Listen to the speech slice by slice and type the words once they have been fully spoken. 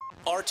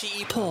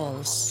RTE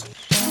Pulse.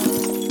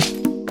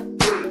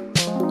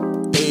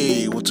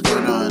 Hey, what's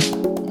going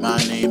on? My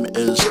name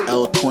is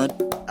Eloquent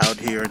out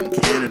here in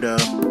Canada.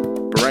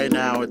 But right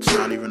now, it's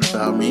not even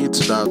about me,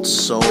 it's about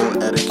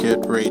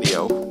Souletiquette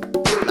Radio.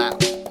 Now.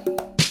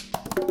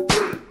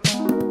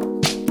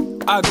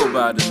 I go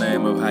by the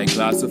name of High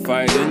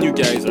Classified, and you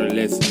guys are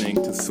listening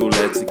to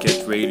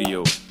Souletiquette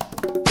Radio.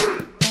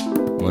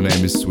 My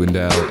name is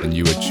Swindale, and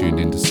you are tuned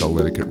into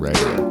Souletiquette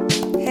Radio.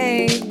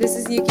 Hey, this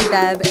is Yuki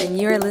Beb, and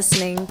you are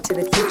listening to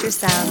the future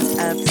sounds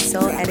of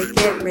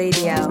Souletiquette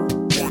Radio.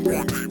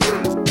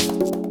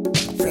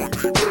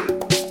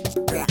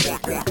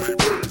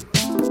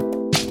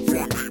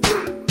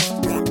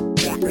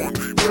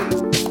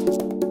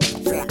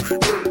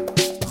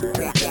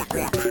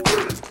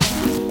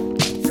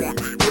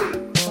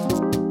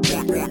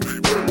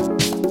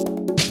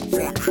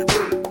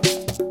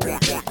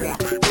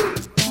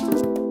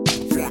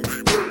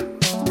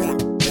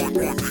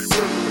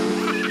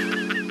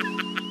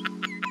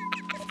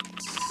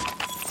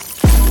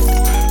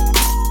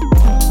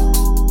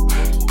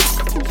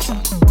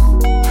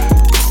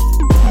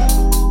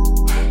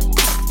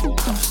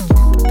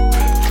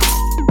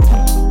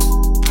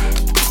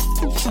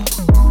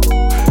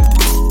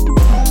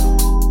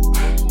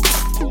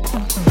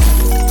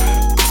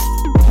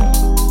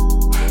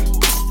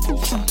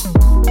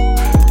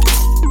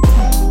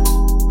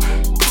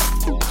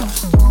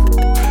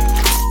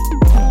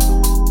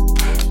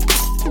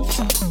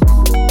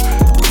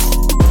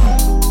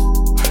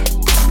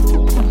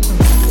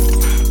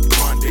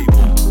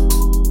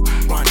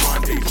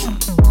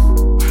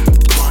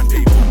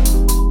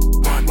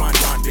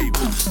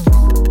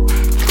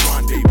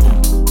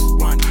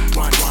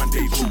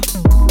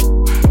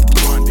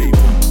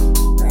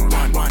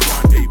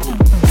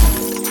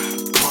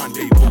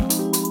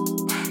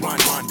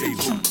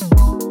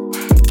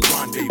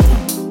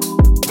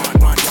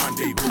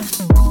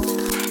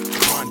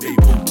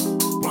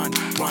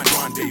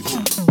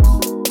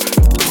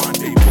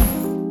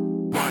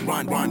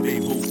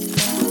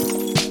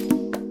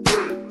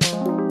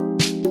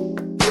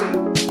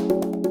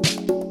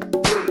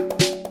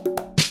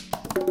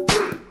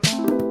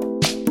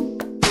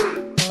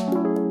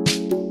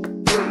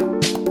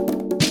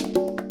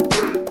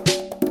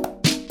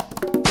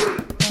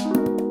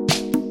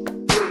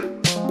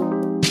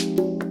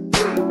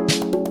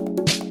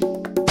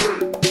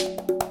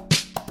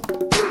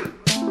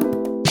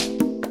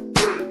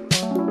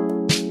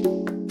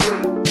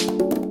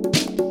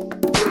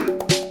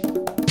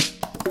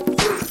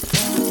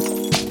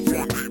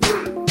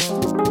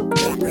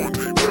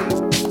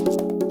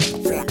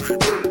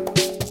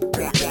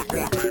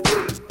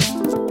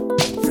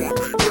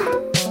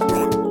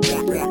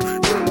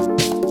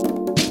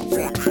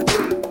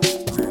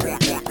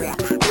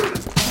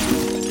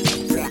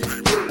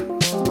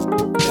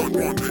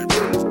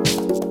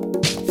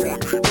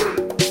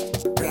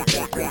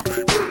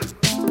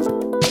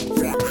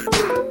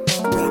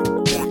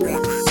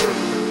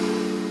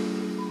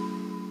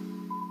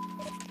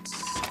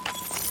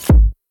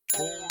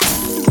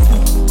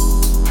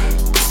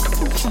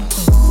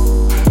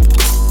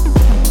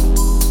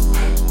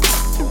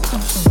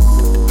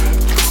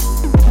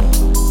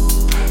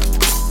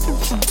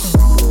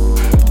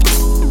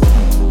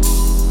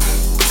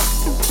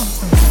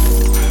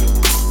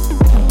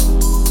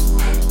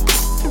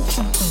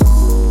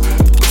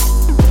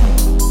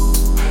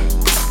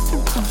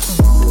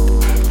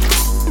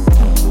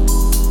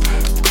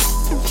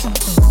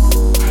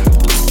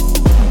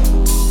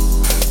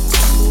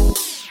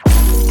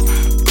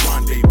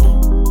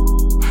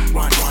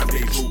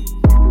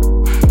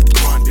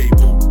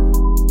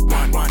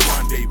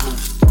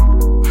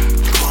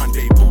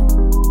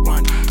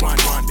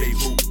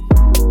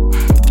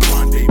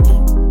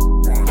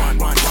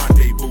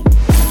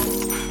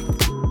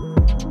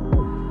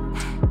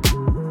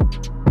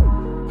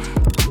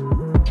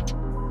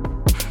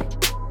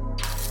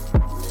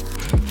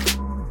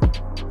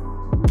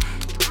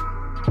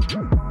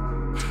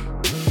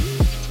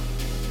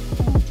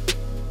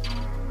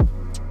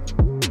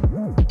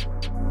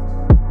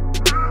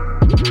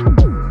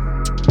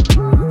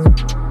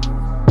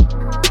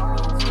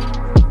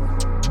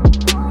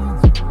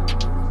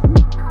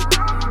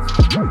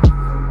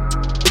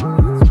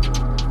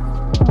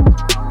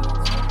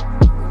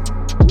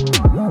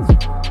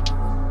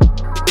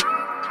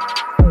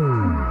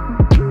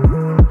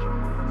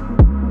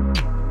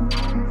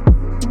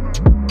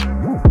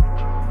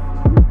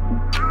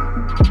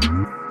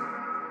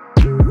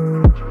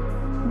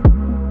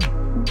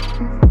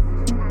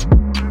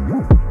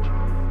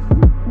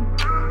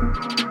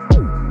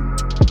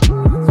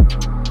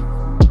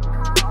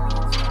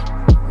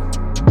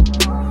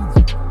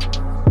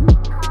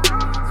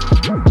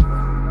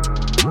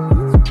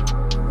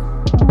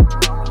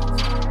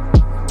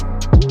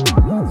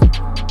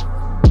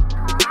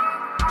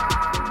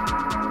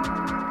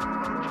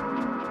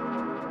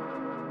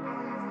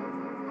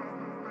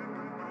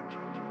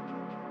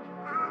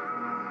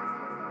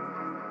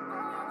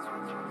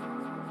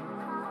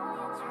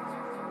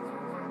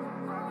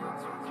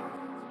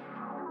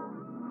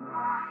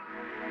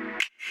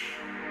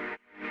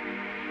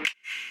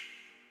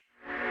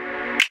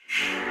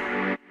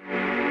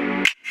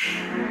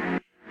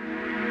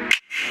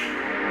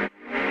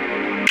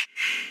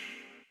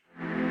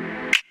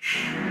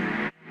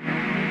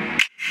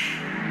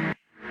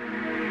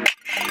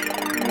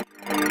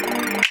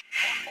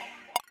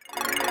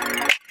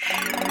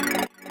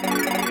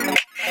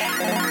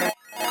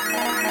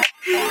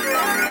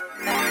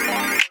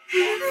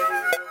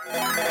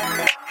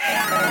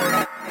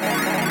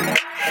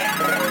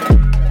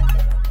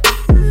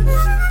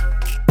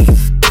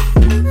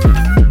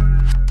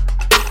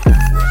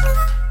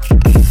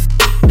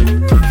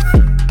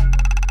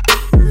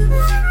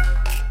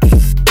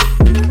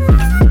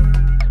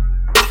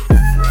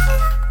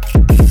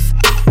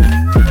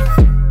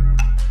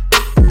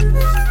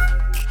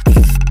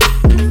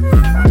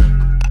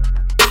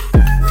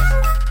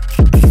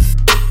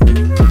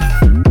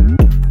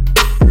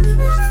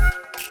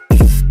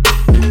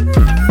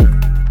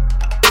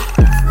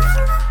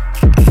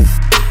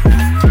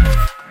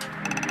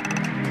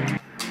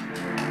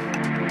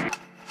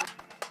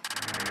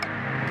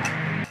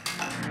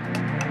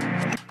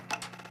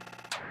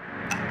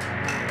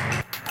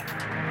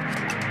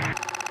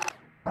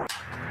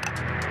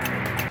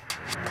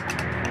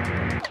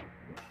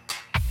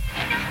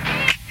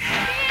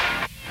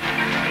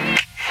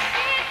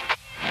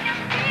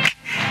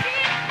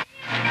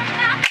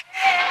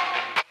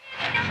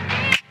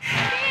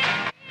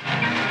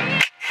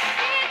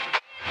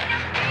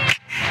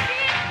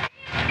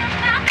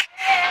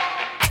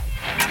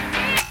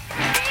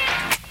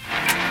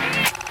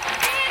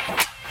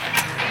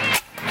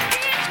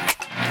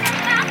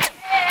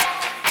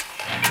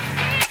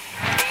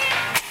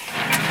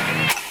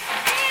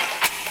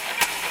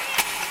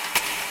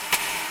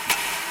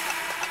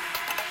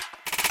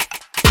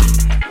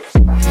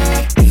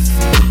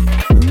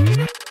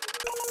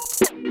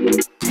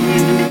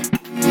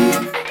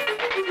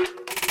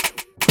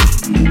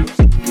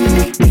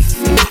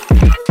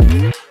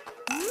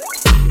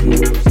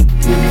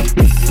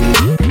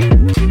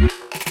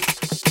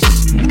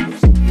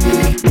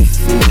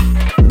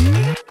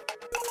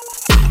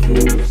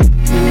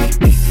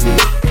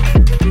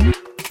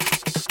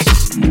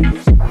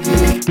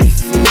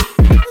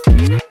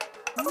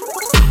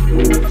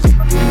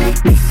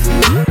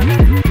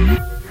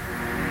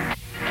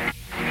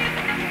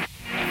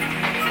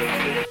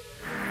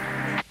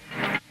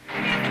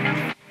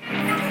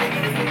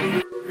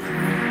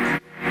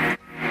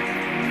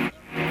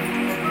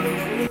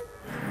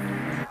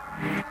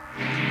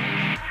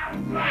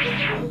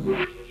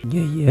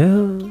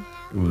 Yeah.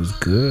 It was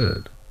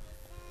good.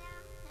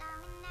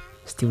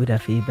 Still with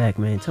that feedback,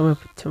 man. Turn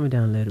me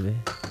down a little bit.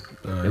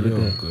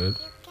 Yeah, good.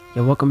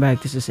 Yeah, welcome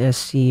back. This is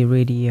SC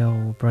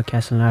Radio,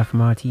 broadcasting live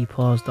from RT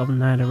Paul's Double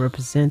Nighter,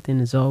 representing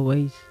as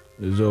always.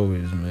 As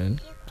always, man.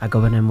 I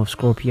go by the name of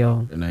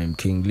Scorpio. And I'm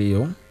King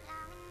Leo.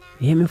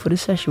 Yeah, man, for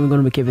this session, we're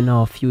going to be giving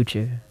all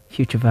future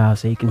vibes,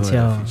 so you can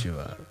tell. Yeah, future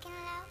vibe.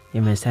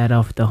 Yeah, man, start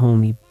off with the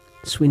homie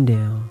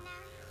Swindell.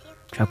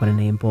 Track by the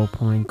name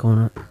Ballpoint,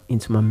 going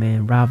into my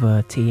man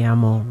Rava, Te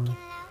Amo,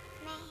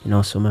 and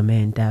also my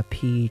man Dat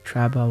P,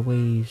 Tribal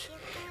Waves.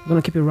 We're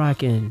going to keep it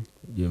rocking.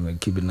 Yeah, man,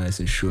 keep it nice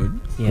and short.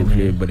 Yeah, Hope man.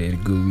 everybody had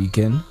a good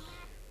weekend.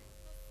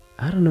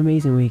 I had an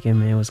amazing weekend,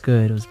 man. It was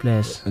good. It was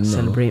blessed.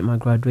 Celebrate my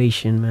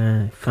graduation,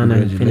 man.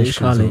 Finally finished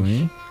college.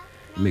 Homie.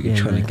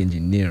 Mechatronic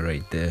engineer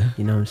right there.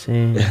 You know what I'm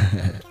saying?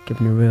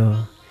 Keeping it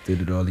real.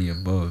 Did it all the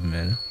above,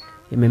 man.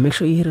 Yeah, man, make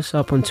sure you hit us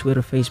up on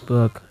Twitter,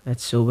 Facebook, at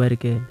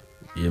Souletiquette.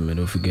 Yeah, man,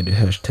 don't forget the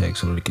hashtag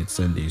Souletiquette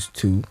Sundays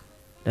too.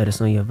 Let us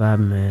know your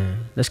vibe,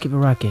 man. Let's keep it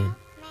rocking.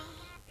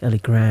 Ellie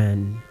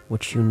Grand,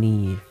 What You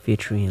Need,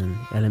 featuring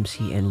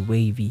LMC and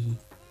Wavy.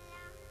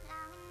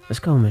 Let's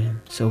go,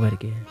 man.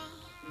 Souletiquette.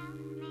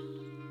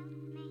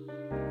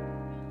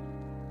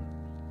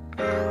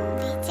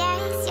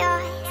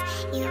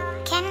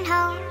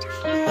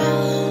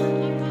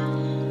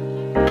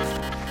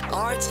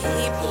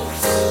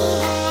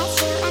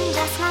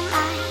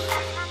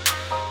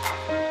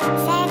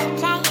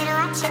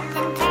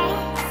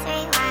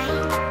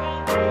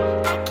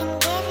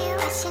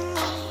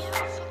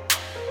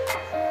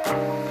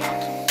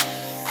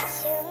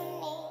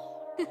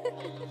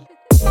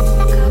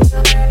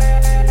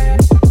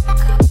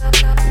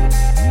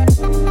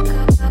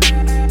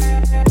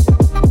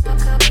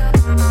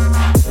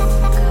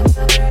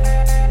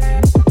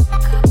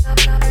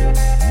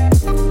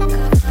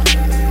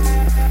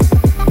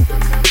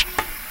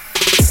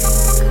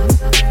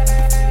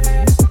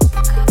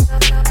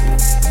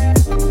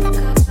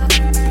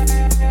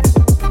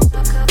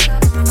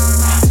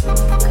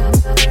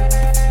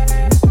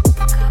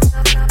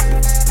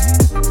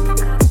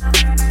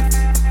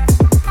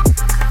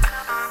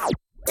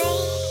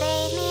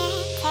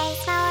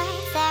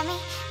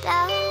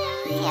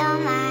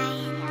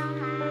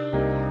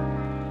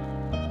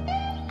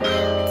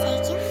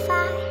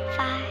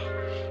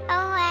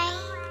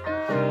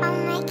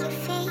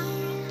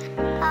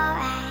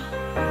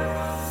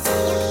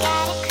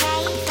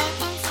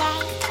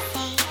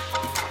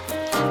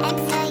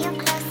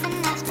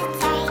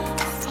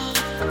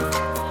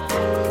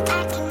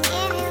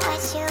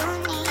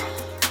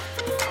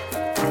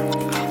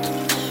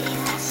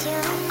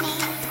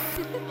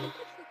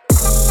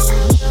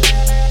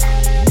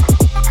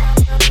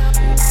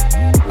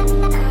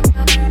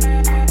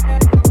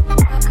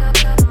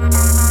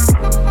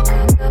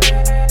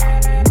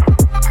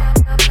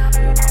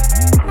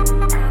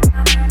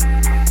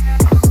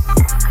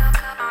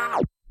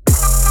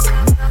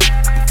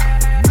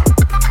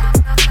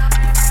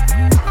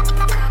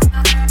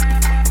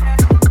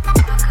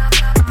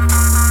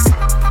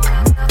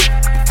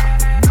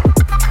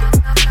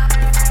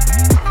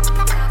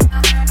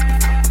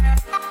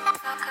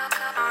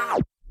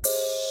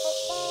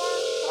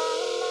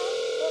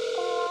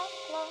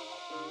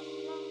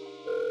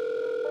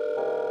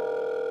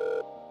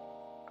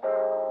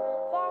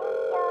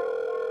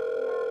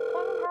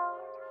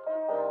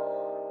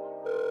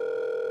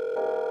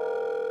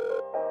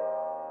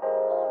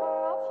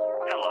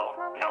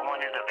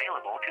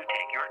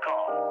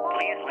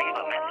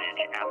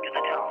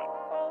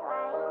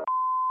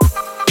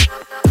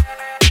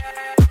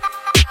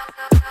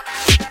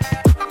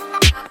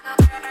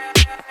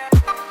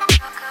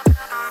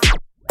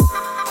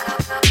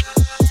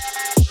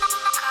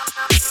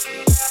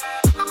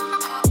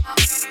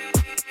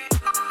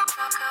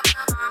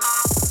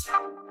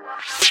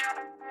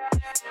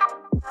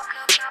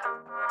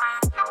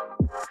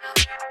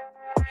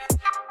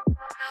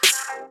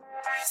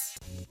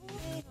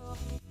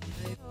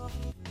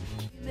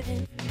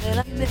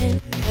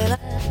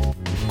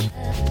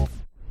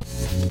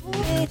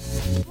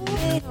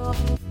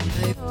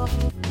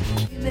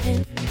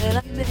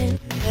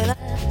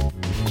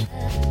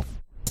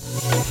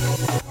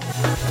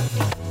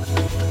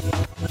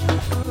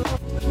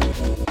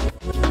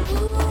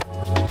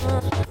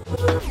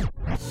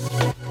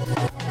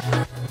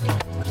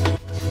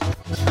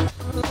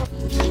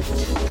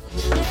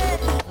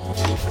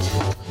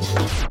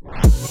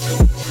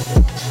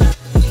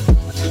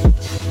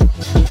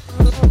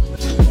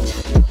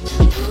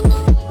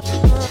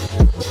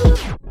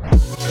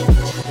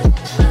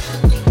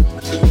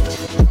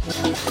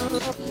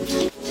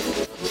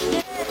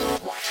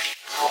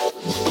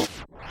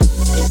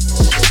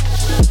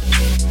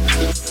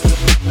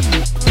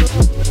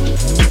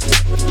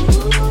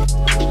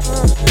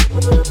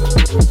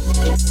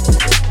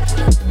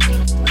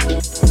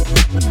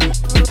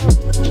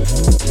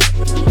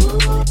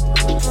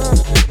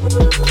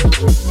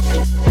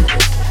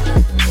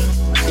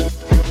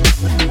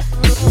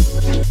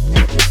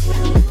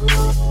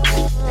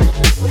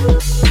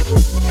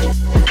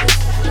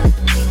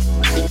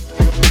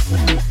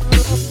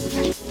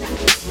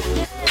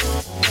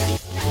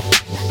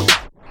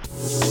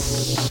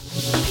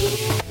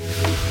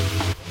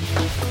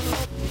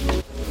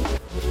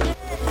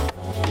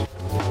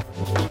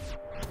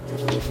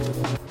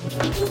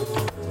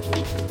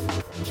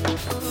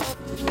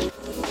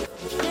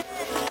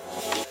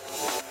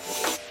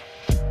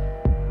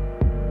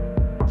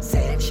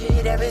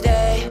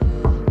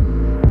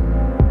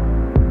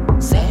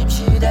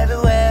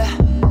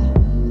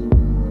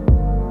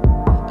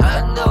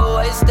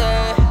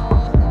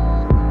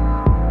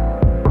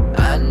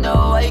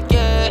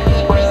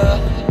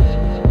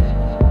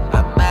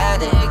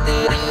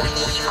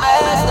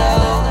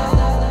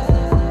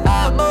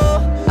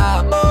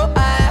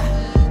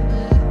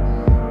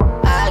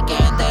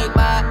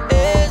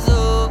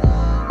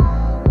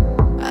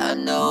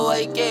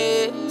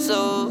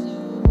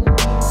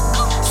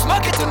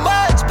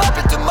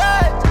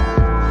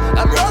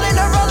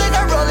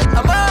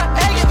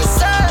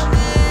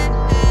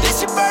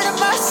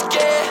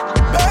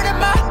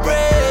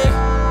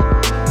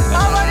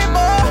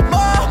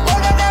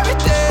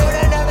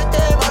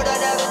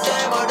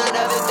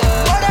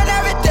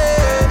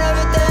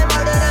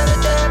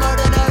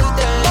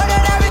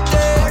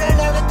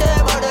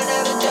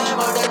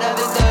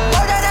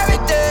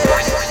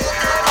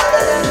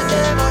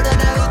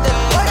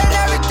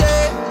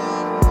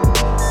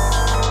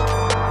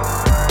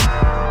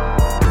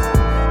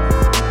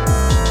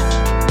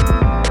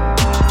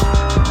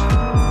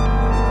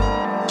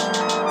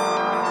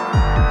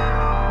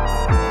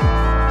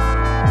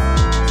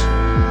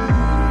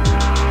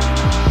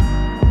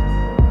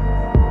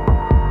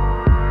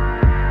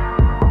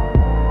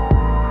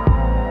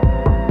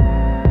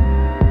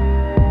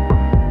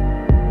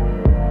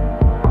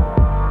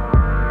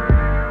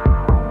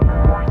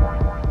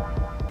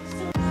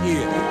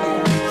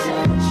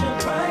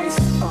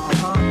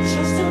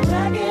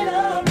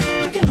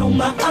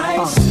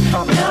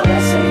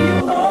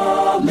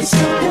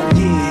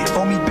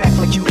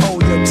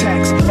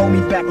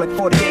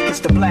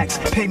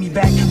 tax. Pay me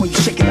back when you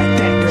shake it like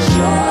that, girl.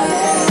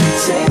 Shorty,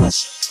 say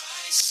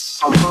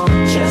what's your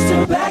price? Just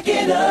to back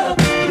it up,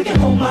 you can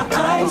hold my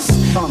ice.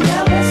 Now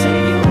let's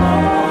say you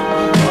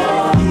owe.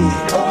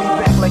 Yeah, owe me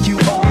back like you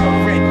owe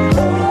your rent.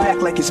 Owe me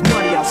back like it's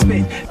money I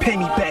spent. Pay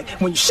me back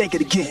when you shake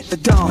it again. The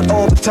dawn,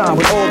 all the time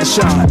with all the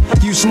shine.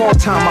 You small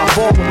time, I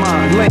ball with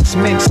mine. Lynx,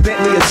 Minx,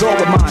 Bentley is all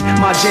of mine.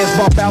 My jams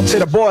bump out to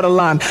the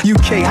borderline.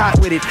 UK hot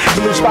with it,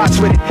 blue spots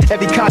with it.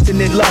 Every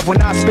continent love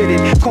when I spit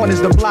it.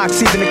 Corners the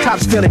blocks, even the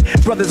cops feel it.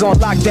 Brothers on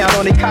lockdown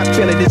on their cops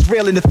feel it. It's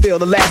real in the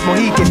field, the last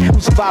Mohican who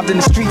survived in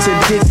the streets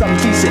and did something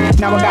decent.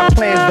 Now I got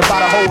plans to buy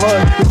the whole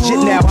hood. Legit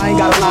now, I ain't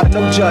got a lot of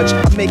no judge.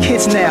 I make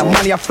hits now,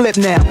 money I flip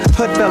now.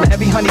 Hood fella,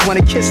 every honey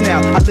wanna kiss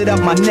now. I lit up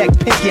my neck,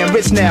 pinky and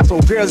wrist now.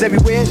 So girls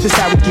everywhere, this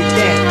how we get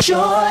down.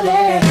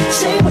 Shorty,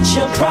 say what's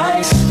your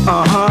price?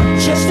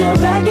 Just to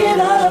back it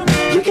up,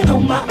 you can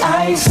hold my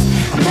ice.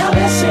 Now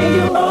let's say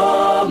you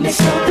owe me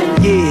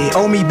something. Yeah,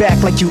 owe me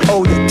back like you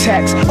owe your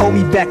tax. Owe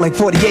me back like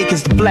 40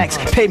 acres to blacks.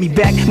 Pay me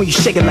back when you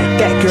shake it like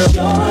that, girl.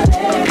 Shorty,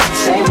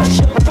 say what's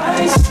your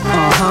price?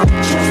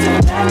 Just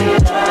to back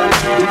it up,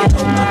 you can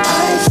hold my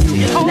ice.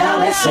 Now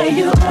let's say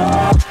you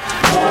owe.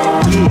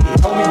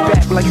 Yeah, owe me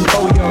back like you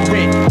owe your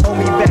rent. Owe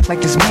me back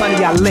like it's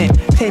money I lent.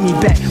 Pay me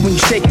back when you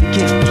shake it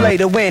again. Play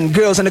to win,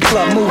 girls in the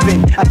club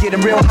moving. I get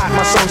them real hot,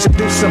 my song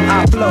seduce them.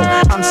 I flow,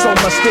 I'm so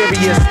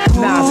mysterious.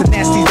 Nas and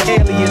Nasty's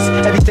the alias.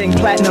 Everything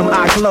platinum,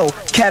 I glow.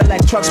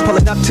 Cadillac trucks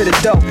pulling up to the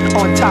door.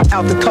 On top,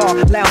 out the car,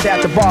 lounge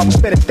at the bar. We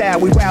spin it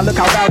down, we wow, look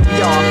how rowdy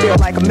we are. Feel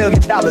like $1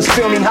 million.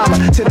 Feel me holler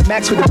to the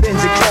max with the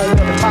Benz and chrome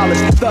and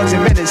polish. Thugs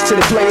and renters to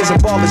the players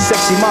and ballers.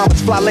 Sexy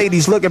mamas, fly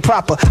ladies looking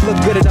proper. Look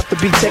good enough to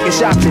be taking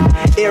shopping.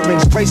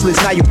 Earrings,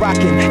 bracelets, now you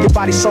rocking. Your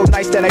body's so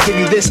nice that I give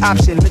you this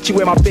option. Let you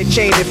wear my big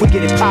chain if we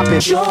get it poppin'.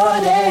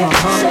 Shorty,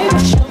 say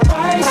what's your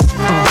price?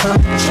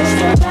 Just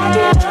to back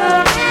it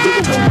up,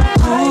 you can hold my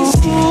ice.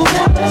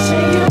 Now let's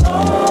say you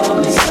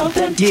owe me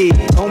something.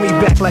 Yeah, owe me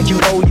back like you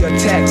owe your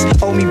tax.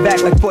 Owe me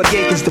back like 40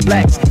 acres to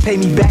blacks. Pay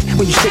me back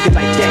when you shake it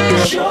like that,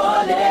 girl.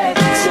 Shorty,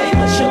 say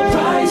what's your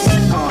price?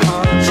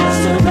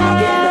 Just to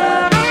back it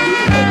up, you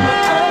can hold my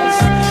ice.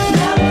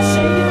 Now let's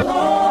say you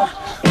owe.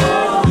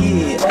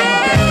 Yeah, owe me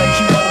back like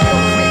you owe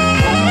your rent.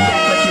 Owe me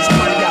back like it's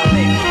money I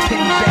make. Pay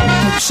me back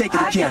when you shake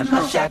it again. I got my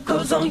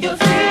shackles on your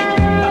feet.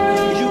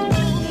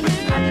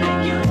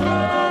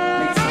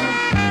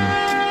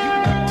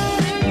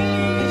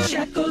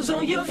 Shackles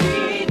on your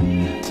feet.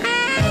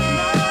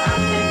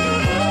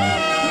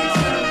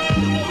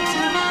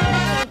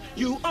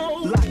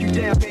 Lock you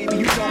down, baby,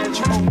 you know what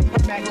you owe me.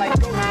 Mac like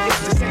gold, it's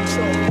the same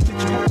show. Let you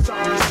hold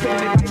something, spend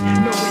it right.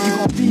 Know where you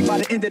gon' be by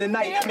the end of the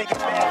night. Make it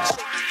bad.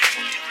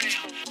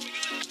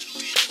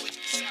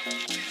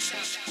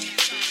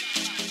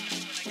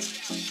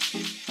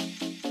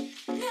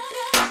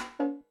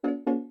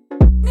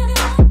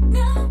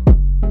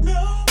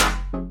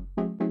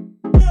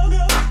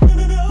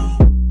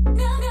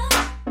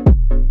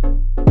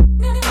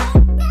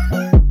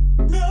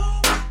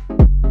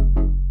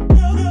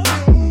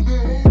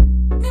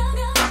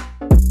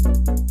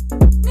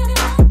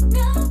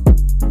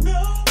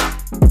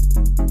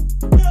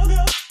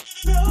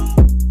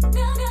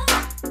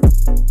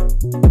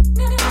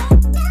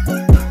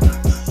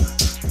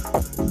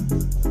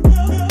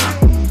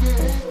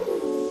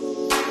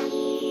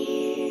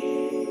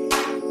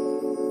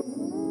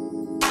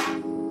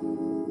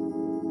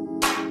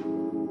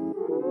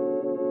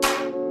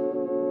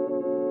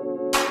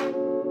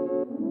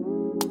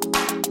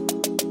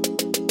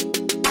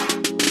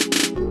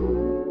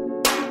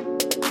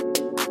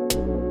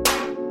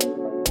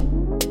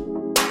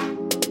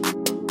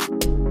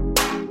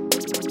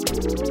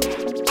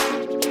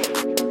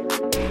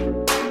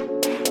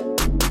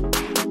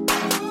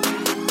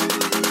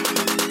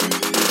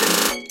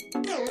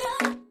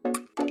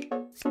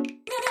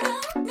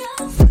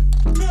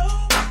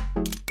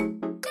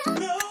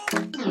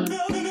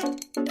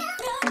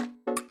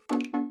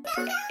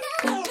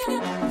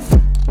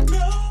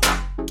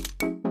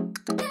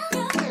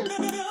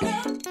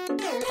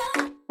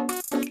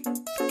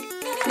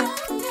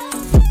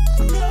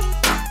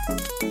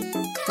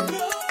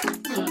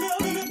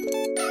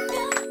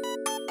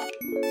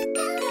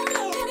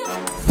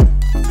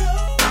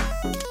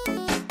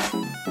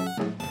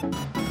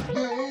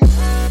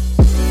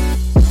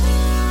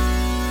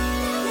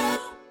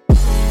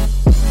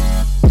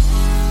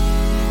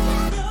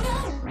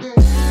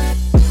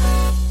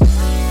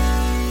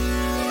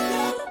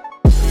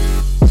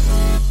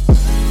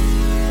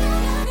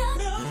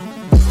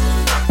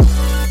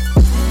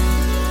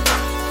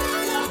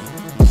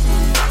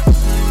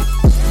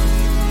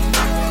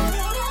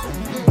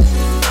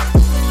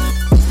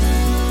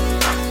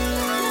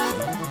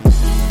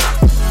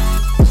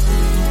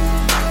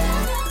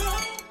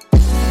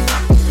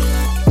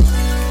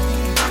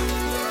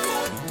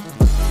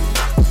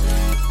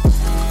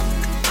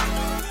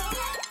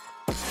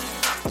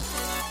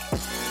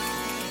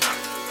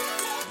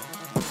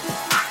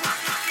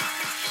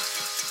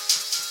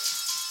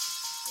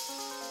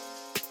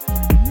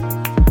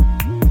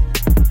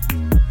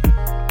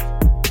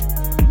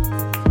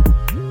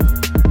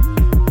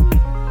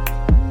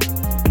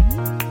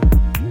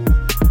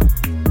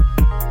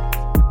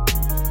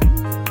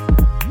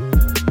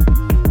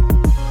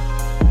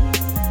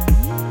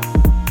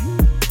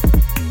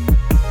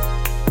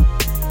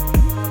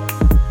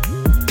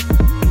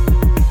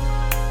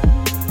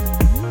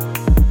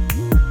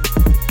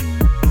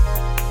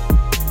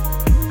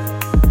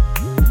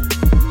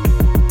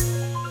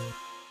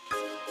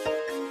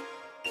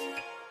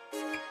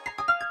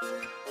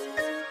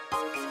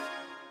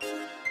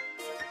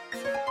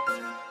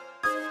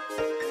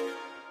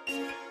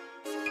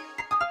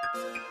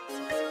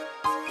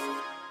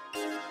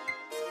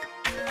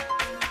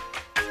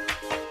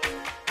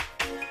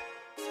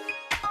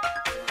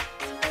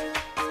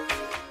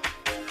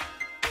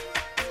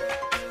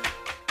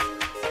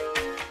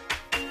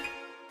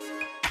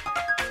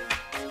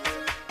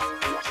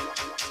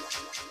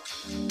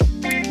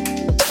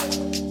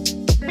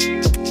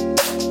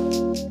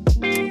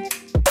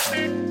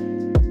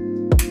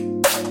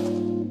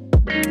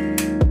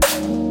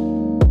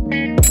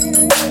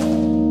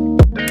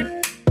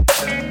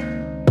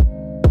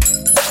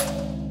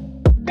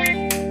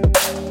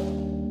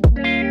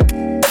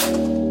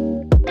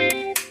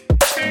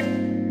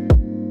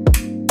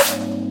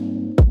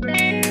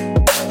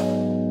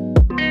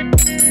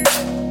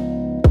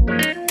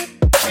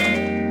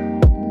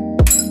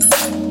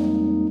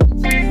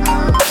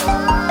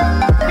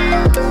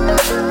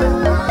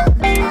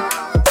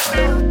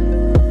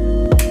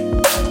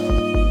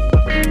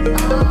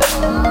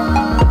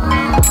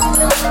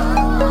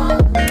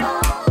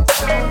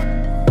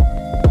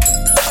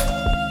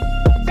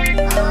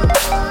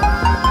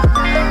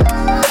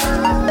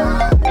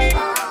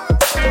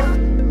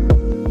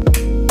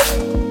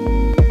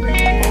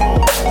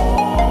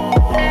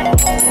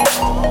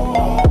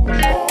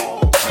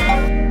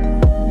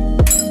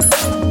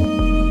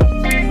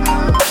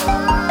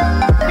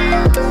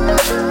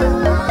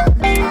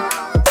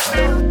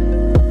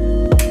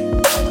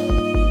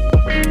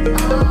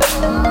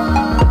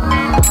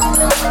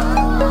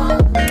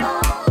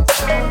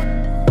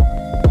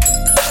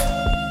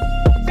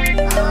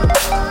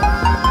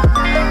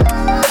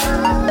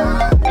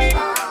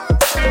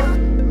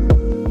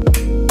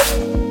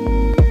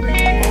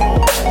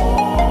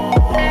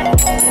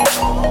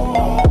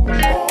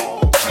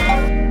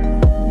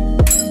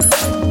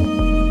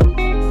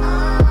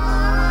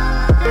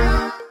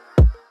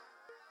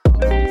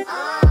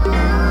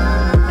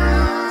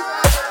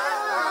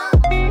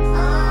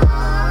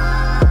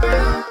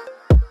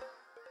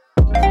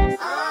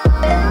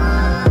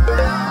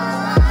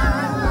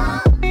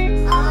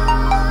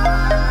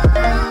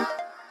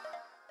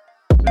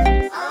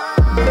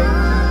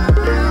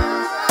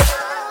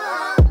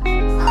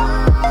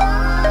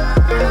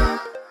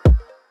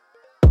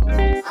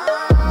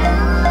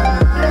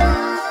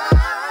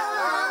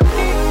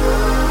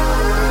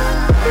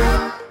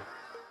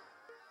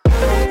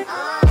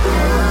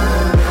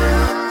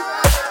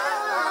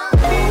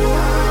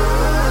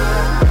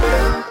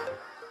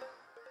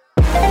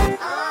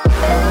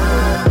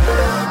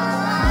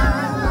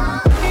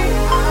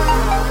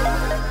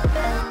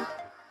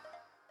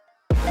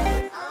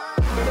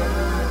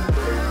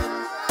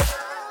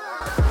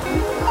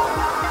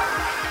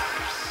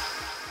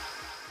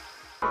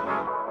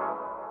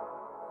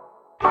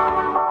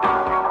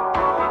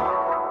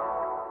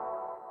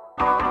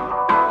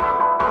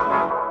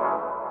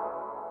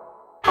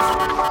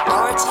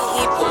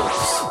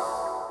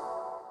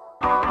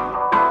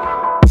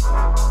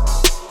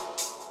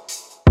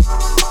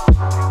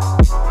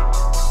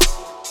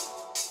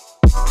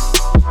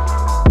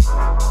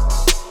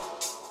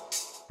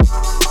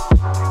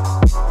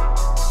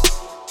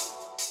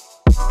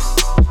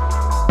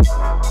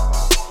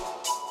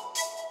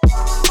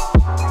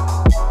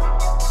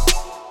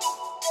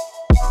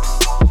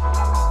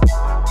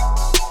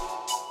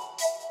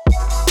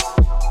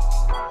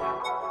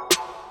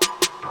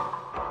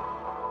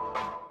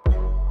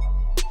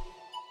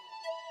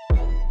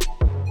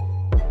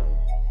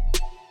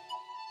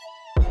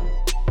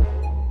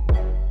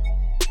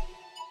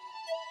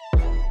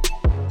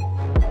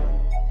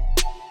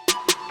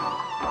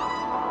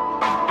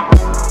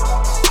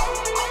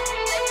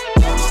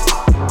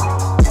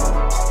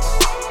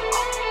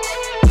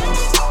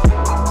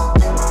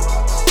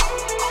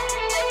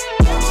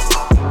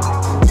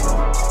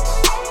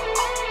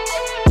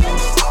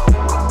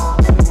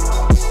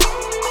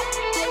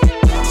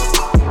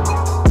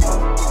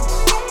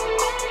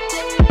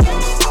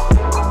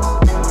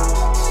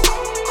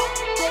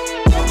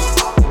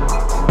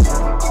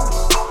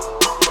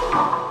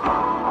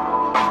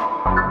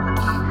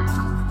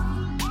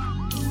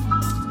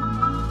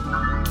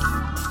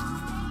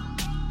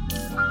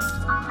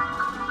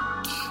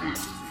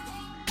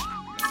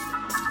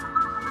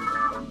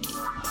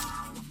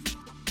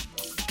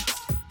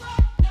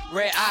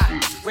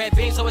 red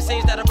beam, so it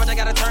seems that a brother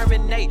gotta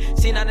terminate.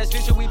 Seen on this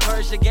future, we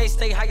purge the gate.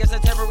 Stay high as a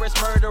terrorist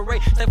murder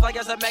rate. Stay fly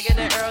as a mag in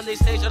the early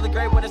stage of the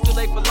grave when it's too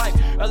late for life.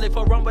 Early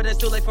for wrong, but it's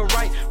too late for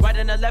right. Right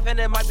in the left, and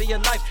it might be your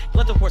life.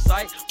 Glint of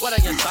foresight, what I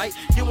incite.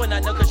 You and I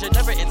know, cause you're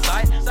never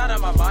inside. Side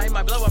of my mind,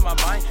 my blow in my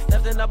mind.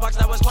 Left in the box,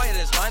 now it's quiet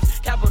as mine.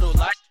 Capital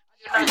life.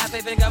 I have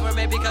faith in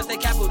government because they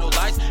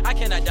capitalize. I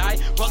cannot die,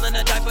 rolling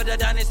a die for the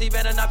dynasty.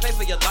 Better not pay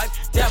for your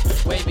life.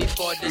 Death way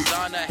before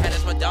dishonor. Had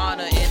us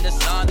Madonna in the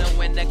sauna.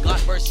 When the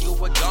Glock burst, you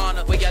were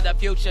gone. We got the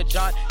future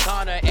John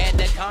Connor and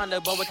the Connor,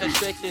 but with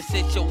constricted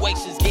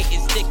situations getting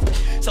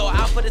sticky. So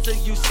I'll put it to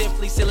you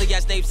simply. Silly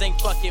ass names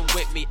ain't fucking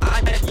with me.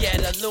 I'm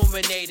yet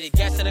illuminated.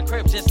 Gas in the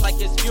crib just like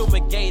it's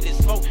fumigated.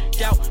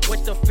 Smoked out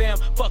with the fam.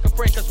 Fuck a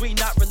friend cause we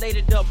not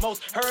related. The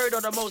most heard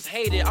or the most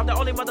hated. I'm the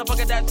only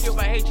motherfucker that's fueled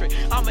by hatred.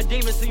 I'm a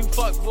demon, so you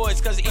fuck boys,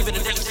 cause even the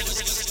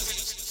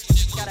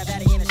niggas. Got a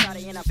baddie in a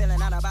shawty and I'm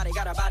feeling out of body.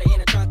 Got a body in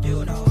the trunk,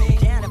 you know me.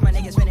 Damn, if my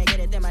niggas finna get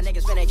it, then my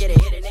niggas finna get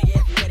it. Hit it, nigga,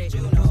 if you with it,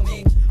 you know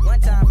me. One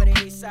time for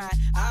the east side,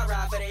 I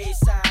ride for the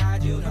east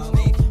side, you know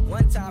me.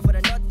 One time for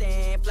the north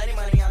end, plenty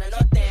money on the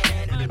north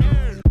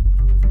end.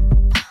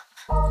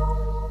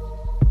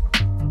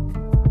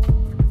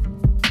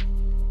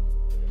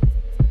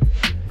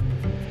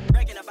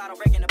 Breaking the bottle,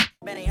 breaking the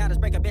betting how to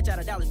break a bitch out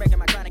of dollars, breaking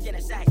my chronic in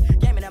a sack.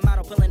 Gaming the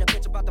model, pulling the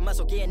bitch about the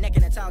muscle, getting neck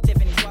in the towel,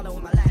 Tiffany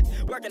swallowing my lap.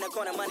 Working the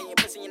corner, money and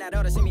pussy, and I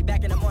ought to see me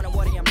back in the morning,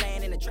 water, I'm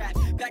laying in the trap.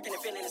 Back in the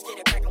feeling, let's get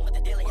it back on with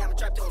the daily. I'm a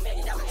trap to $1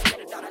 million,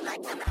 $1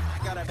 like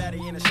that. Got a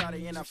baddie in a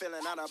shawty, and I'm feeling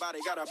out of body.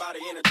 Got a body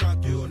in the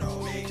trunk, you know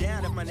me.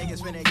 Damn, if my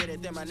niggas finna get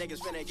it, then my niggas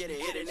finna get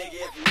it. Hit it, nigga,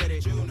 if you with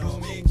it, you know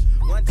me.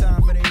 One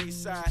time for the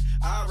east side,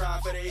 I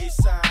ride for the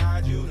east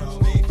side, you know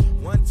me.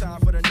 One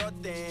time for the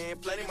north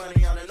end, plenty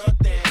money on the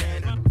north end.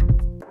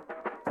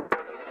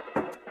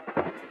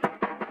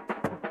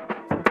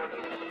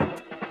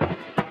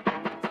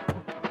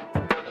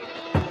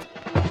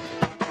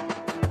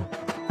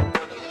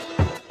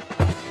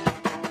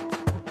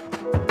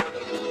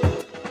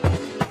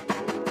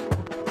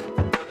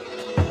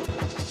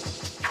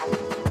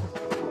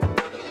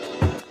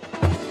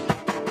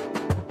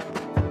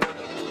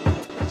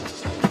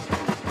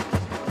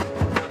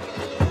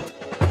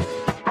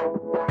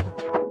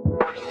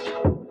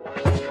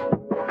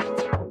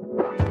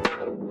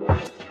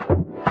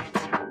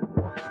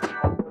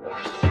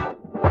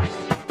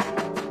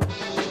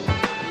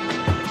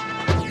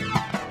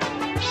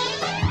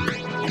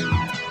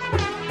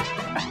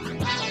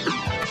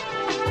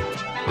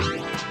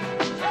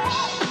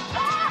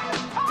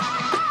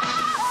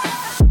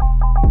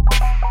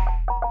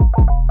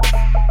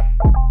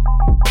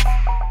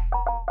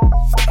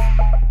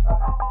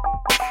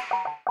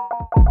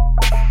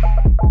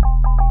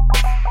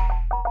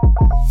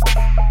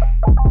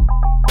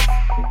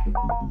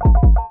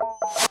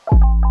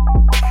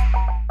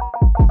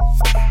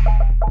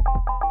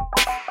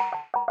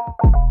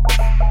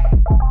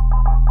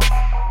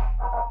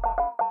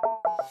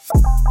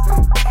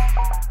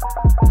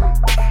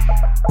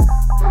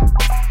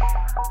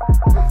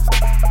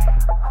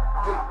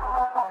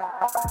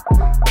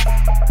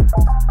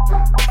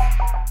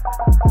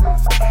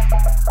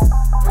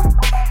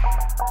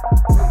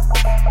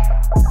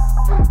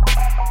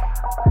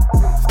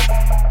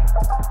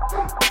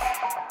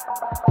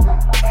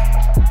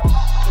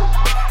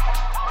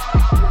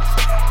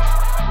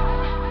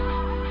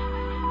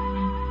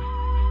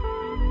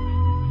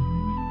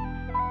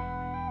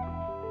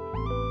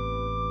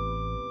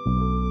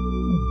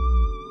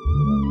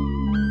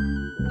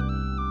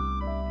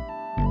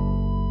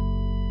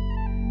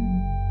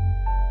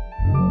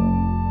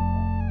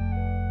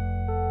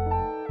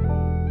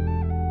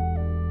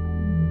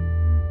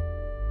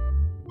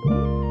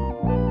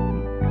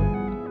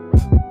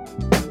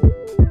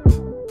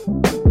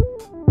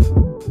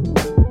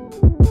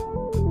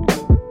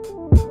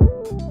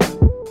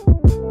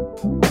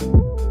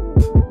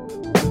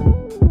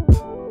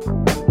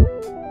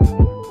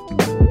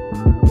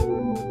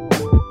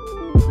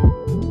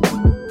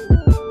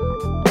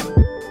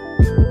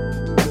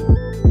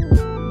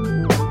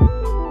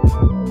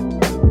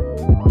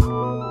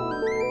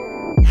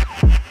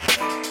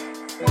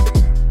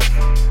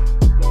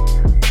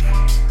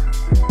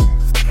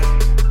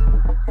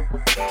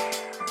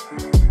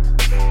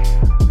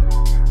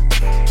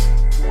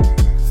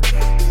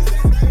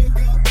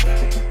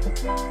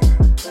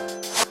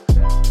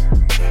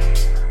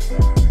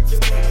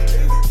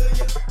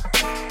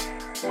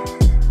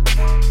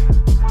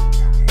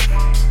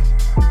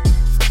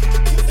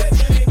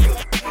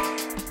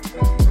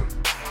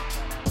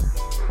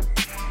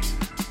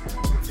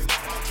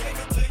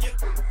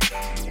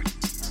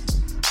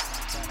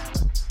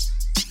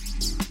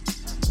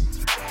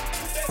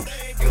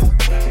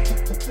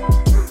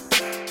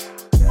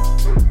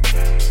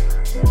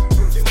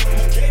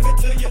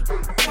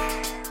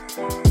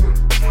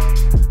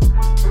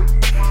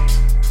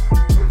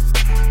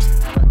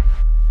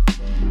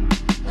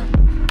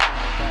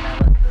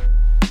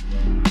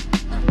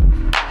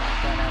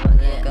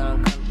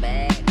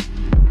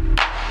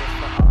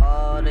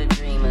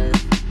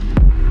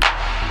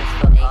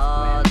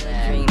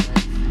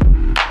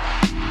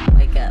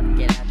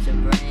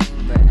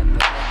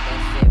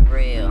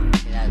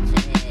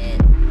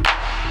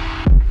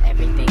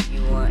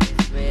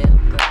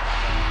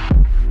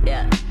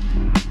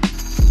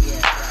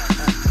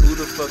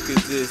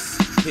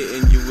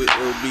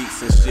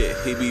 beats and shit.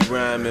 He be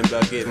rhyming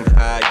about getting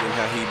high and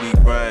how he be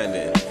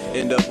grinding.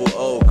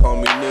 NOO, call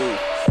me new.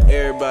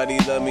 Everybody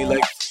love me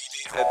like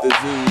at the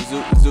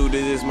zoo,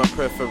 this is my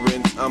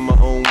preference. I'm my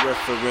own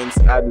reference.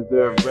 I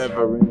deserve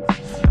reverence.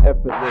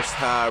 Effortless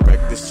how I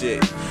wreck the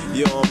shit.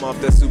 Yo, I'm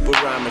off that super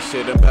rhyming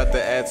shit. I'm about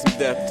to add some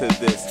depth to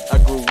this. I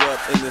grew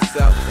up in the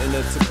South, in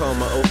the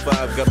Tacoma.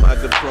 05, got my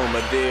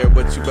diploma there.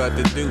 What you about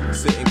to do?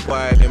 Sitting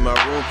quiet in my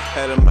room.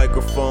 Had a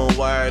microphone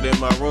wired in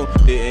my room.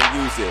 Didn't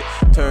use it.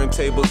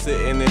 Turntable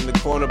sitting in the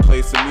corner.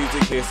 Play some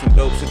music, hear some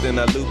dope shit. Then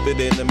I loop it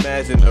and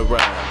imagine a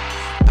rhyme.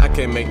 I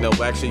can't make no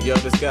action, yo,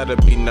 this gotta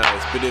be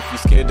nice. But if you're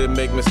scared to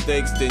make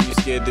mistakes, then you're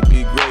scared to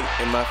be great.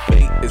 And my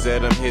fate is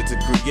that I'm here to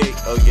create.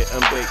 Oh yeah,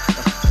 I'm baked.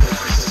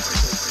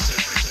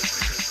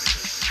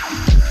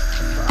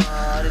 For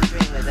all the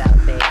dreamers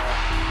out there,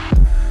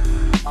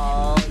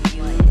 all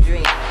you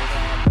dreamers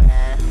out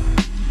there.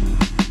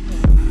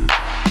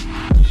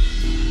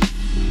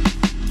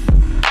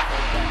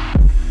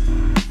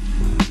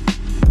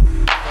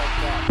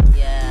 Wake up,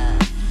 yeah.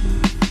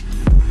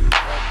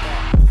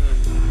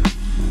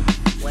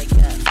 Wake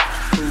up.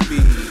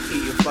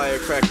 Eating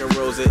firecracker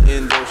rolls at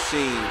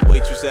Indochine.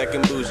 Waitress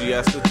acting bougie,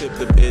 I still tip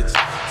the bitch.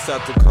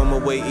 South Tacoma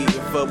way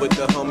eating pho with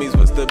the homies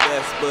was the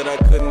best. But I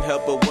couldn't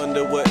help but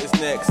wonder what is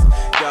next.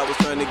 God was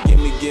trying to give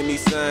me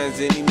signs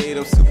and he made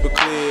them super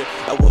clear.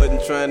 I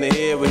wasn't trying to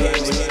hear what he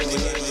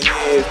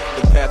heard.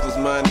 The path was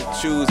mine to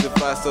choose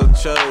if I so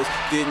chose.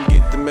 Didn't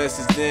get the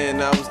message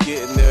then, I was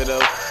getting there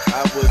though.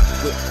 I was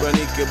with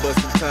Ronika, but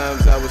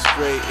sometimes I was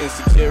straight.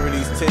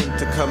 Insecurities tend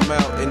to come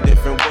out in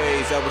different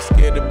ways. I was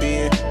scared of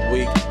being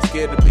weak,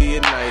 scared of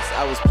being nice.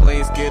 I was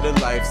plain scared of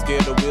life,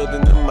 scared of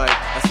wielding the mic.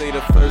 I say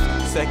the first,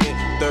 second,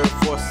 third,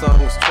 fourth song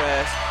was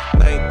trash.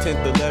 9th,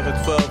 10th,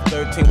 11th,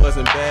 12th, 13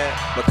 wasn't bad.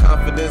 My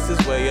confidence is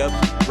way up.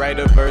 Write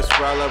a verse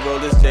while I roll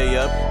this J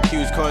up.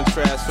 Huge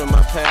contrast from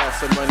my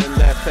past. I'm running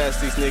lap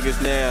past these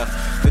niggas now.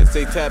 Then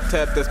say tap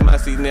tap, that's my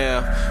seat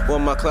now.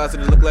 Want my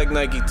closet to look like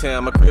Nike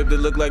Town. My crib to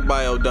look like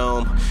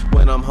Biodome.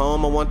 When I'm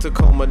home, I want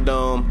Tacoma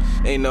Dome.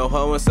 Ain't no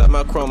hoe inside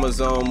my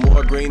chromosome.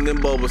 More green than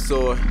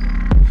Bulbasaur.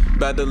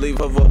 About to leave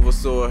her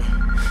Bulbasaur.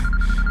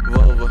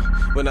 Vulva.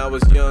 When I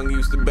was young,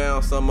 used to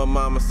bounce on my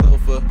mama's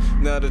sofa.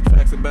 Now the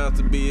tracks are bound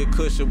to be a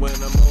cushion when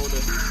I'm older.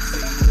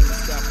 See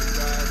niggas stop and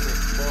rising,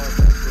 bars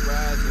back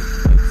rising.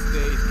 Hit the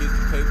stage, get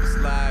the paper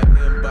slide,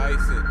 and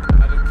bison.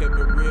 I done kept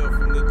it real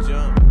from the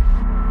jump.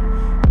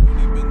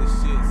 Only been the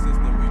shit since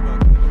the Reebok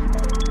cut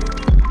apart.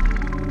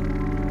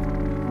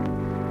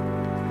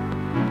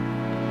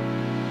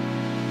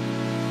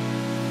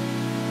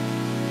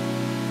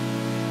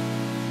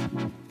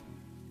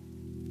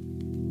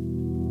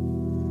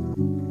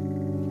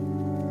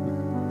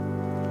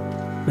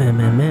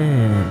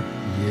 Man.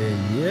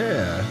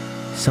 Yeah.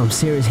 Some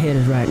serious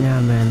hitters right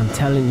now, man. I'm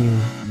telling you.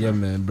 Yeah,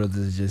 man.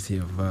 Brothers just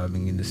here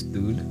vibing in the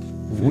studio.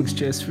 Week's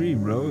just free,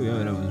 bro.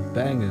 Yeah, that was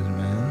bangers,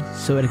 man.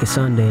 Souletiquette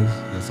Sundays.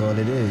 That's all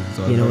it is. It's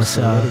all you know what's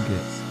up?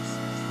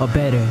 Or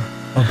better,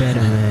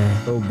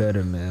 man. Oh,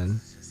 better, man.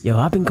 Yo,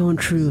 I've been going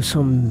through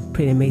some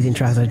pretty amazing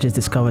tracks I just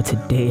discovered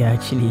today,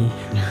 actually.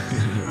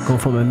 Going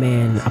from a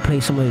man. I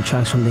played some of the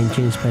tracks from the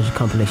Ingenious Pleasure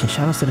compilation.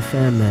 Shout out to the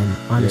fam, man.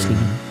 Honestly.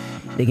 Yeah,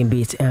 they can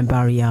beat and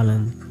Barry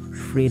Allen,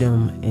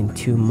 Freedom and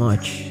Too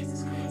Much.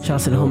 Shout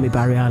out to the homie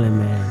Barry Allen,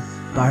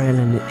 man. Barry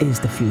Allen is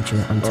the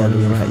future, I'm telling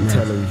you right now.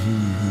 Tel Aviv,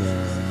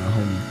 man. My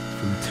homie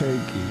from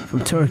Turkey.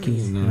 From Turkey,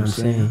 you know what I'm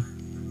saying?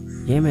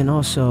 Yeah, man.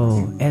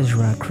 Also,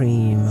 Ezra,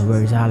 Cream,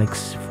 Where's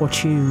Alex,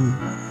 Fortune,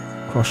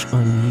 Crush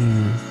on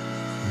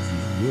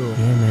You. Yo.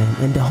 Yeah, man.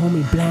 And the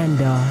homie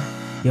Blanda.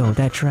 Yo,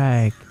 that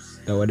track.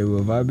 That what they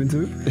were vibing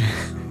to?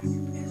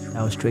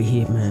 That was straight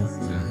hit, man.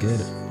 Let's get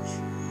it.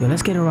 Yo,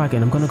 let's get it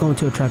rocking. I'm gonna go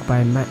into a track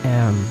by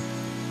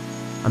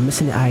I'm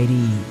missing the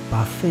ID, but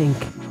I think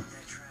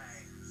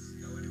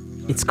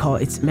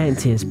it's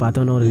Mantis, but I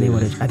don't know the name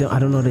of it. I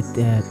don't know the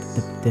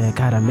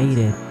guy that made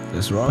it.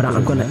 Let's rock. But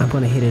I'm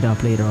gonna hit it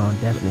up later on,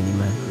 definitely,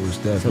 man.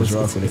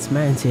 It's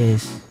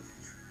Mantis.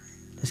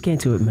 Let's get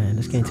into it, man.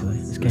 Let's get into it.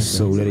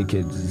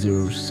 Souletiquette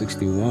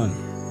 061.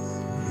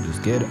 Let's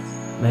get it.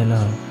 Lay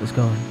low. Let's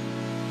go.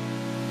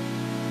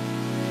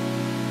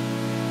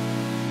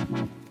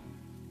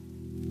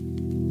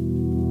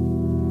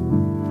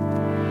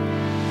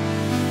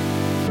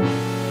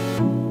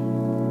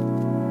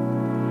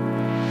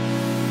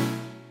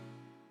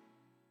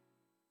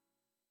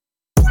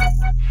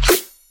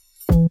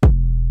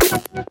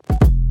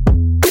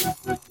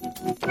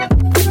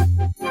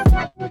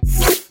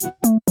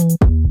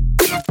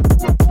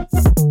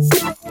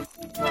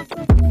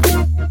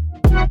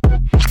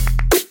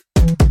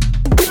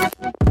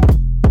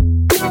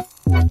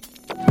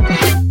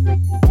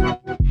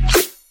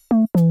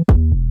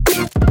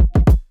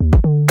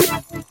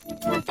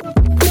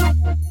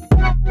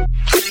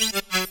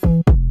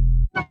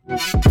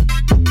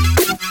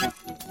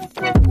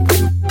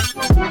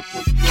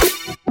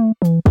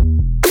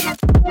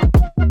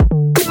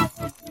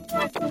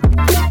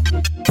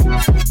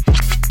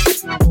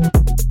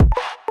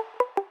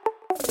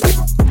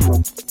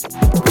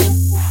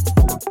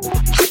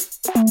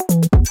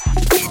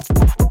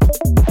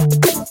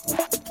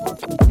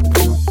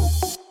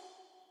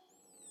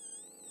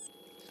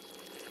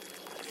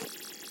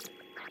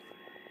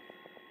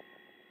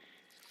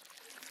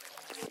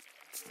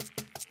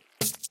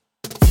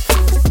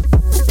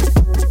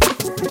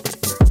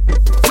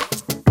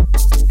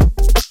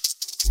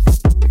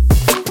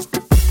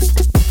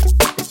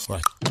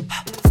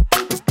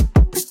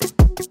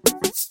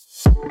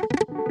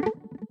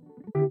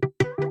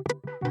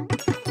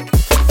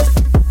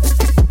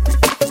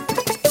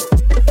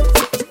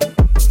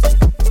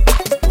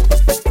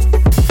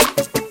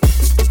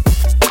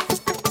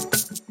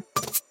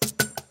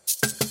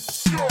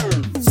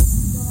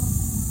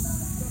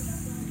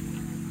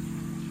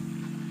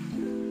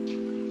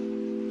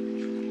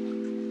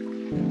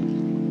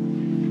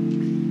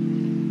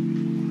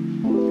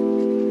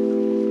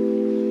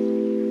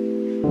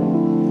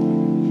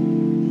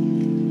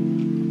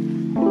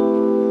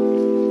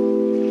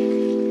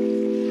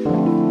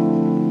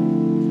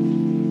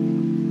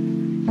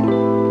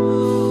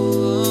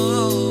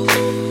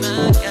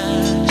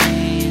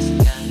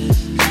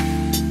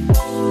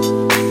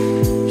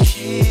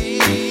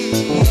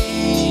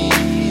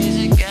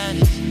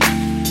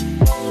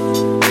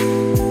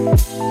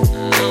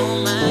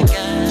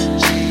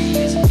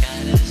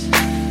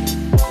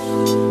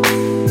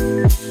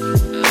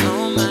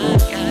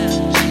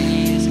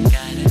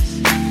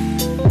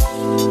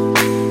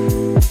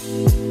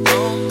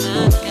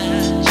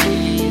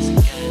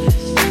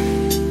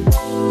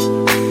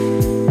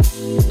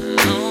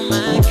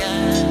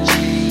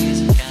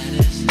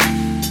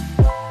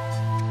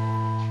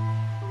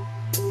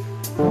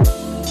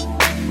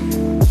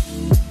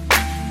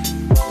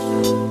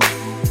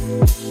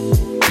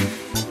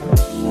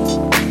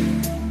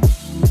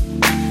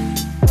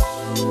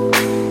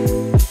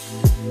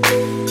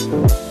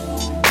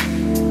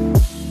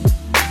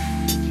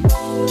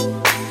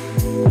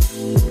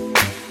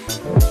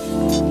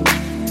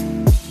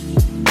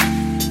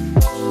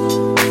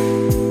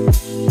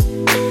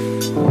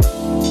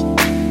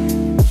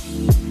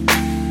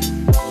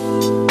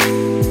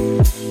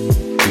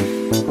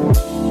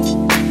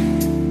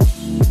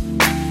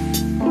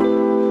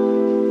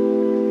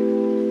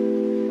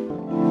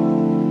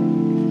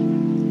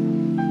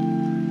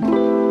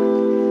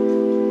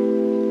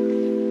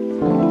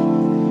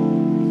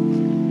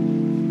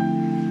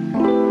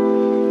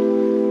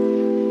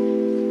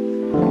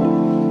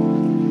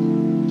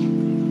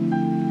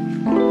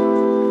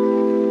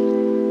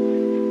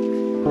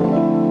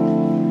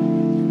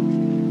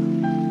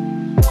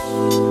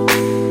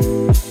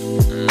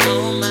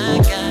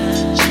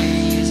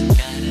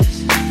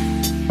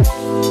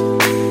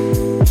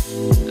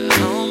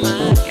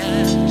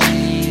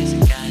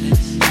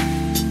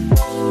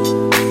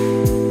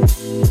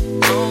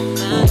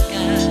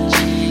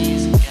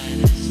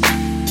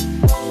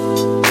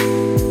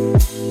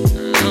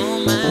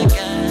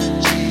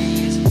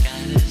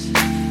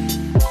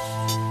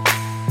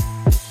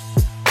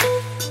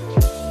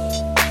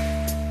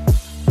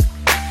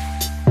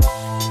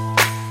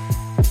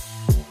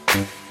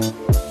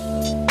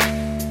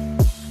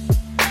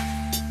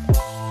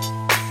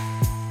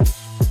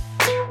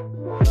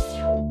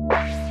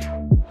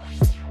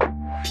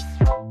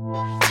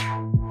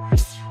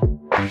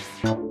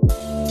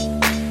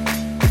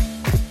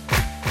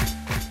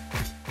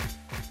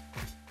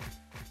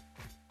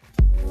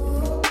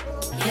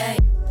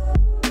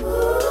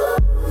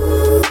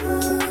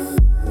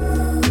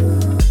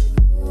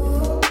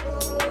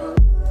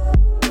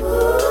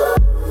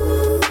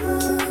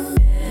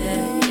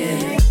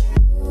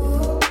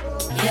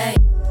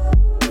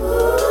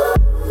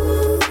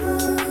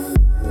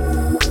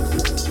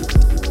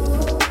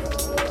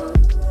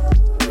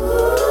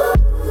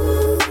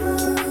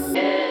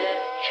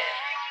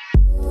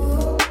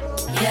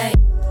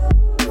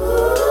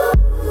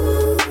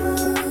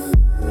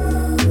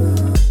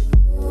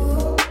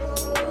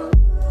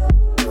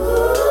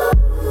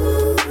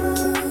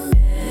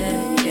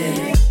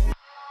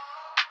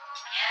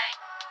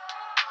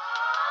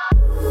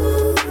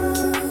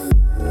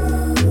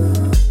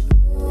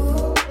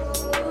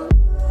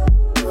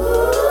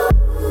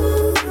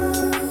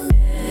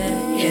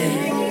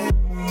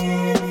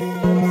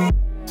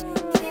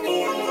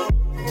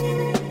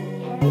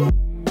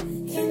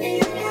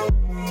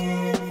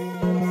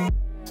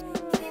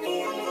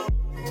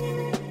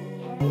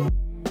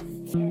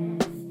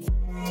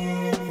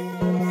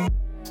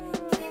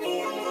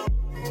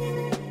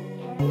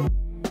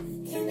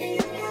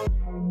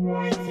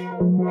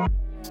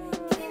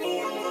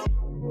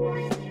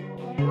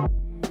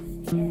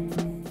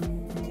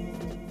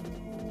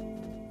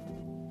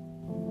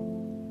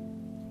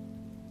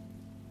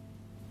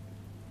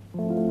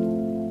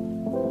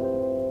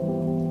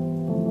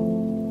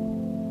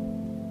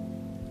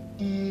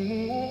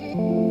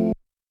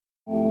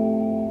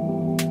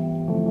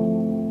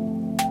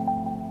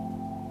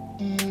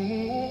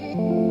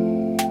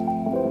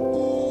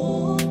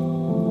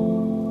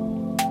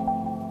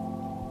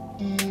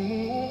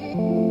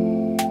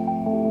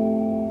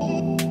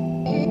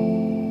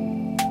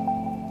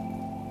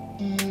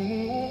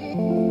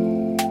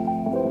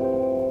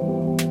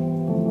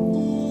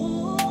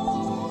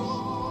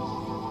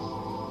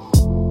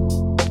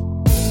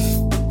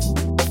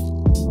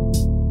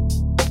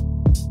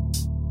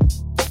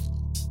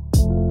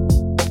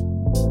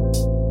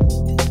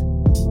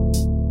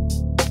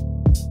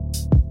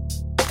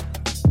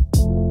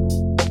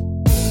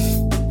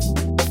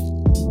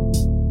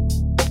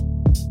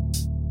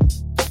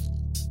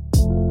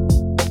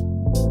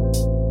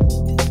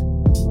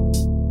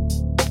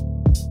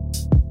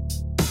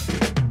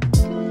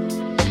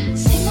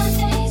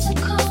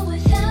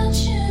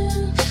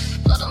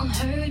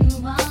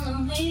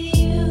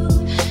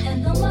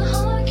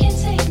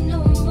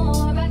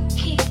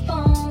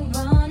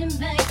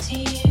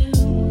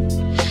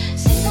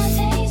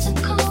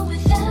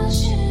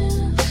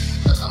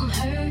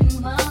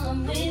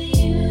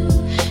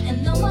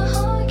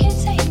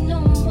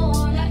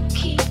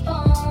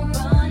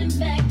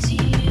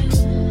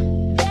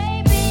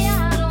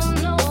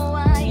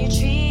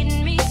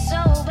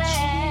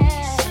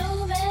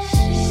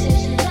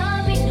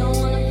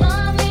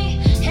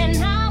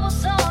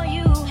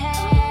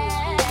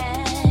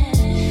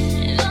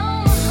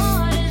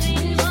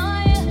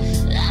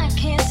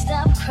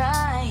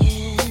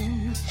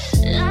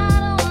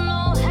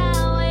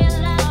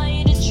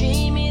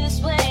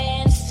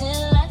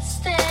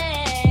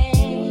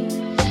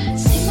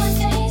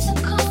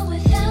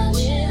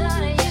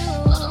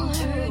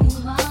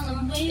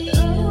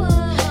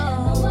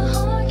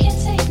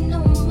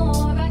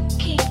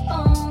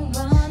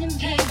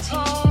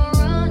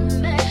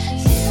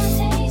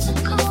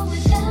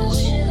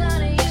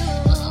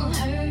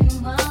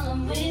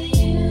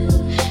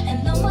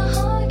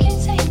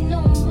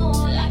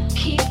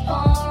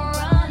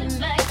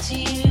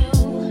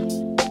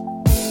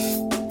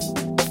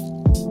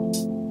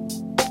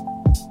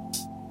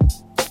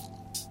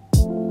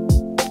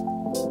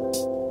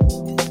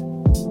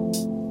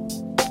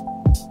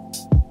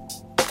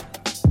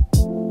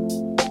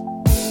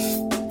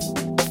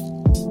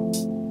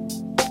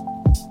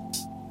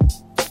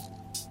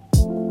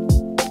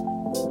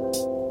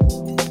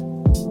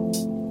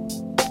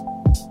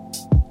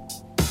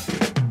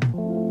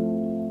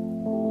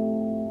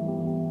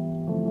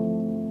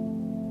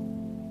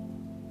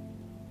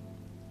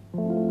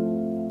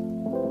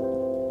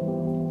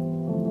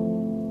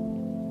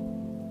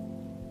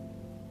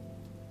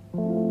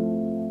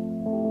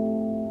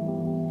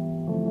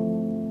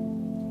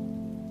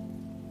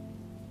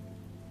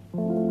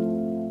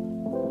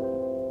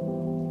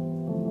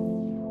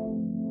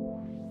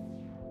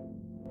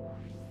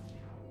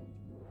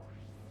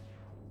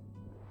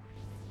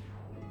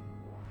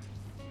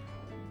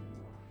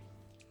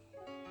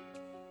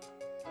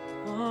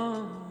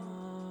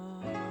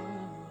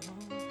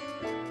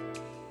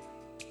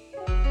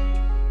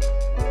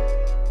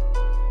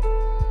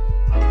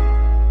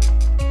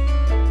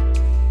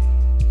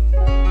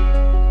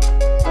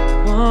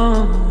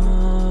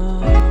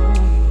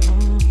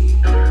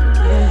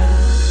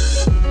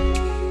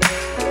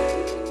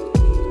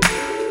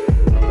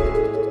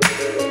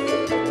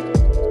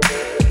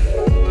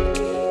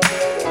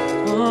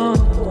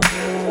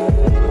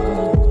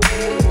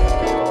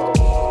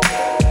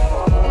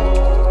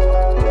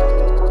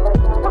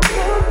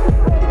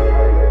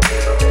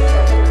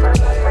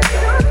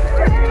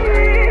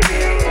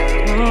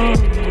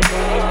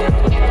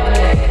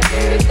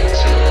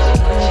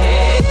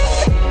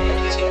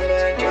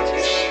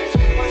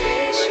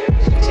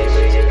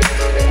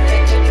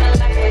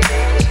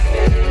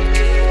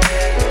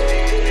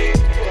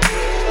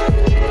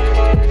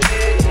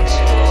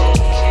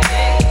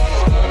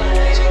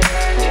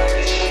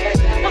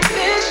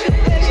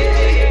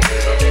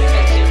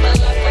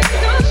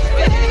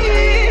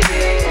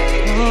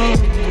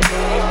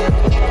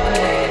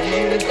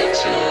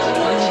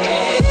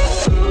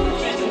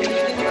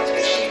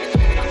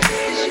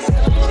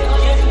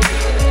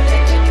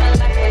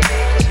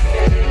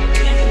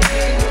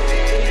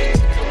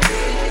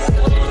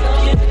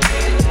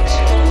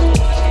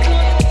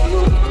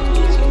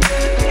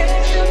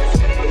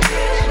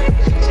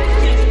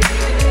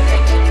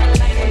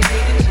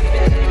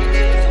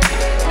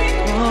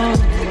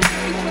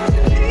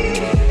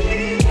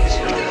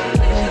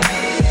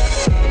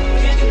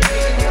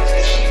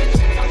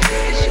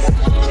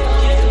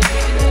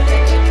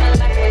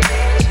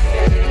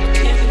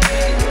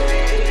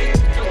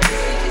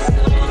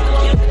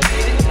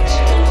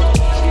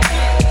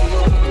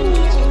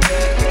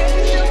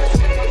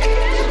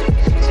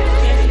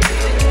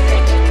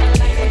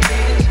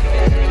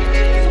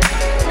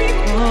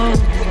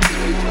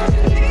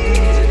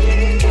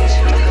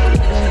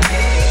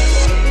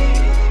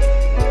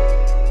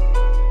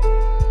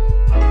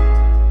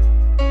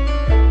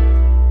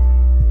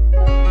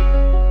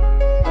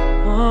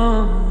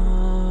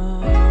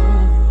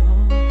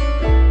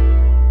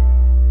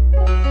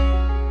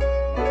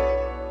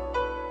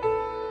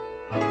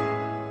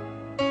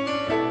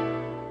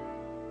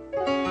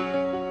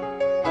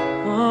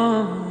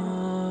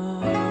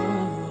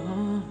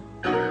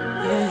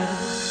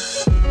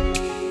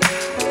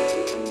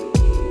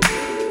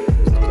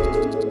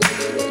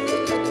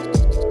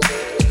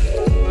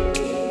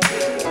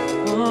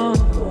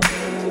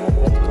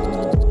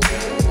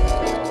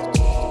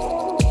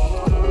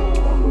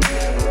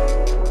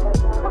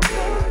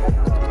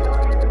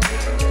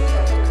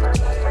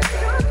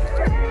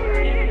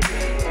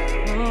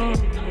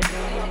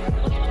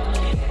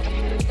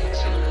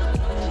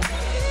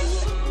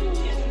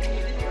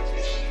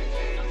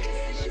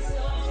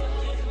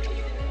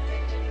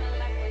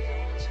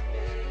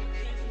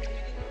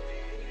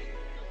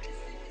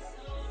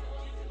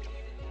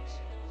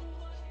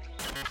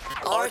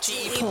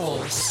 Dirty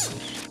Equals.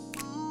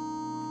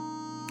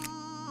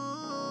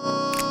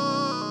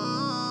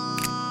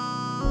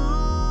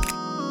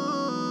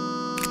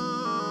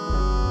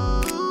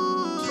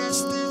 Yes,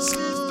 this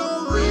is the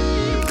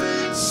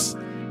remix.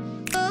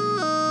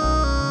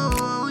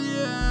 Oh,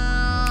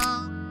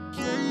 yeah.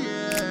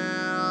 Yeah.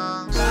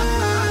 La,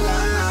 la, la,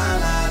 la,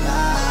 la,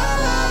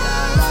 la,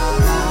 la,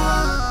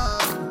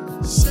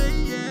 la. Say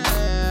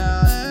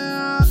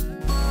yeah.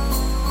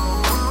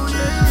 Oh,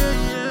 yeah,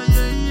 yeah,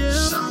 yeah, yeah.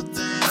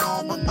 Something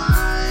on my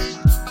mind.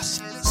 I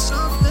said it's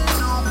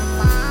something on my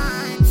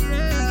mind.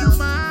 Yeah. Do you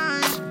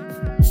mind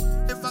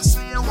if I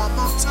say it one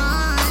more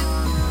time?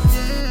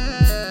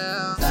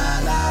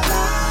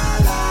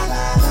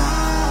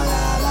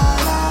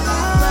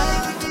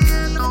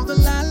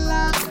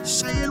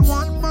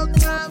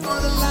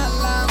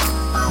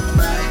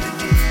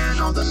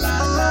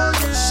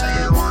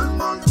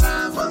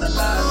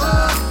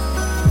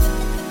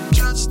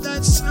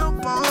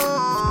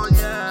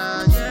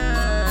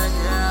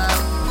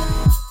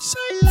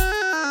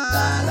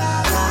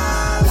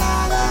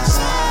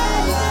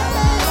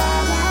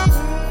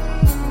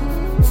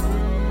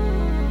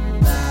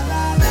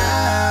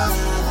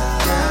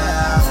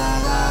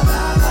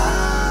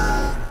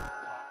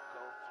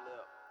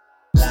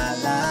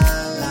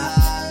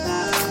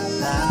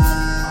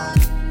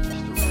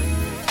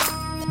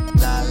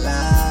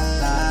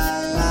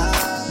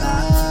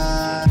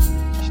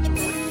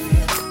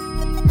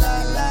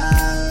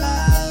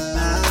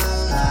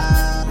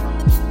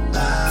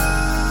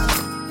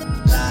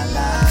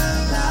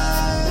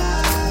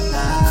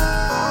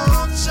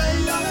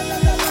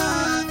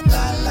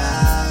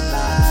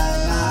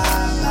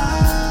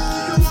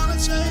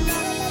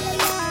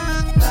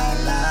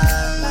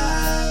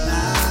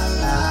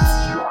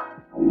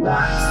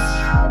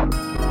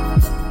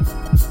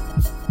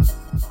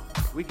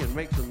 We can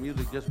make some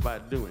music just by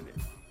doing it.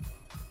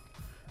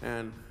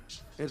 And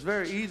it's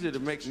very easy to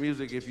make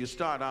music if you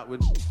start out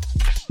with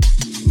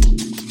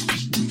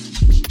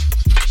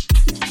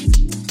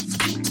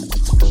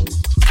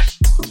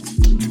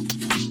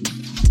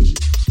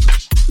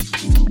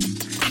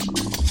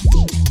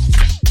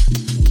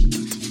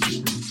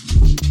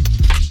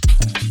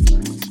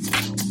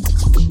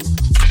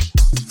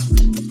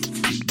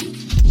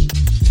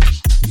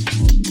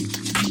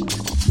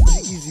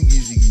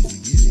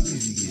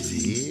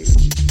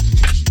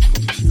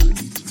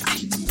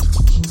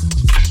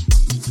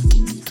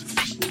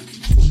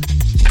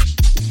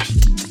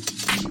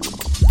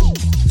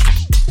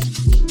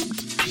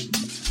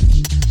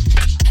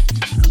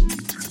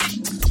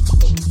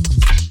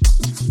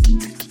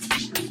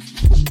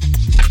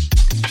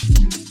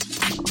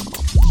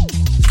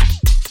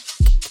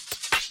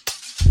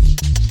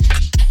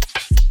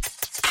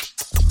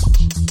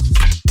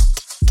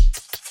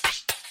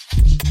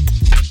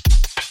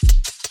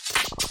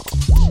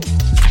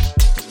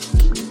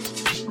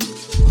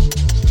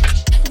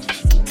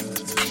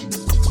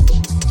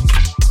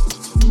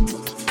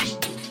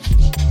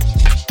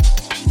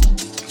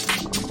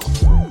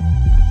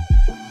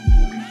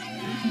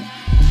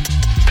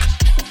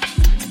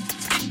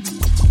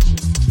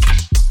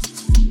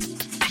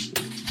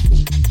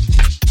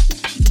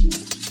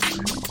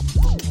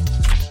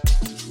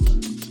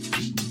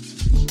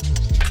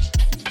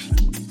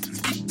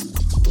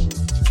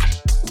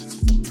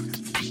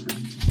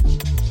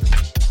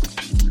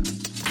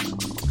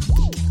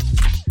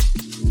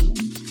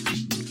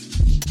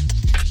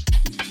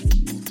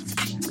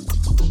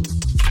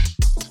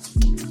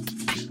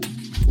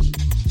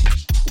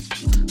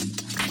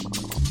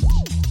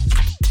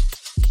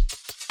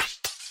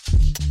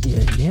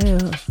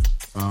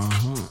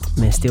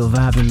Man, still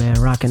vibing, man.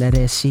 Rocking that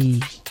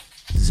SC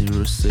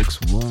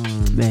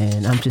 061.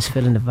 Man, I'm just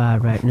feeling the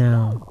vibe right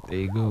now. There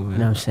you go, man. You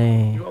know what I'm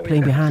saying?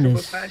 Playing behind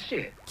us,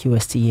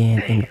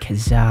 QSTN and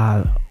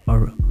Kazal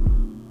or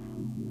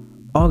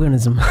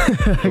organism.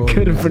 I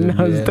couldn't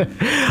pronounce that.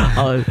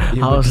 I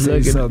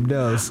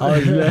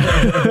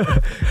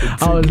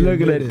was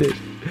looking at it.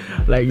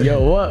 Like,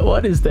 yo,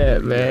 what is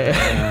that, man?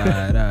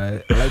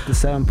 Alright. I like the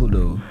sample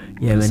though.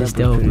 Yeah, man, it's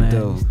dope, man.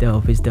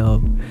 It's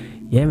dope.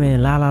 Yeah,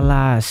 man, La La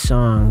La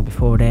song.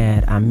 Before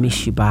that, I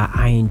Miss You by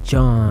Iron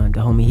John. The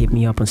homie hit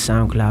me up on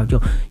SoundCloud.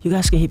 Yo, you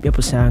guys can hit me up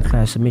on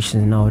SoundCloud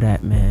submissions and all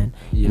that, man.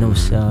 You know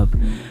what's up.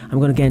 I'm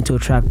gonna get into a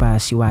track by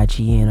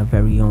CYG and our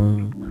very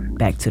own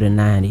Back to the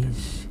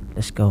 90s.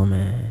 Let's go,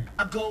 man.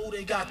 I go,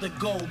 they got to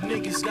go,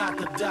 niggas got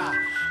to die.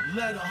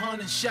 Let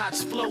 100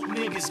 shots float,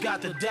 niggas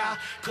got to die.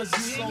 Cause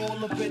it's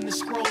all up in the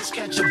scrolls.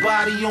 Catch your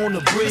body on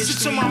the bridge.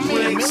 Listen to my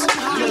man,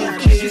 little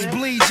kids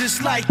bleed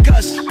just like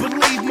us.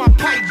 Believe my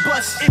pipe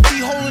bust. If he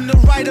holding the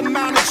right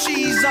amount of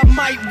cheese, I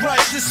might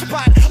rush the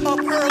spot up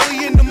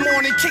early in the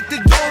morning. Kick the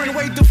door and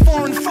wait the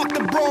foreign. Fuck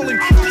the brawling.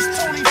 This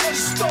Tony was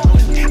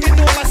stolen. And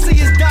all I see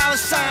is dollar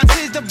signs.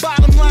 Here's the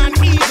bottom line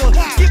either.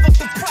 Give up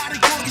the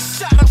product or get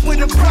shot up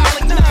with a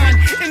brolic 9.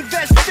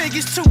 Invest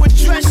figures to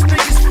address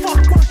niggas.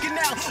 Fuck working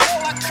out.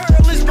 All I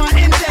curl is my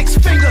index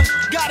finger.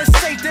 Got a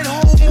safe that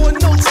hold more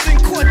notes than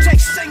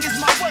Cortex singers.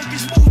 My work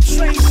is mood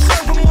train.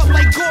 Serve them up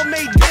like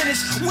gourmet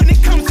dinners. When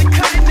it comes to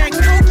cutting that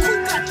coke,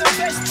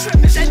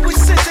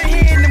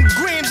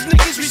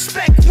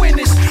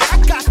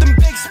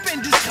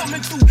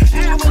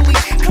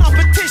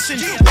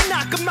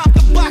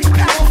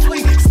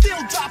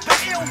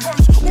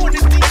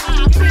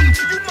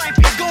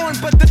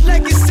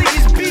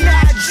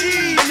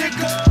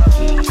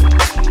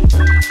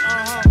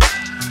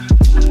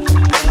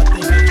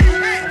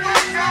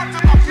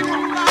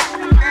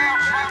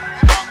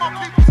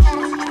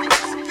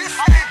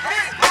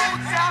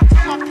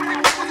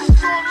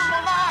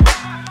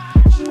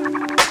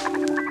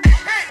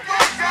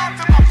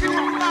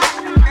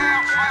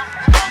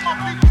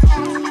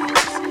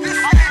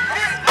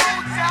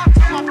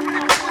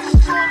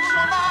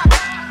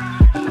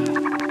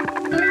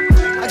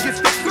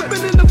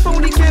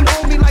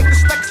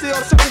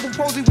 Simple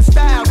posing with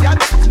style, y'all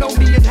know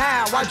me and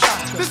how I drop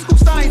physical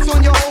science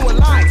on your whole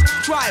alliance.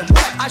 Try it,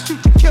 what? I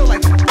shoot to kill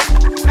like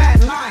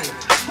mad lion.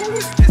 Who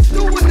is this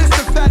doing this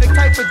emphatic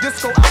type of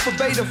disco? Alpha,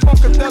 beta,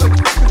 funkadelic,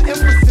 with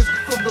emphasis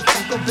from the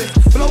funk of this.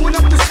 Blowing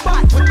up the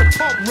spot with the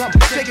pump rum,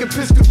 taking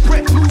pistol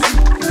grip, losing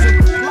is in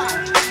the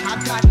plot. I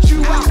got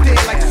you out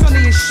there like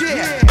Sonny and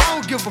Cher. I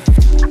don't give a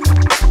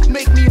f.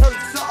 Make me hurt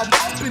something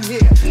up in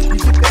here. You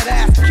get that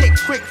ass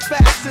kicked quick,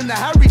 fast, in a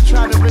hurry.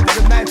 Trying to rid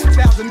the man,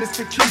 thousand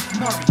Mr. Keith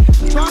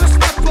Murray. Trying to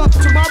step up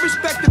to my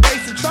respective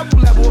bass and trouble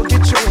level, or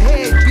get your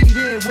head beat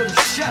in with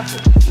a shovel.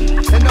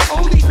 And the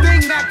only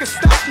thing that can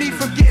stop me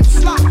from getting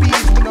sloppy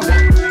is when the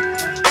hook.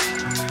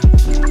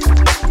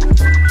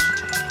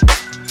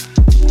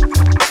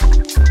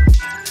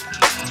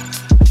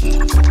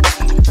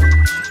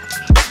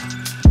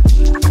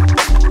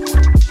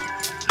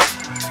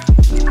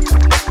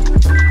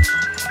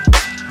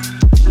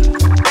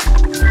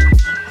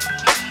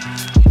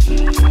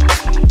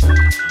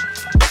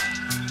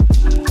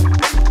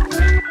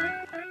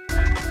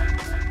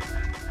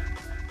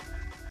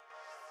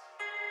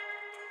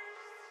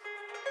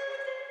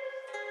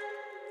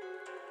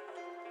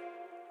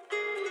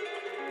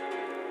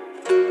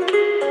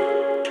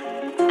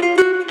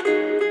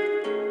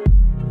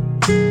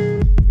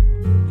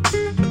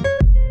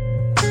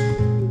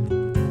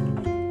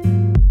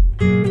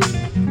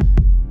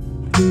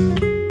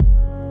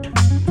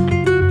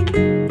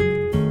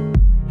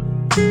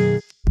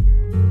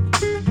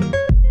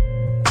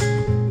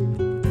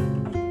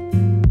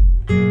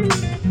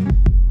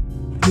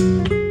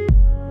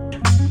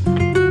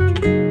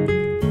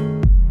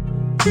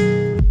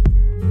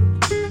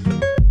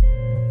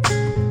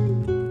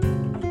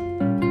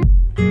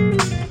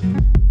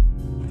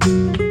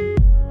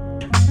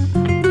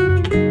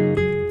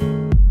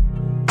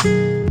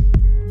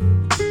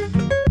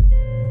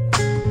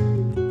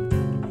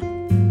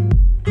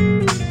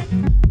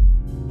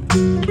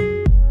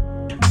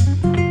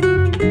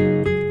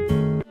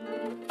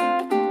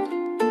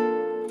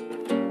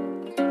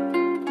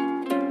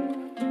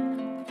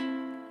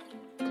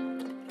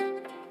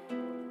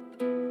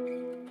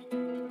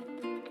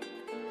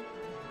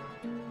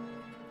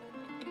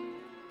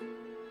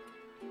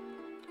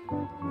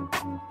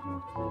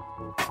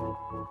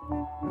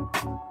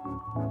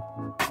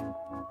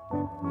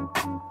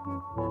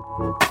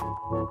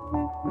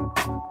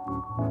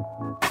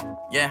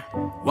 Yeah,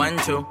 1,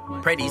 2,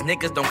 pray these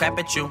niggas don't clap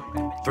at you.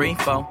 3,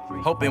 4,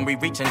 hoping we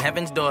reaching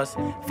heaven's doors.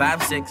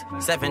 5, 6,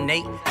 7,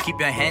 8, keep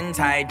your hands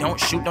high, don't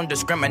shoot, don't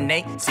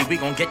discriminate. See, we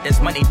gon' get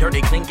this money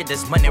dirty, clean, get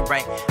this money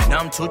right.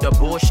 Numb to the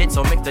bullshit,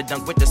 so mix the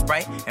dunk with the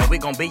Sprite. And we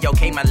gon' be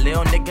okay, my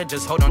little nigga,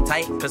 just hold on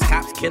tight. Cause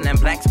cops killing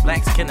blacks,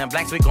 blacks killing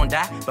blacks, we gon'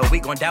 die. But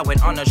we gon' die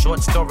with honor, short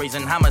stories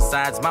and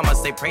homicides. Mama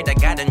say pray to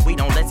God and we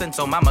don't listen,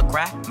 so mama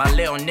cry. My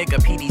little nigga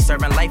PD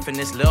serving life in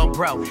this little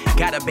bro.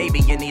 Got a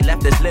baby and he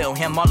left this little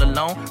him all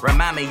alone.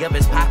 Remind me of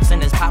his pops,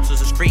 and his pops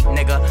was a street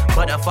nigga.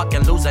 But a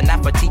fucking loser,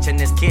 not for teaching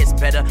his kids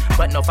better.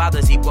 But no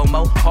fathers equal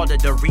more, harder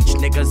to reach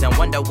niggas. And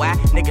wonder why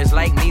niggas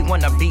like me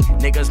wanna be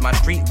niggas. My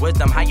street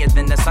wisdom higher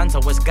than the sun, so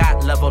it's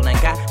God level. And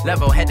got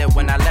level headed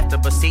when I left to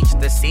beseech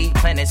the seed.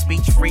 Planet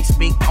speech, free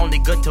speak, only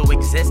good to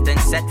exist. And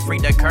set free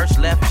the curse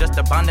left, just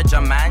a bondage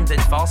of minds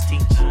and false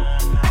teach.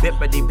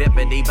 Bippity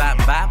bippity bop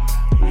bop.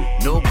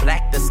 New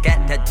black, the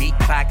scat that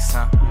beatbox,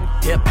 huh?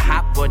 Hip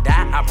hop will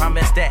die, I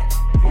promise that.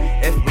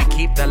 If we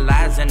keep the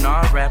lies in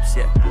our raps,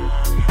 yeah.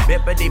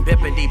 Bippity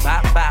bippity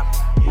bop bop.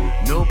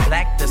 New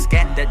black, the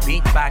scat that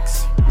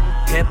beatbox.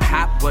 Hip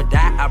hop will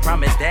die, I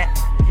promise that.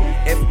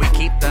 If we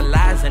keep the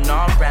lies in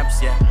our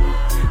raps, yeah.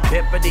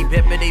 Bippity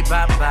bippity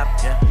bop bop,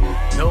 yeah.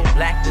 No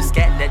black, the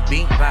scat that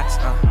beatbox,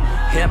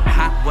 Hip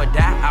hop will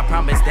die, I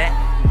promise that.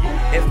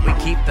 If we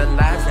keep the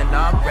lies in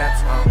our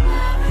raps,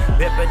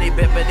 Bippity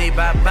bippity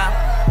bop bop.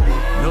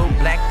 No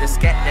black, the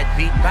scat that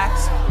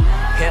beatbox.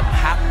 Hip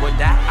hop will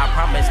die, I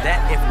promise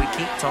that. If we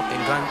keep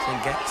talking guns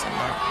and gats in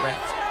our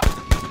raps.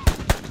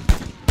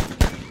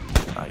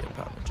 I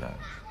apologize.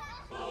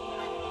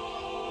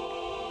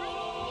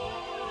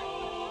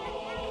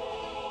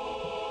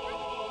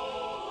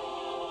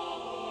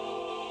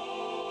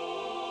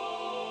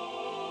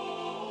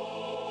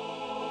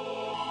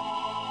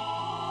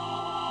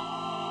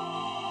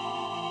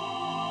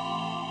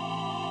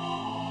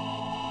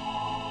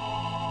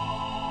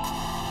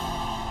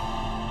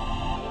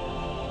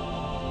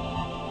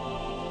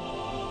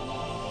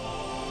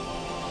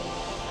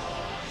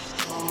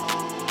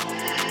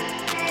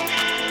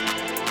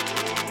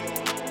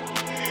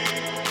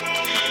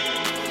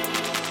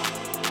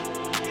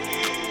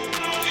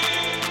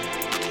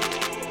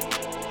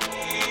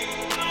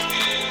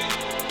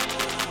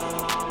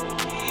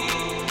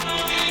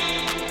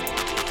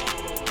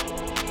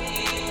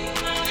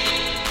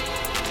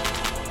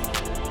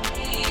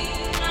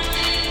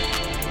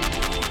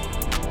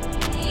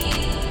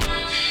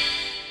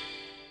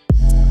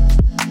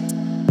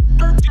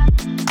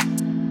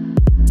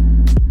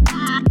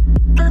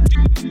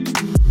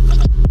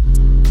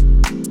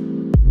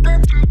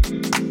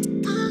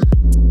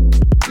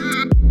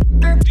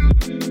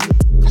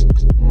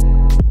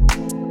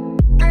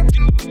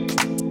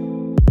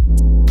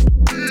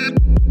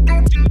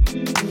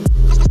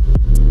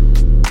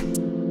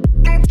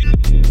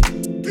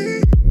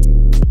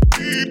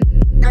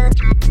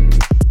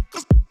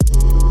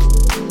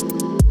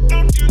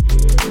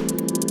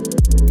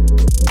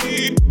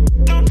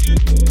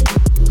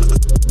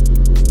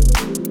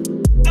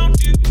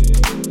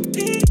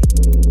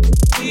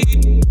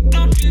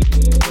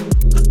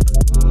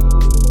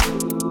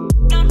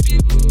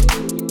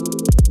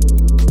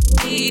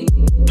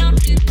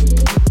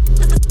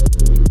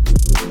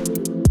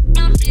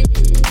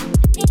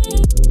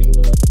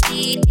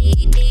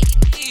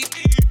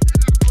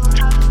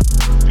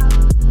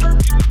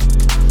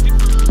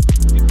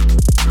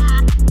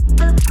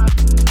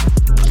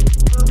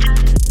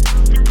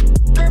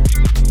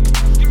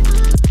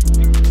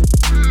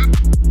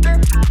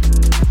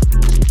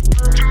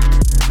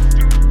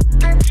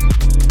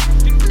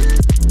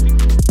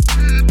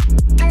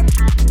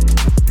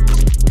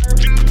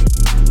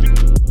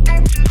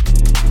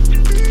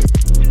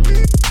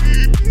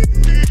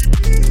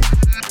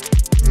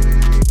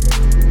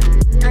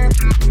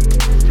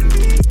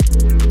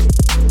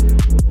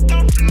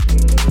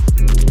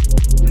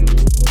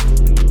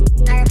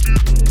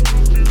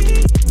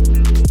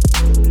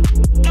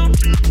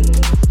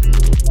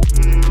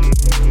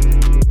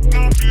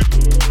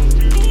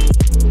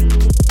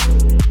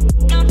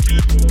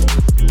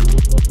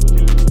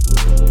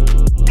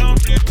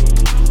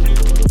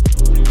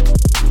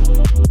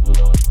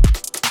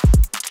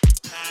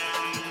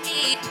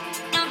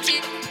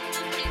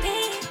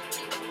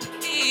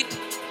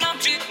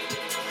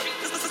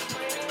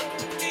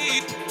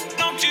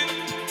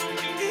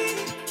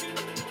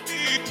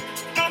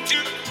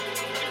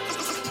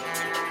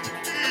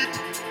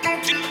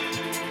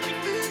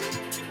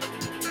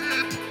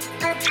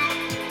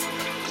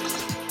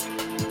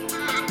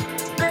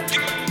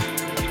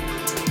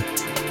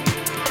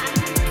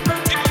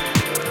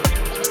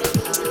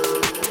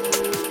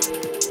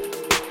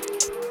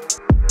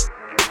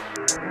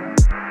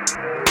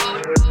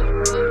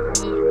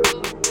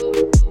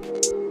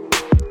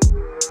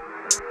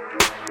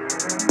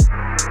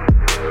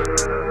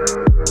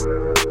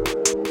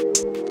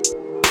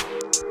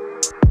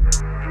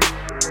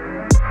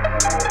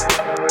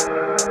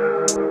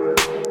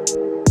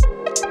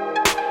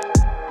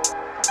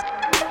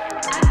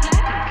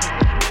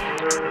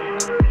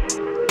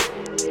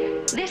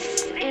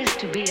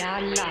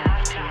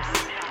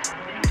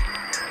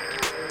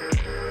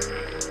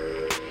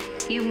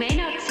 You may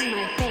not see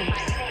my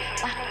face,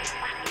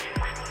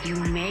 but you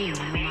may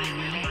know my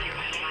name.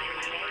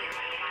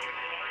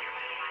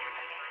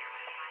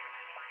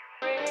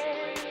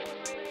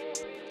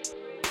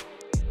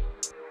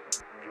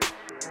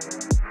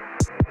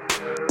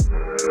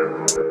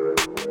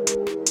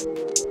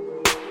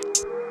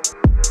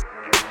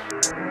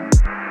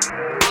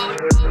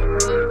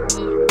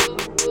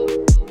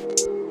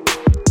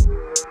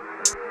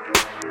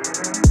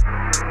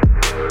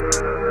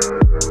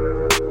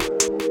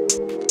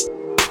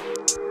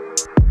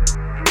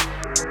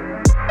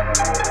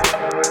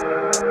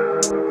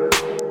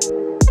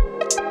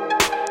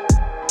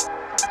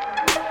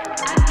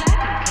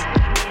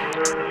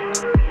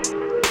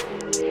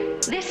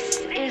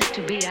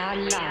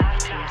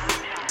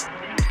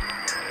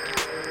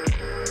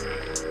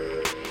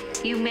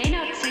 You may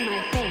not see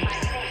my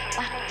face,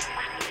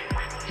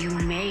 but you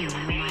may know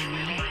my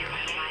name.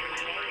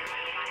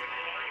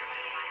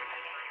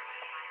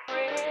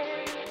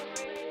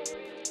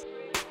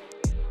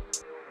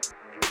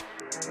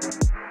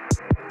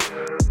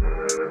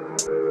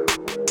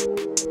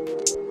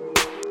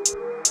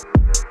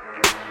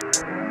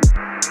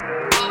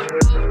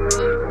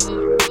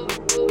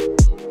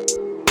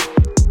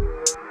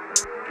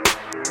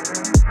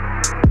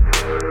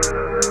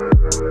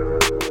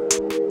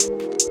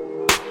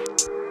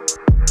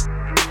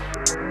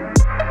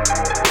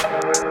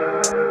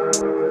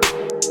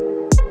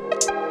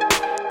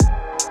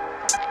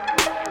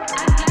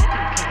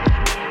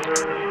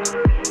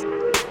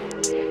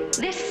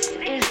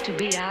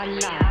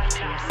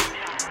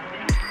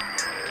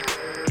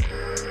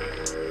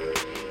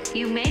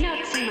 You may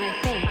not see my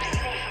face,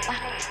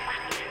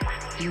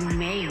 but you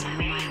may know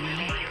my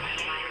name.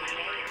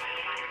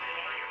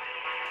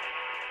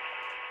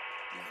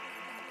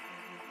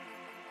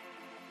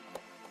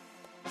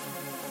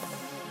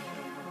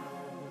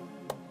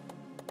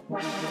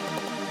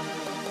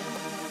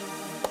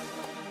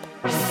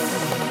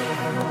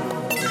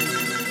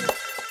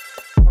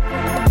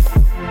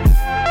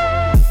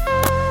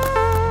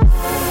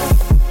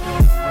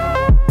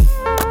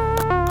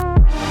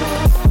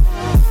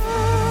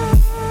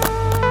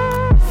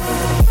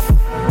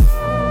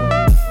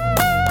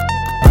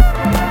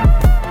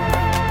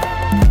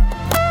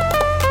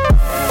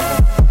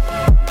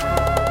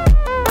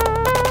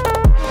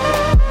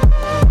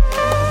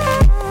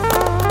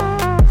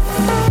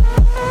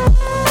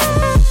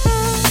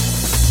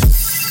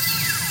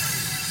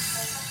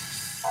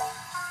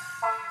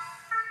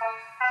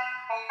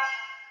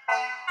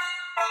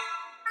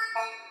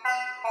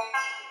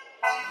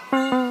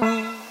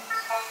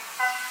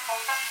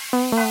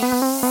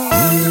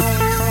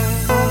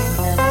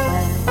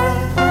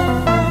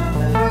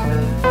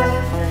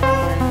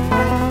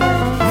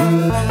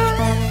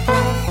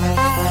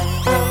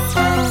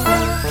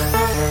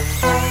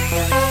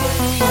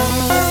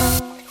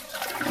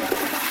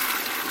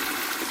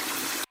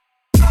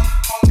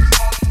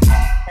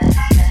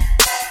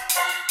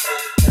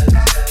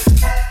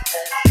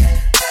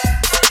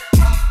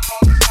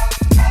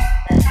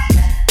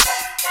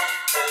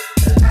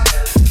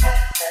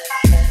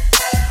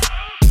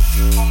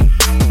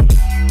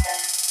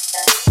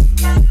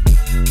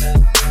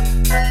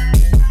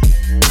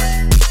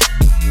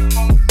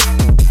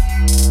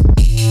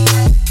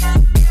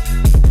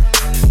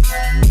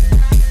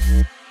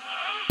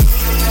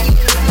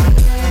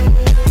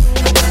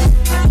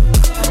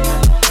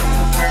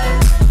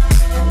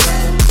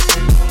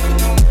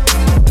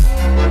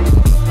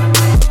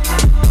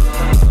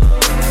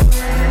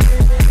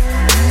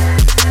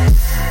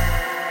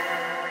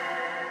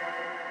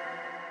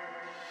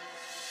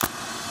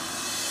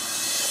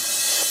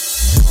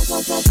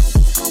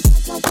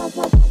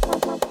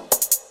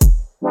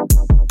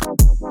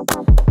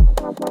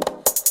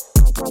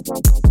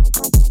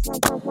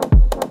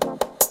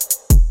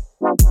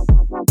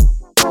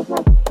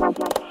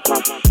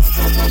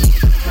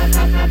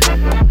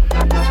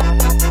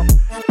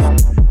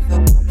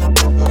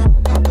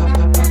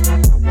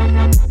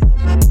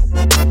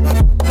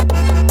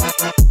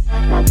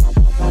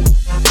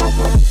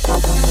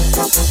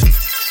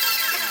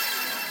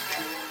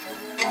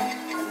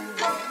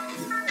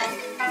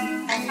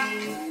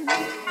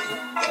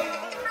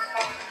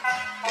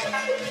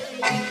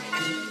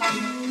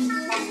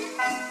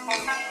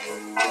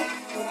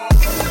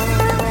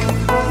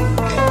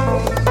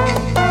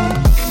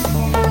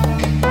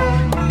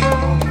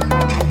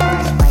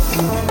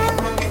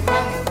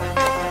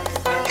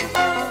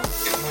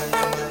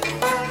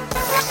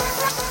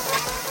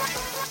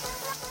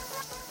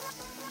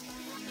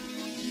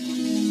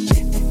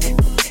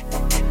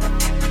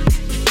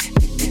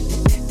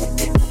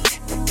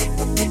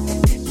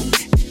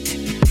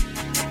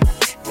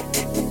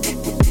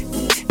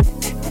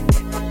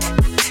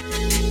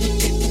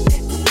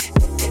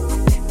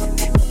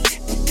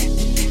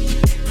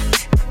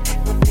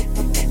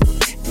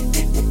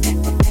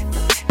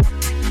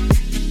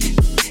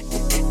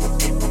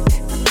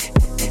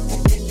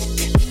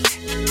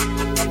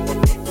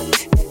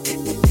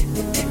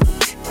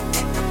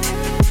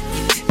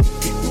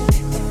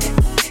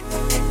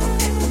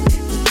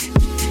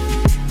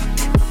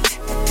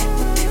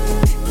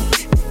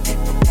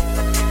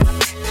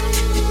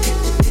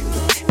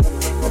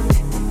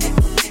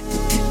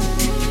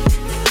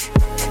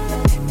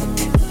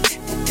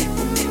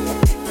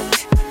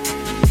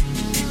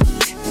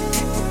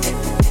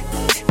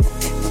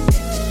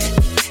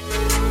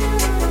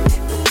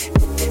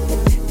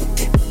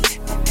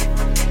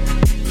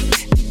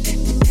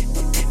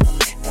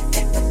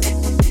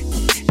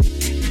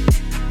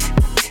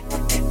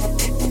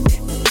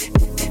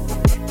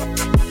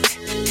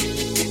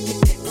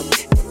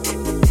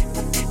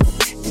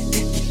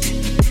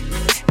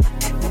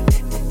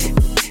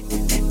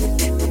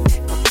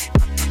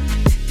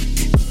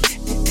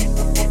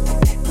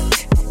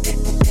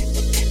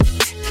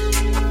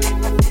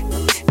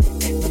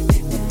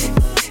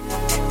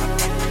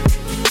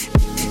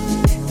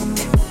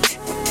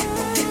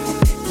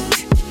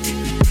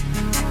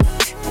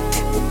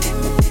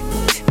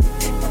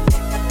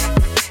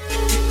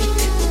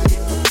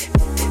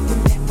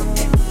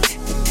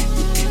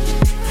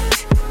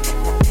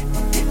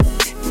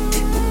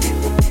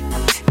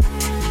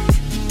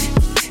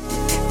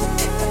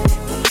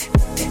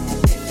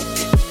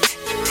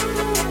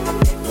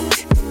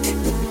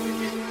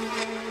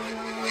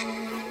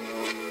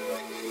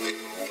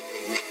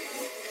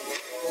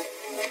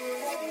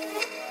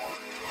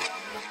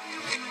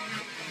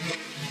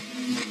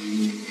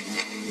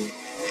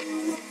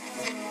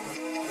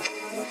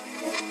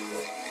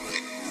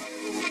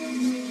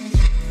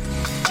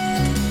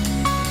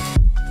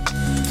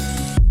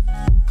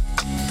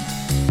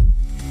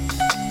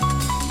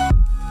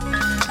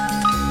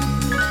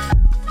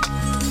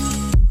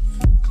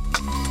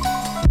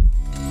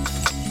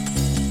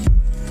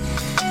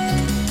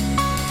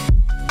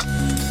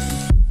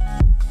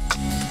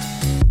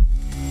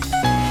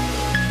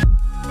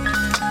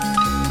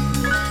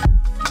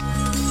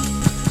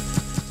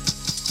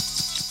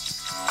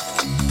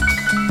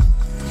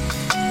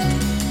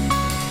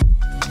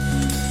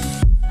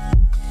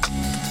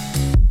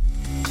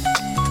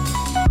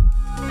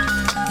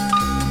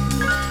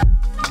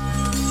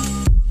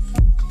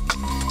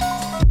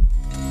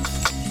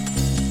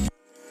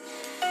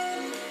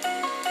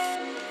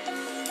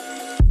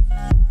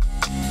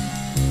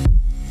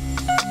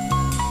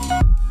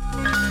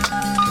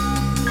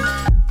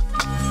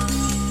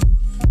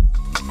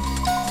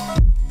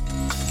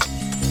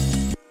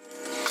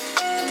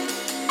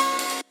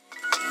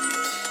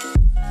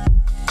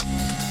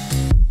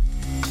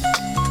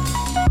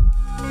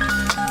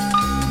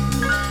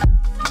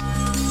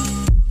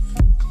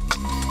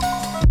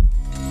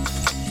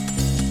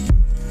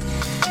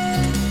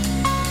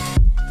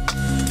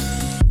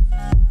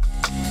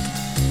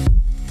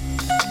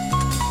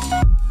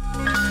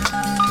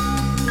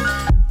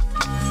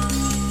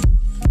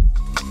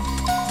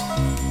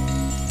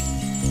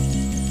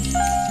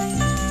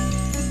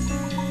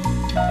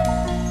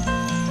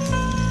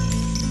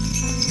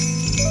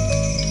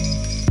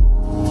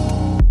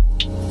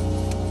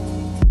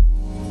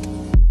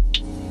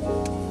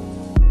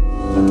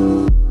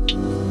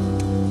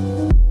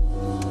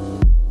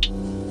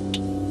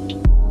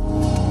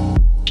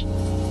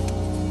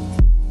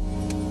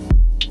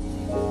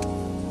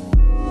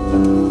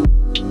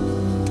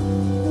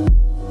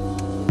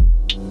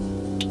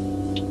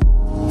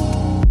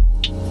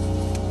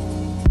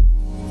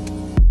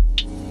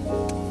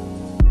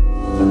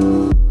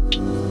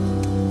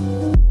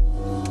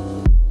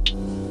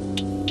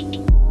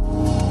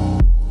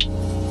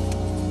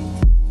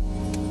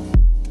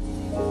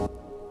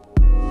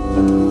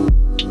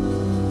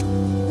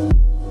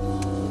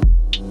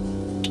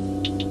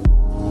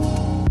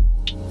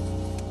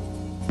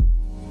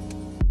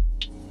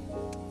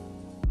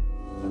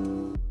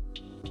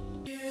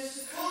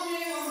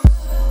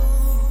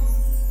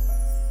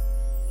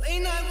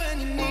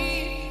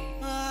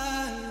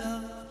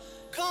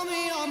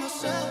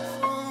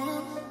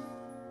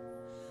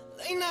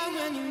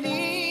 when you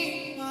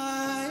need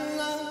my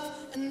love,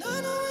 and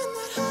I know in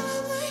that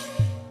holiday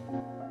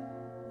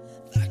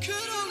that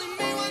could only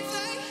mean one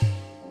thing.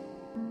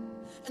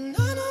 And I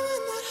know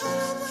in that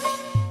holiday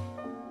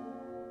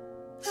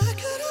that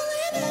could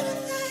only mean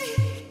one thing.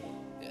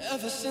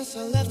 Ever since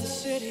I left the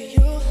city,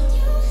 you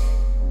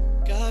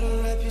got a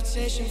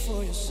reputation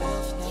for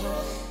yourself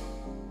now.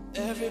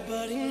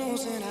 Everybody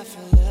knows and I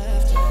feel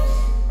left out.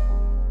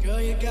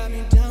 Girl, you got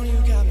me down,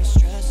 you got me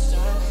stressed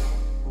out.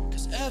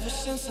 Cause ever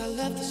since I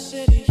left the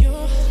city,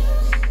 you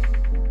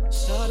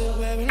started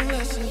wearing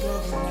less and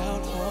going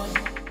out more.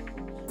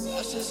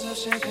 Glasses of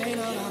champagne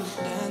out on the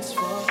dance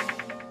floor,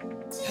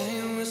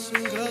 hanging with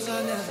some girls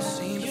I'd never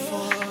seen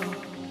before.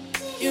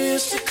 You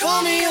used to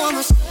call me on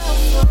my cell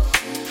phone.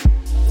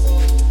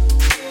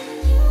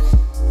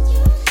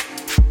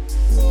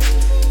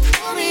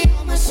 Call me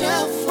on my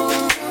cell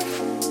phone.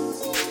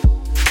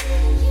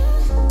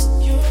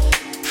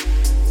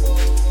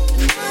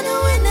 And I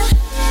know in the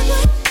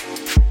highway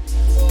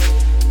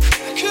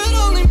I could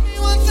only be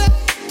one thing.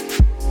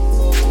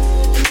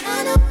 And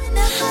I know in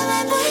the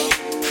highway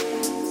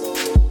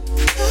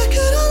I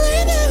could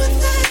only be one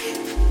thing.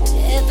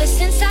 Ever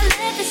since I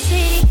left the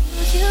city,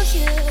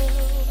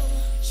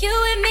 you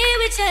and me,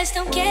 we just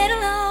don't get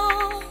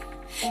along.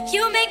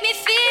 You make me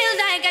feel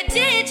like I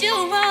did you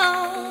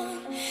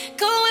wrong,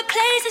 going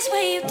places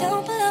where you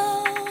don't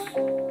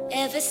belong.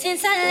 Ever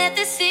since I left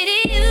the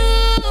city,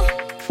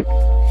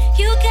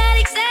 you got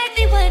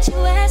exactly what you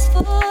asked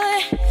for.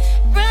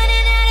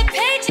 Running out of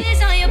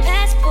pages on your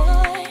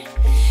passport,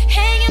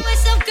 hanging with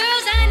some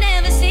girls I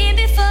never seen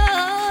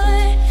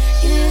before.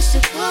 You used to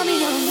call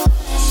me on my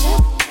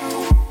cell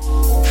phone,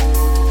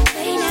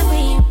 late night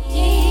when you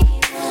need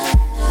my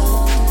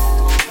love.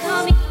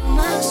 Call me on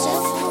my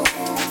cell phone,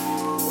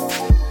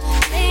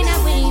 late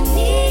night when you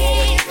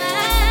need my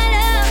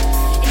love.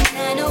 And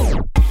I know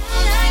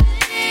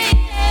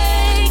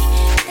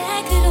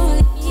that could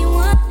only be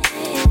one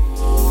thing.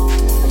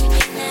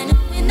 And I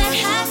know in that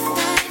hot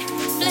night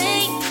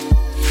flame,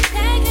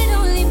 that could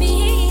only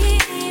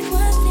mean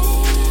one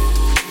thing.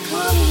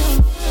 Call me on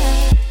my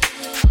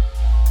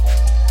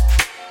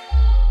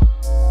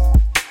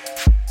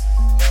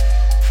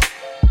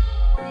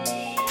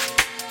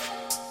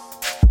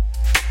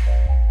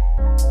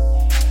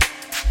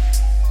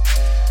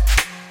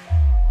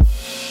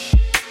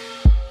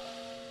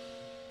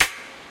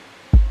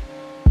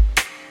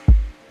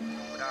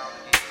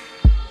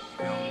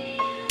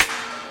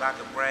If I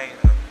could bring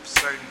a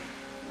certain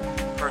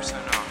person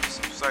or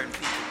some certain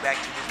people back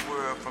to this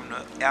world from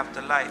the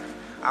afterlife,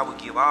 I would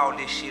give all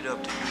this shit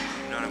up to you,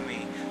 you know what I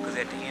mean? Because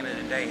at the end of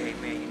the day, hey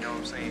man, you know what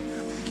I'm saying?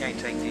 We can't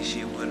take this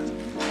shit with us.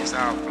 It's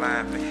all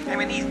flying. I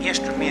mean, these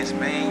instruments,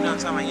 man, you know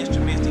what I'm talking about?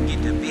 Instruments to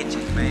get the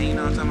bitches, man, you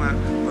know what I'm talking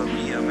about? For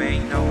real, man,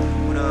 you know,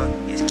 but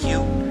it's cute, you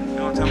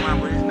know what I'm talking about?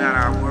 But it's not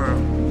our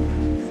world.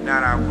 It's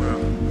not our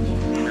world.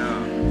 And,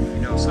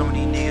 you know, some of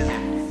these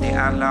niggas, they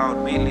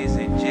outlawed Bentleys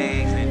and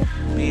Jags and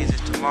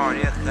Benzes tomorrow,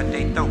 they'll cut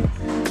their throat.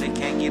 They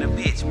can't get a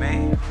bitch,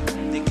 man.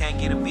 They can't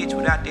get a bitch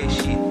without that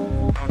shit. You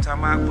know what I'm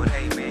talking about? But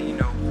hey, man, you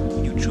know,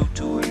 you true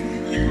to it.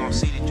 You gonna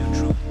see that you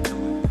true to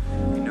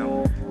it, you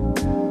know.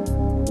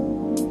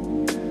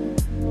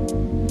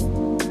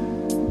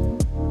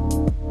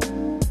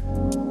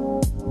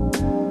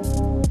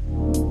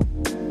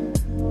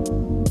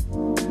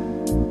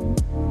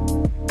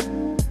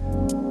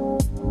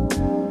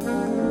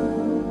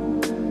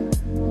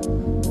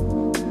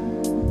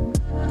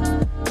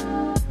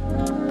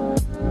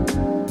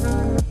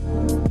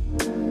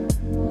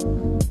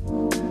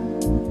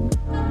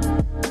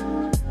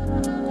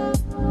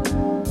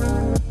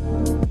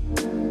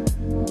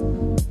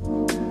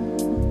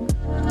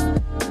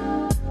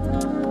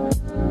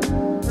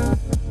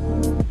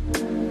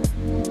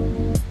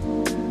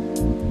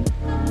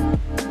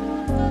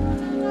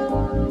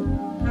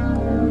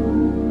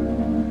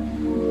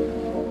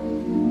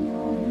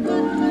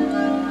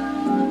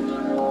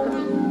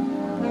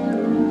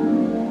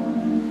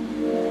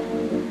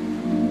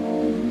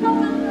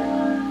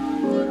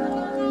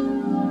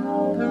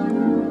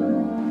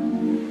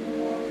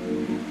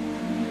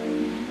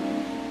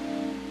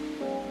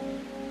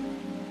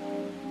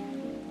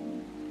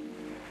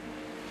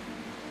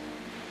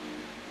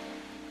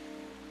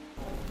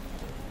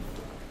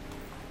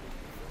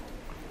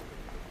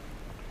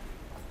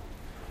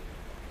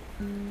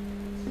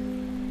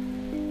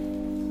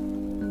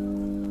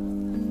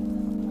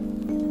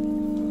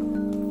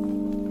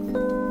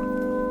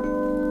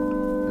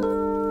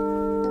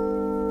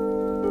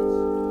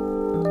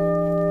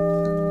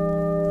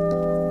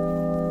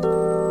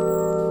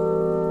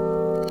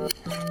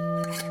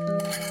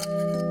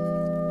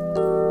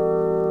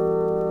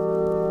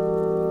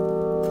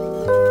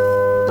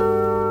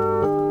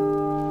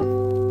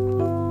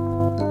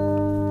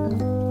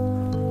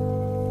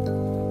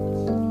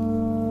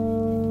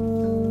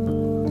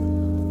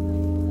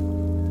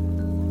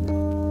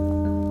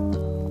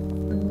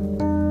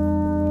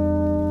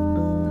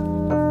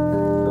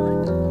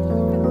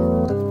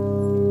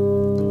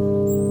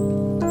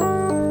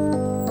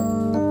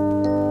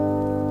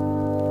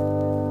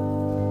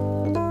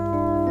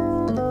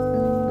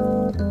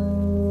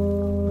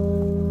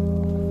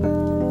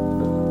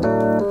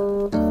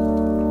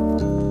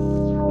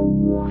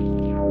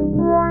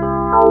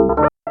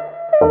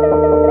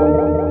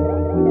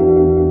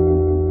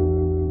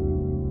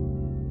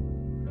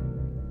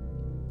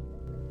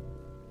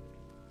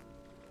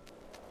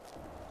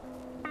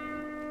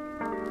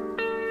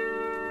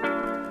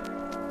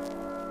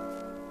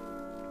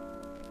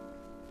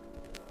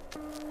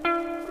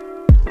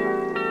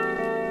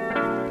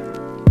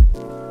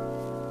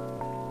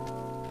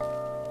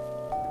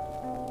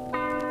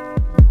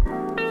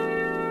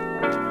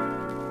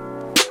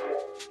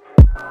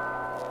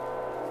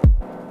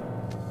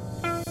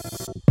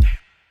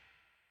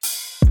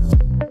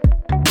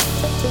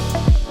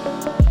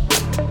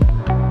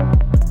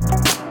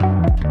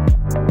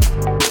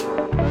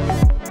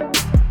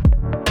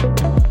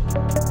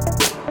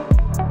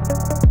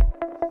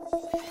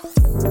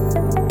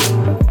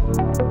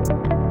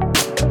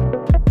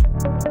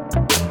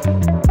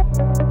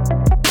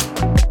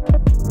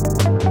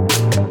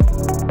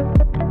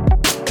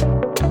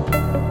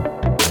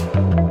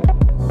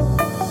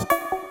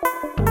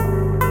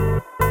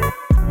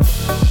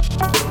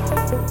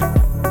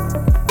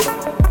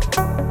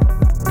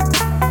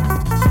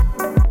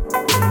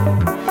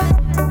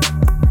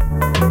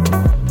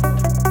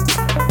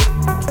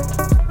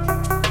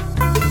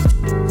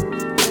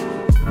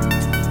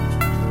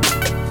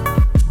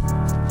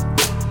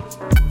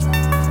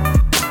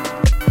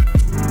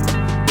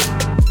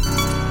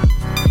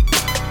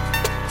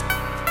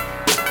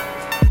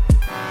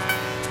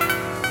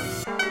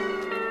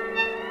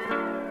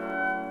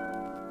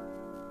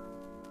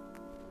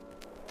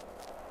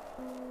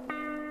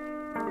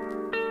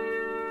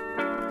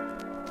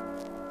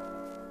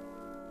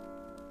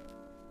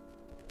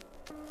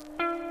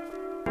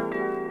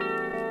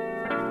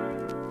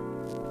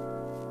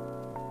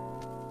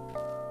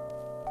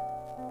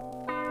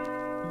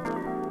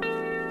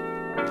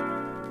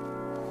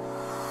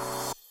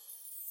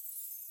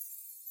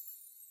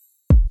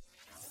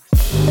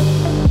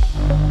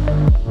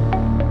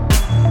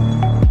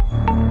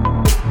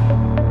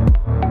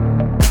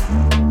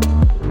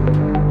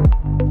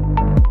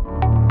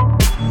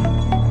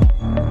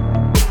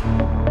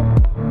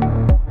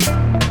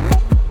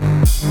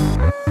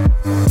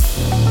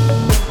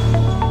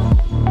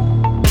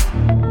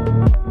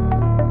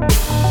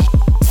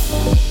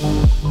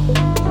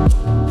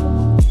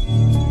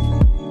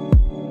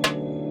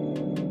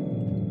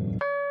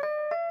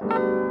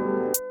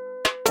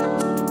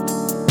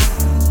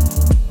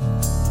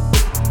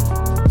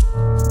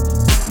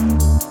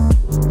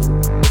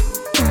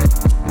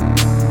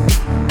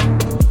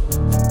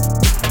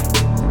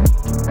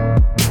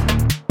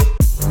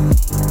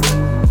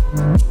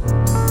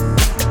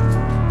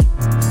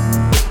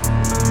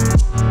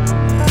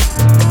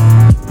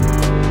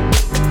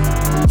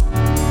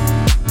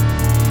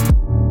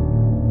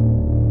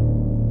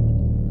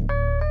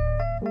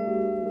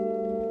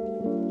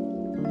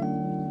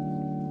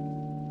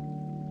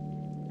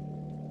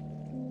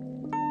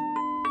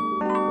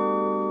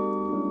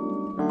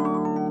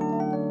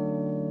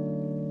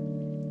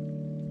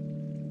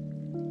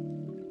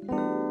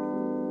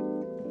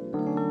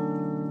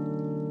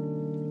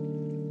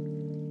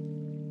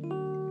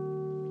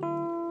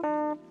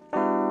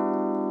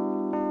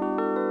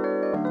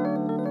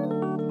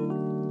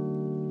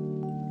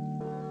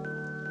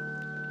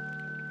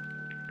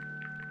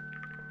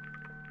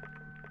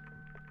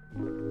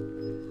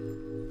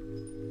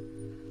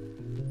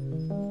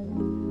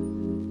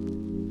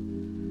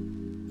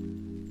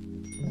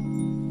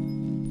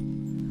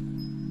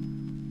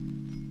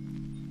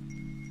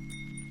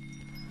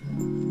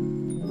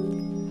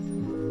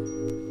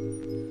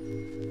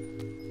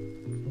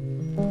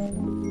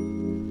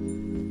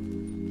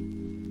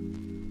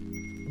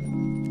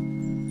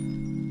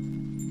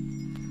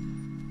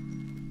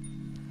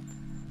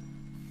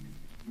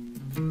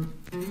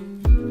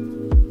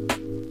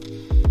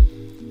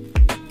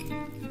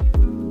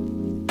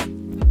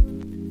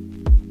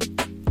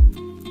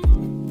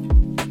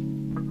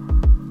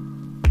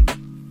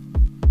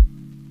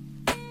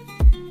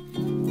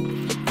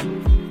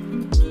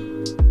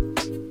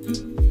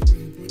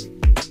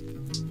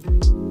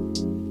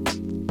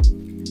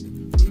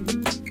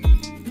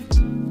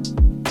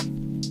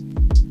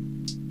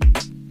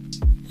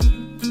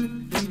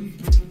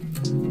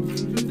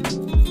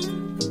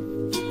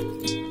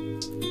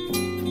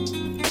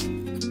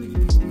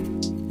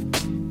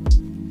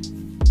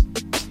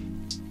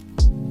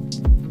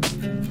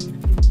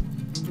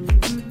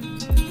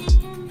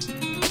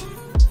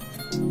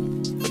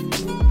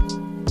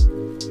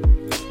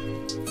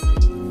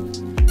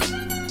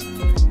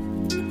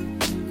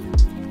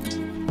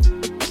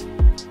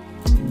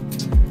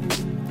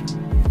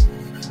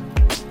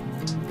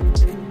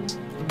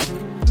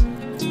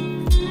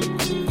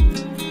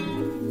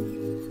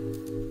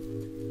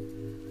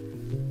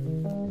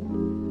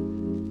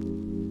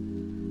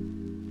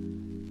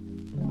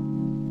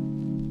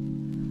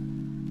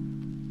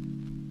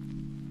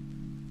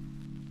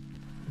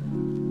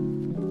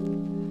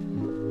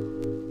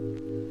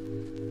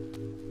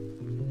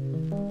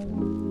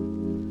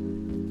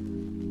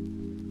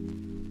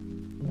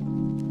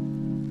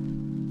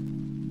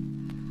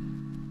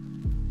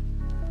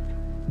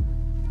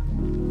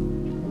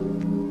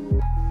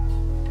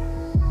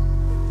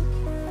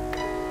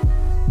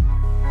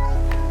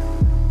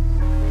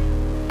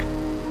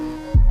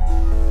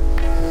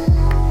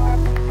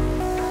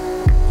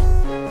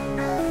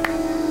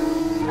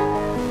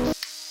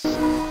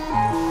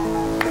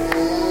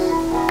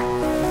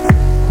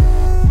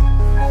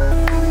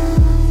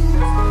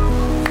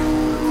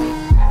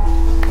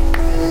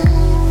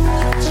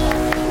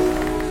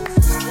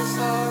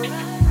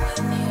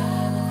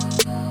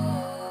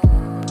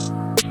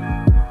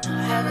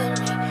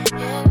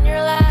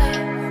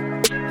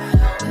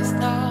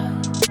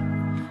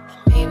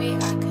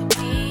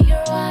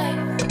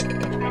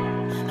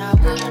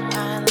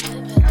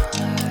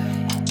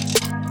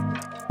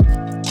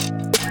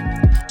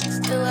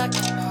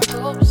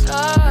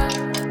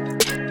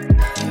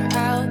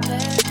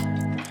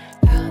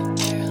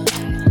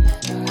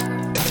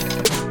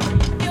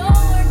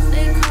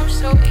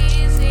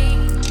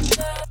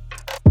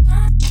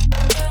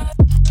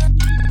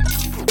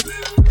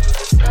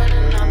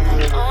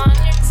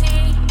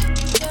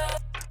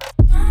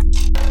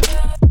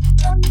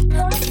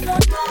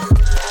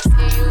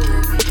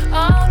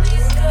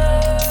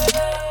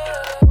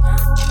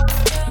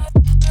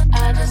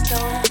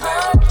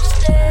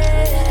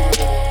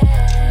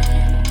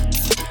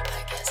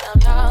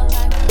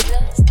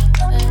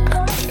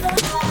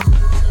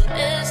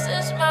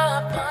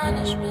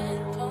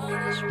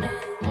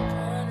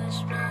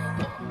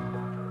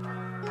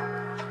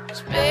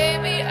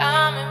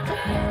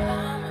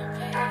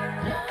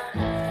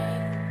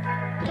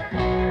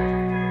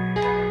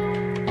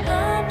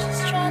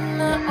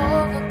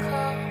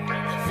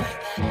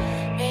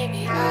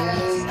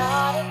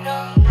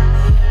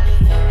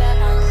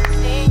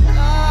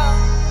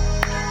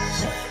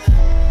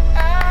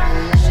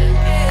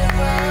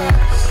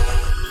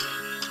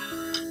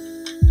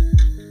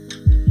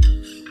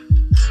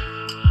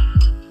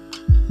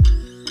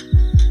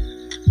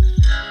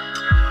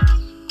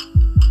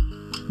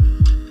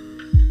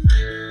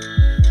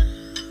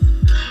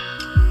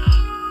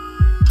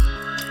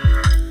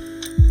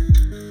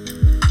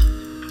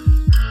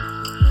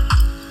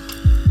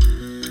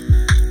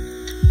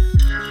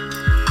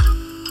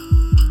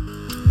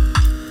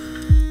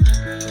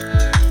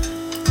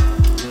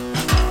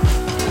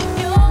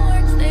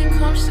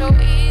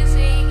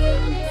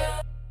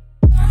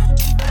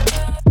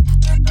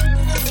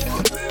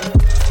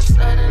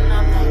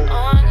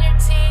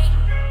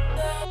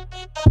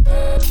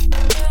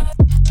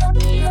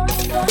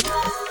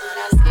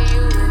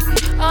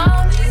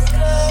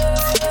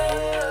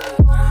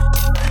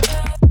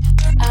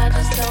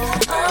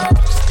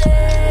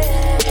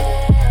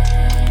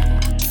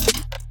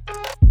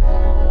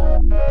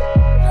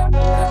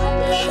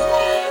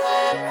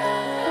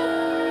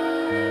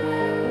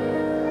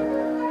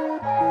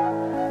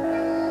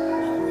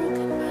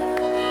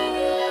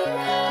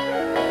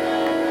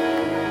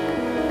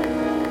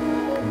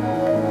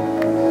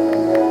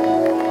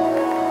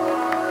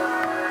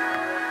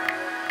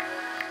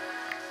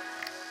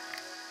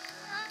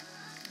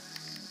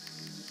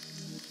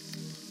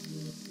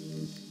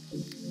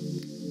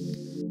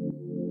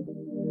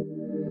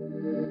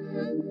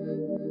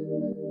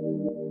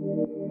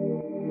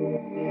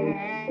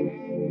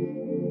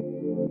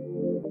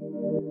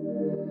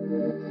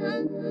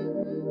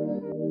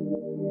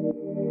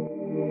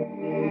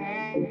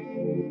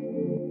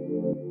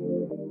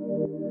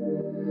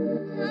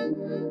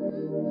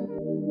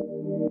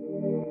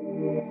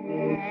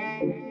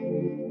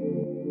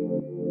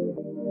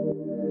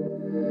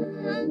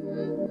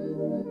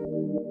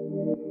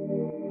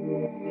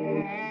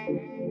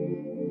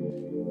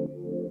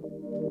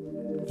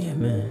 Yeah,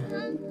 man.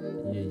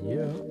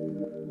 Yeah.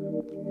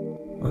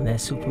 On that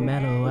super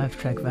mellow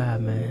abstract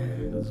vibe,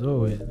 man. As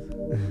always.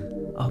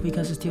 I hope you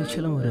guys are still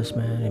chilling with us,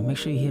 man. And make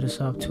sure you hit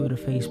us up Twitter,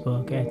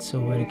 Facebook, at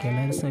Souletiquette.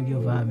 Let us know if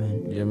you're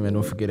vibing. Yeah, man.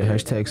 Don't forget the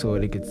hashtag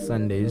Souletiquette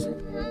Sundays.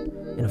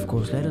 And of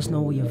course, let us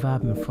know where you're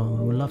vibing from.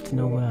 We would love to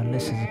know where our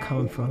listeners are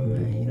coming from,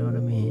 man. You know what I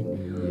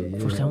mean? Yeah.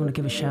 First, I want to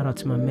give a shout out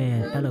to my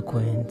man,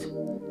 Eloquent.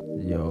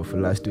 Yo, for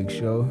last week's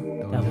show,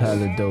 that was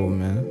hella dope,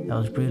 man. That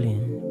was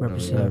brilliant.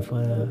 Representing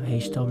for the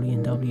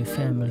HW&W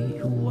family,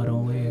 who, what,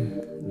 and where.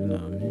 You know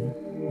what I mean?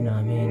 You know what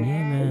I mean?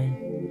 Yeah,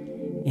 man.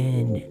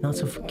 And not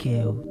to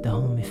forget, the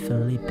homie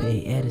Felipe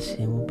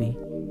Edison will be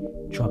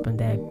dropping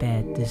that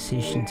Bad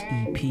Decisions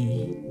EP.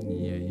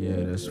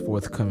 Yeah, that's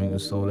forthcoming on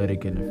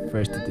Souletiquette on the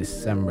 1st of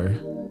December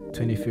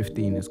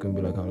 2015. It's gonna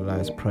be like our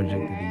last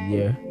project of the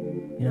year.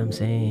 You know what I'm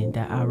saying?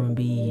 That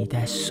R&B,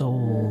 that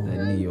soul.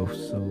 That neo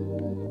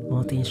soul.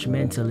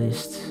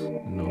 Multi-instrumentalist.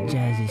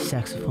 Jazzy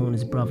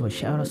saxophonist brother.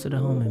 Shout outs to the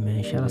homie,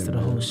 man. Shout outs to the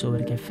whole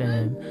Souletiquette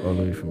fam. All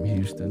the way from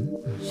Houston.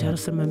 Shout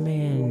outs to my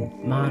man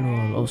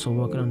Manuel, also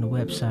working on the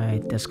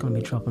website. That's gonna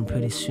be dropping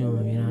pretty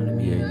soon, you know what I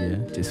mean?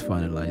 Yeah. Just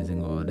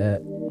finalizing all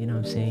that. You know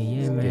what I'm saying?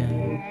 Yeah,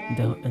 man.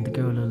 And the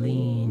girl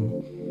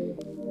Aline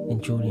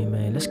and Julian,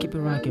 man. Let's keep it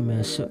rocking,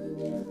 man. So,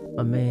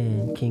 my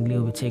man King Leo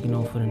will be taking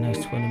over for the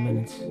next 20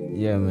 minutes.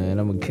 Yeah, man.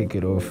 I'm gonna kick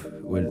it off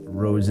with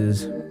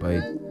Roses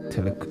by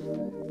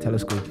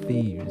Telescope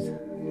Thieves.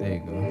 There you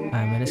go. Alright,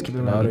 man. Let's keep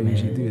it rocking, I don't man.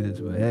 usually do this,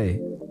 but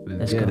hey,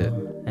 let's get go. it.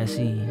 Let's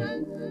see.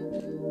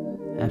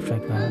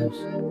 Abstract vibes.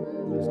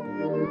 Let's go.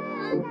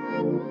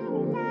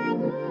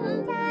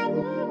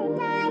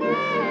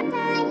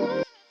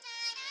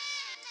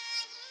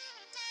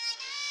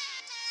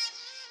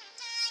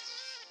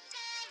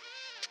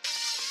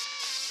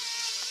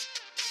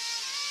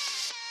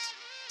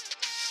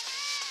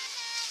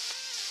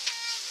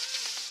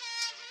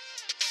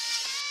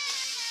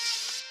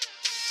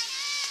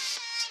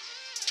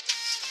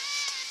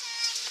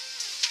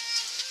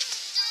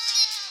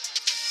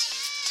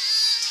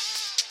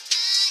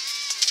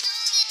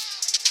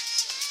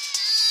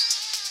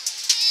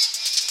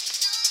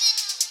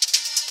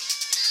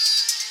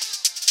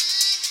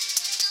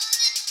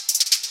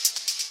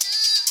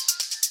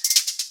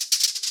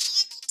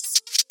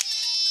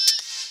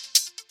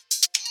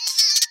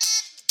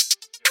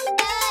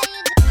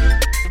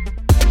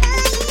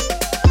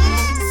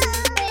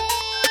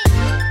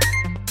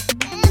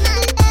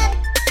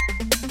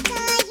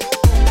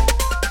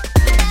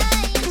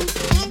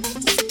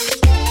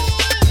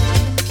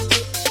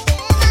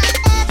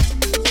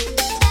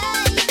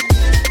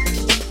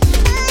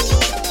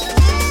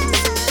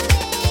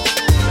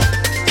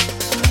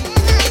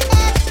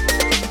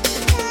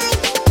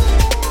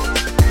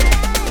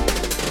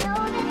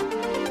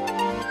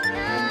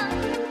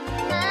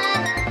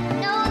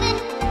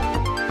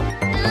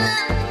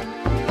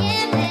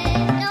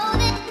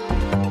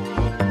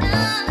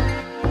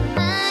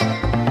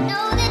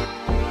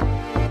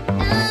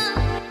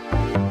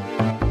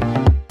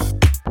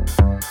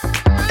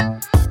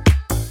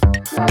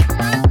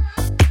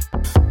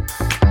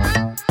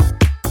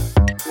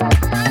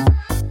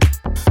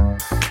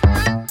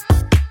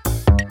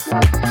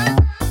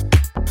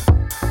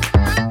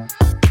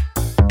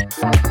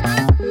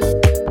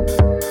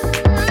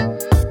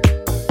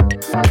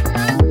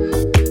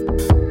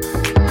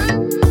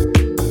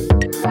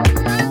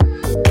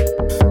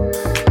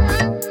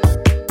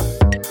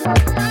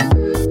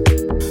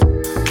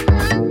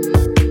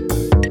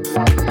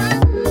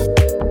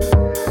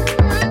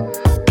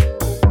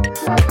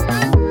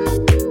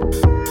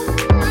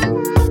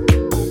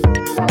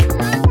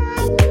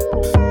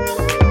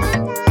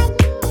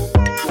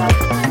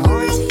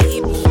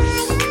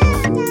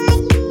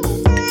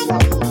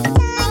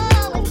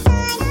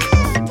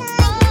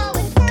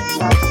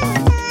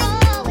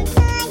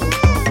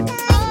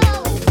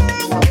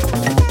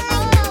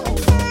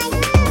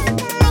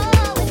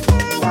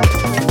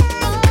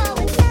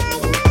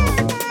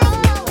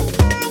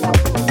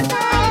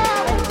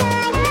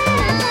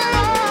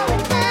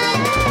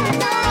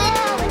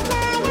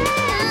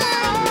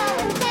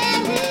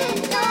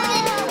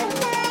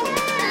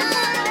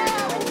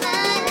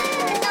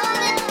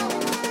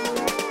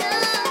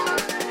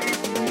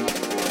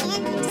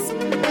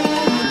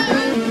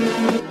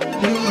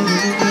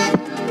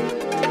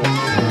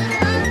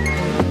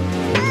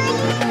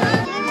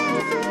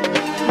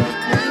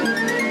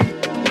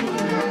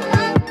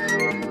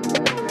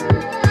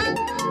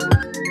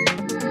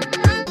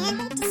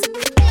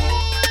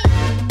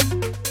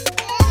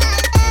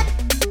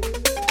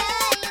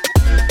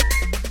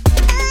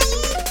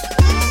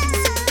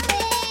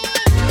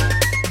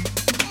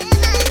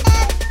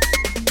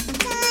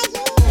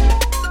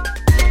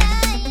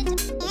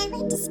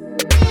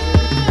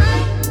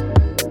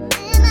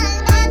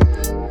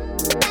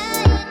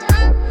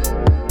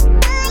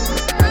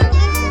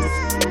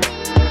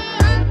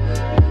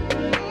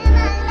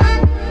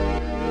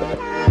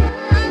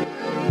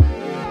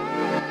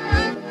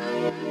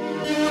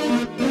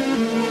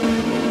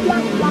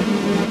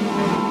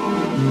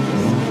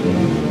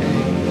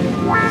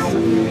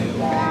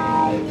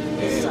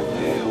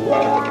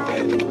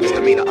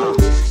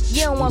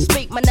 You don't wanna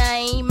speak my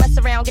name, mess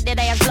around, get that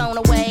ass blown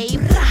away.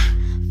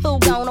 Fool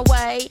gone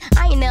away,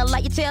 I ain't never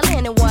like you tell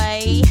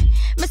anyway.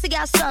 Missy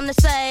got something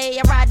to say,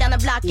 I ride down the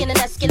block in an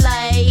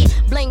Escalade.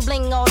 Bling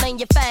bling all in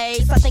your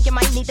face, I think you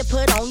might need to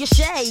put on your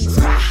shades.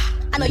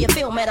 I know you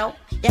feel me though,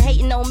 you're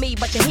hating on me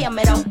but you hear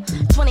me though.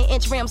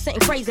 20-inch rim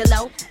sitting crazy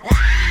low,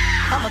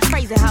 I'm a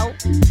crazy hoe.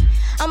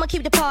 I'ma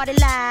keep the party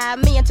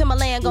live, me and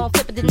Timberland gon'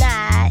 flip it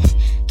tonight.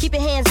 Keep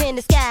your hands in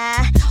the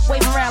sky,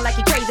 wave around like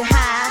you crazy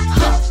high.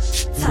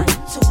 Time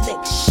to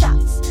lick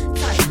shots,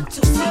 time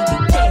to see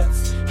you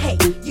dance. Hey,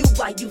 you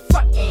why you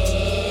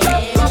frontin'?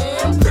 Time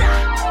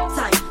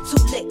to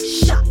lick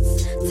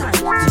shots, time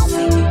to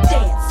see you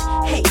dance.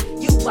 Hey,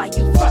 you why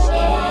you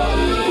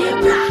frontin'?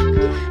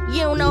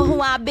 You don't know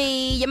who I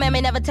be, your man may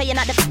never tell you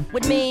not to f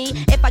with me.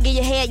 If I get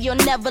your head, you'll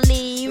never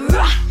leave.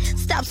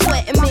 Stop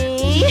sweating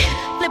me.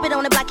 Flip it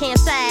on the black hand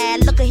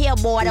side. Look a here,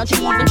 boy, don't you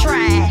even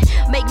try.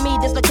 Make me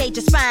dislocate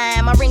your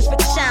spine. My rings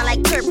freaking shine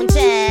like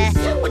turpentine.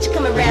 What you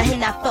coming around here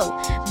not for?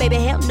 Baby,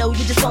 hell no,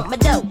 you just want my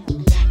dough.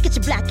 Get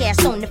your black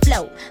ass on the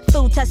floor.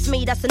 Fool touch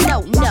me, that's a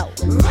no-no.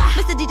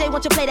 Mr. DJ,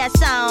 won't you play that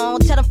song?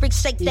 Tell them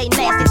freaks shake they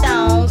nasty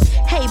thongs.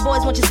 Hey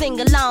boys, won't you sing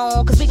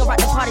along? Cause we gon' rock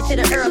the party till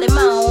the early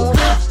morn.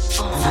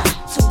 Time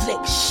to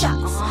lick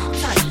shots,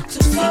 time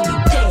to see you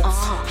dance.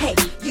 Hey,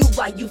 you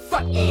why you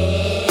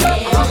frontin'?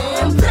 Time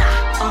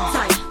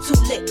to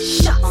lick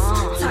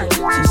shots, time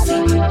to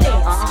see you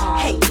dance.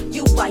 Hey,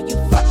 you why you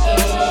frontin'?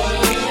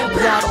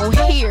 Y'all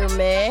don't hear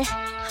me.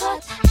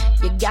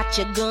 You got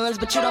your guns,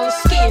 but you don't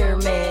scare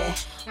me.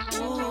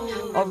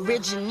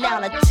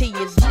 Originality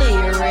is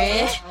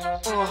lyric.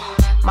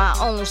 My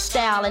own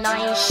style and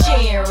I ain't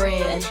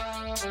sharing.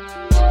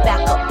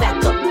 Back up,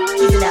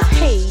 easy now.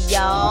 Hey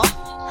y'all,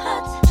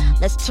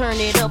 let's turn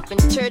it up and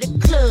tear the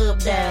club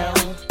down.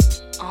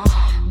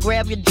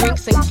 Grab your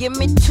drinks and give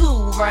me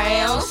 2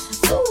 rounds.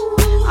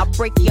 I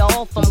break you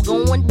off, I'm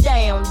going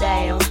down.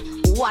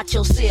 Watch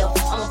yourself,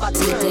 I'm about to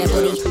see a dead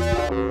body.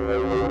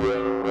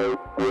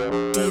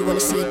 Do you wanna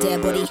see a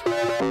dead body?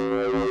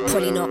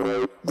 Probably not.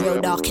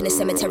 Real dark in the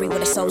cemetery where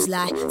the souls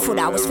lie. Thought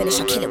that I was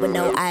finished, I kill it with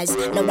no eyes.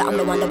 Know that I'm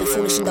the one, don't be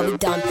foolish and don't be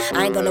dumb.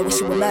 I ain't gonna wish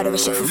you were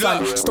murderous shit for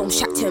fun. Storm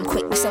shack to him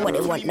quick, listen what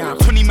they want now.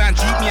 20 man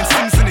deep, me and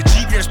Sims in the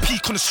Jeep. There's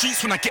peak on the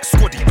streets when I get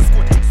squaddy.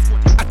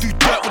 I do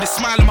dirt with a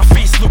smile on my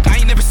face. Look, I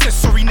ain't never said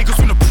sorry, niggas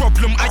want a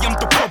problem. I am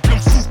the problem,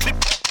 full clip.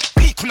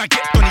 Peak when I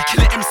get done,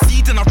 kill it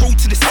MC. Then I roll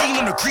to the scene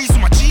on the grease with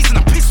my G's and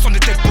I piss on the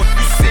dead body.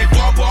 You say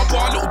bar,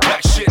 little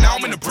black shit. Now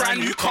I'm in a brand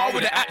new car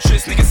with an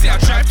actress. Niggas say I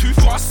drive too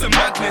fast and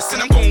madness.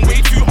 And I'm going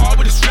way too hard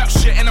with this rap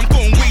shit. And I'm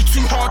going way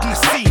too hard in the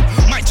scene.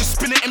 Might just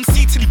spin an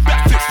MC till he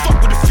backflip.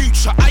 Fuck with the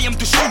future, I am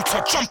the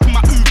shooter. Jump in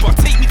my Uber,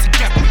 take me to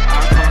Gatwick.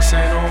 I can't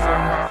say no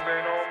more.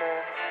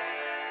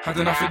 Had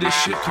enough of this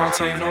shit, can't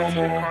take no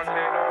more.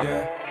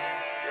 Yeah.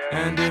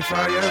 And if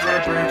I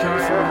ever break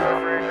and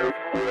fall,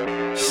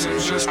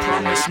 Sims just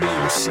promise me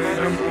you'll say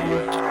them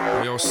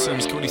all. Yo,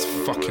 Sims, kill these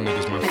fucking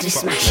niggas, man. I just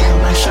smash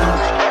out my show.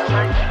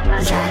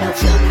 Cause I don't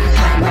feel like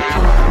I my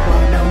paw, I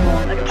want no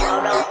more.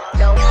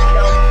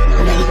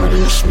 Will anybody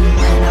wish me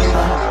when I'm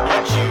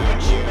gone?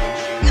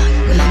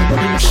 Will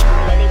anybody wish me?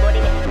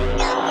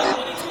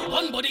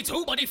 1 body,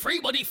 2 body, 3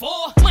 body, 4.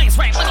 Mine's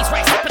right, money's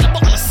right, sipping a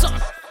bottle of sun.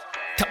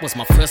 That was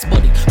my first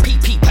body.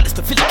 PP, Palace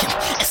Pavilion.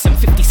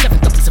 SM57,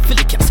 doubles of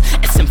Filicans.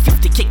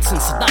 SM58s and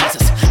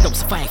Sedizers. No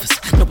survivors,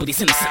 nobody's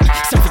innocent.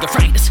 Some for your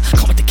riders,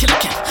 come with the killer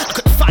cam. I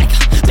got the fire,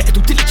 better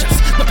do diligence.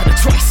 Weapon of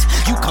choice.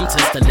 You come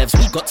test the levs.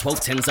 We got 12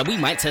 10s and we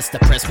might test the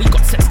press. We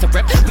got sets to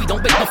rep. We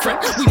don't beg no friend.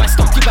 We might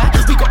stomp you back.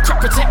 We got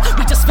crap protect.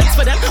 We just flex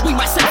for them. We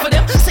might send for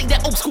them. Say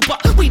they're old school, but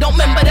we don't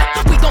remember them.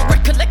 We don't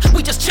recollect.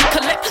 We just check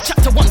collect.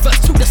 Chapter 1,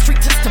 verse 2, the street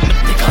testament,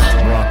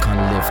 nigga. Rock on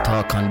live,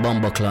 talk on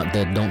bomber clock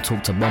dead. Don't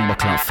talk to bomber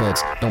clock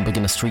feds. Don't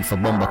begin the street for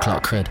bomber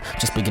clock cred.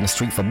 Just begin the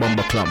street for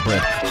bomber clock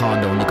bread.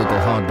 Hard though, nigga go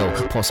hard though.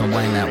 Pour some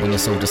wine out when your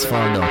soldiers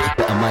fall though.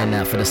 Better mind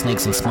out for the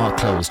snakes in smart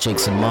clothes.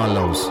 Jakes and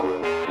Marlows.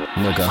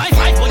 Nigga. 5,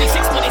 body,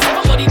 6, body,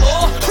 7, body,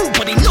 more. Who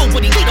body,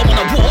 nobody, we don't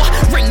want a war.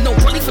 Ring no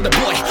rolly for the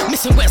boy.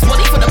 Missing West,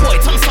 body for the boy.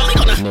 Tom Sully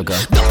on a nigga.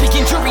 Dumping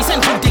injuries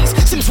and duties.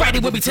 Sims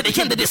riding with me to the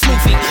end of this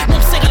movie. No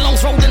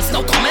sing-alongs, rodents,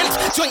 no comments.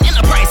 Joint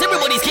enterprise,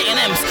 everybody's getting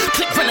M's.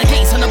 Click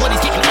renegades and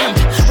nobody's getting M'd.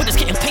 We're just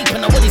getting paper,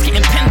 nobody's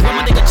getting penned. When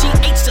my nigga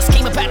GH just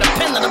came about the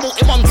pen and I bought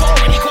him on tour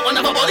and he caught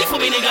another body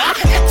for me, nigga.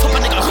 Top a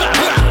nigga.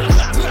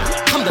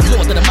 I'm the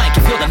lord of the mic,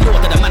 if you're the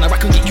lord of the manor, I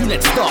can get you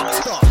next start.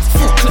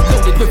 Full clip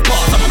loaded with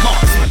bars, I'm a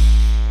marksman.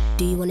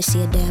 Do you wanna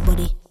see a dead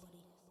body?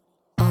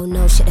 Oh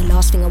no, shit, the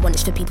last thing I want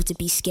is for people to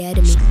be scared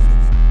of me.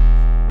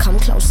 Come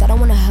close, I don't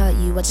wanna hurt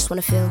you, I just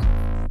wanna feel.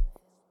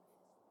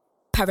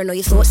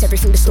 Paranoia thoughts,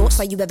 everything distorts.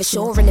 Are you ever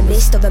sure? In the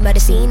midst of a murder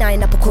scene, I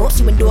end up a corpse.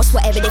 You endorse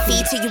whatever they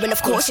feed to you, and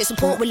of course your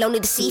support will only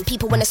deceive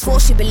people when it's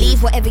forced. You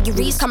believe whatever you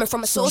read's coming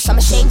from a source. I'm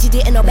ashamed you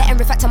didn't know better,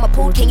 in fact I'm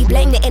appalled. Can you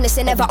blame the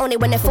innocent ever only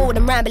when they're forward?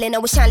 I'm rambling, I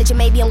was challenging,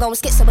 maybe I'm going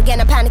schizo again.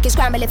 I'm panicking,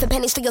 scrambling for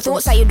pennies to your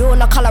thoughts. I adore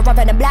no colour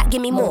other than black,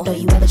 give me more. Don't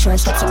you ever try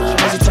and stop to me,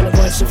 it was a tone of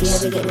voice. If you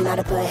ever getting out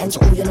of put an end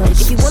to all your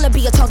noise. If you wanna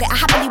be a target, I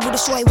happily will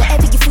destroy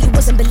whatever you feel you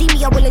wasn't. Believe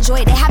me, I will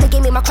enjoy it. They haven't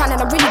gave me my crown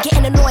and I'm really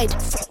getting annoyed.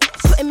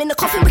 put him in the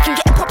coffin, we can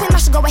get it poppin'. I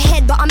should go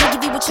ahead, but I'ma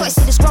give you a choice.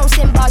 See this grown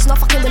sin bars, not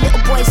fucking with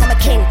little boys, I'm a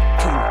king.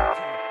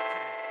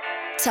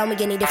 Tell me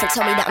any different,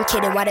 tell me that I'm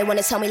kidding. Why they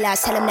wanna tell me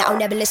lies, tell them that I'll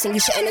never listen. You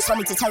shouldn't have told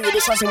me to tell you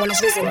this wasn't when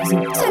it's risen. Tell him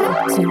I'm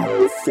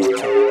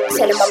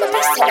a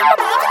beast, tell him I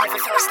believe in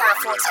everything I stand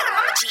for. Tell him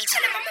I'm a G,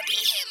 tell him I'ma be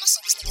here. My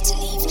soul is never to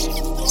leave,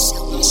 never wanna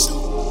sell my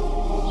soul.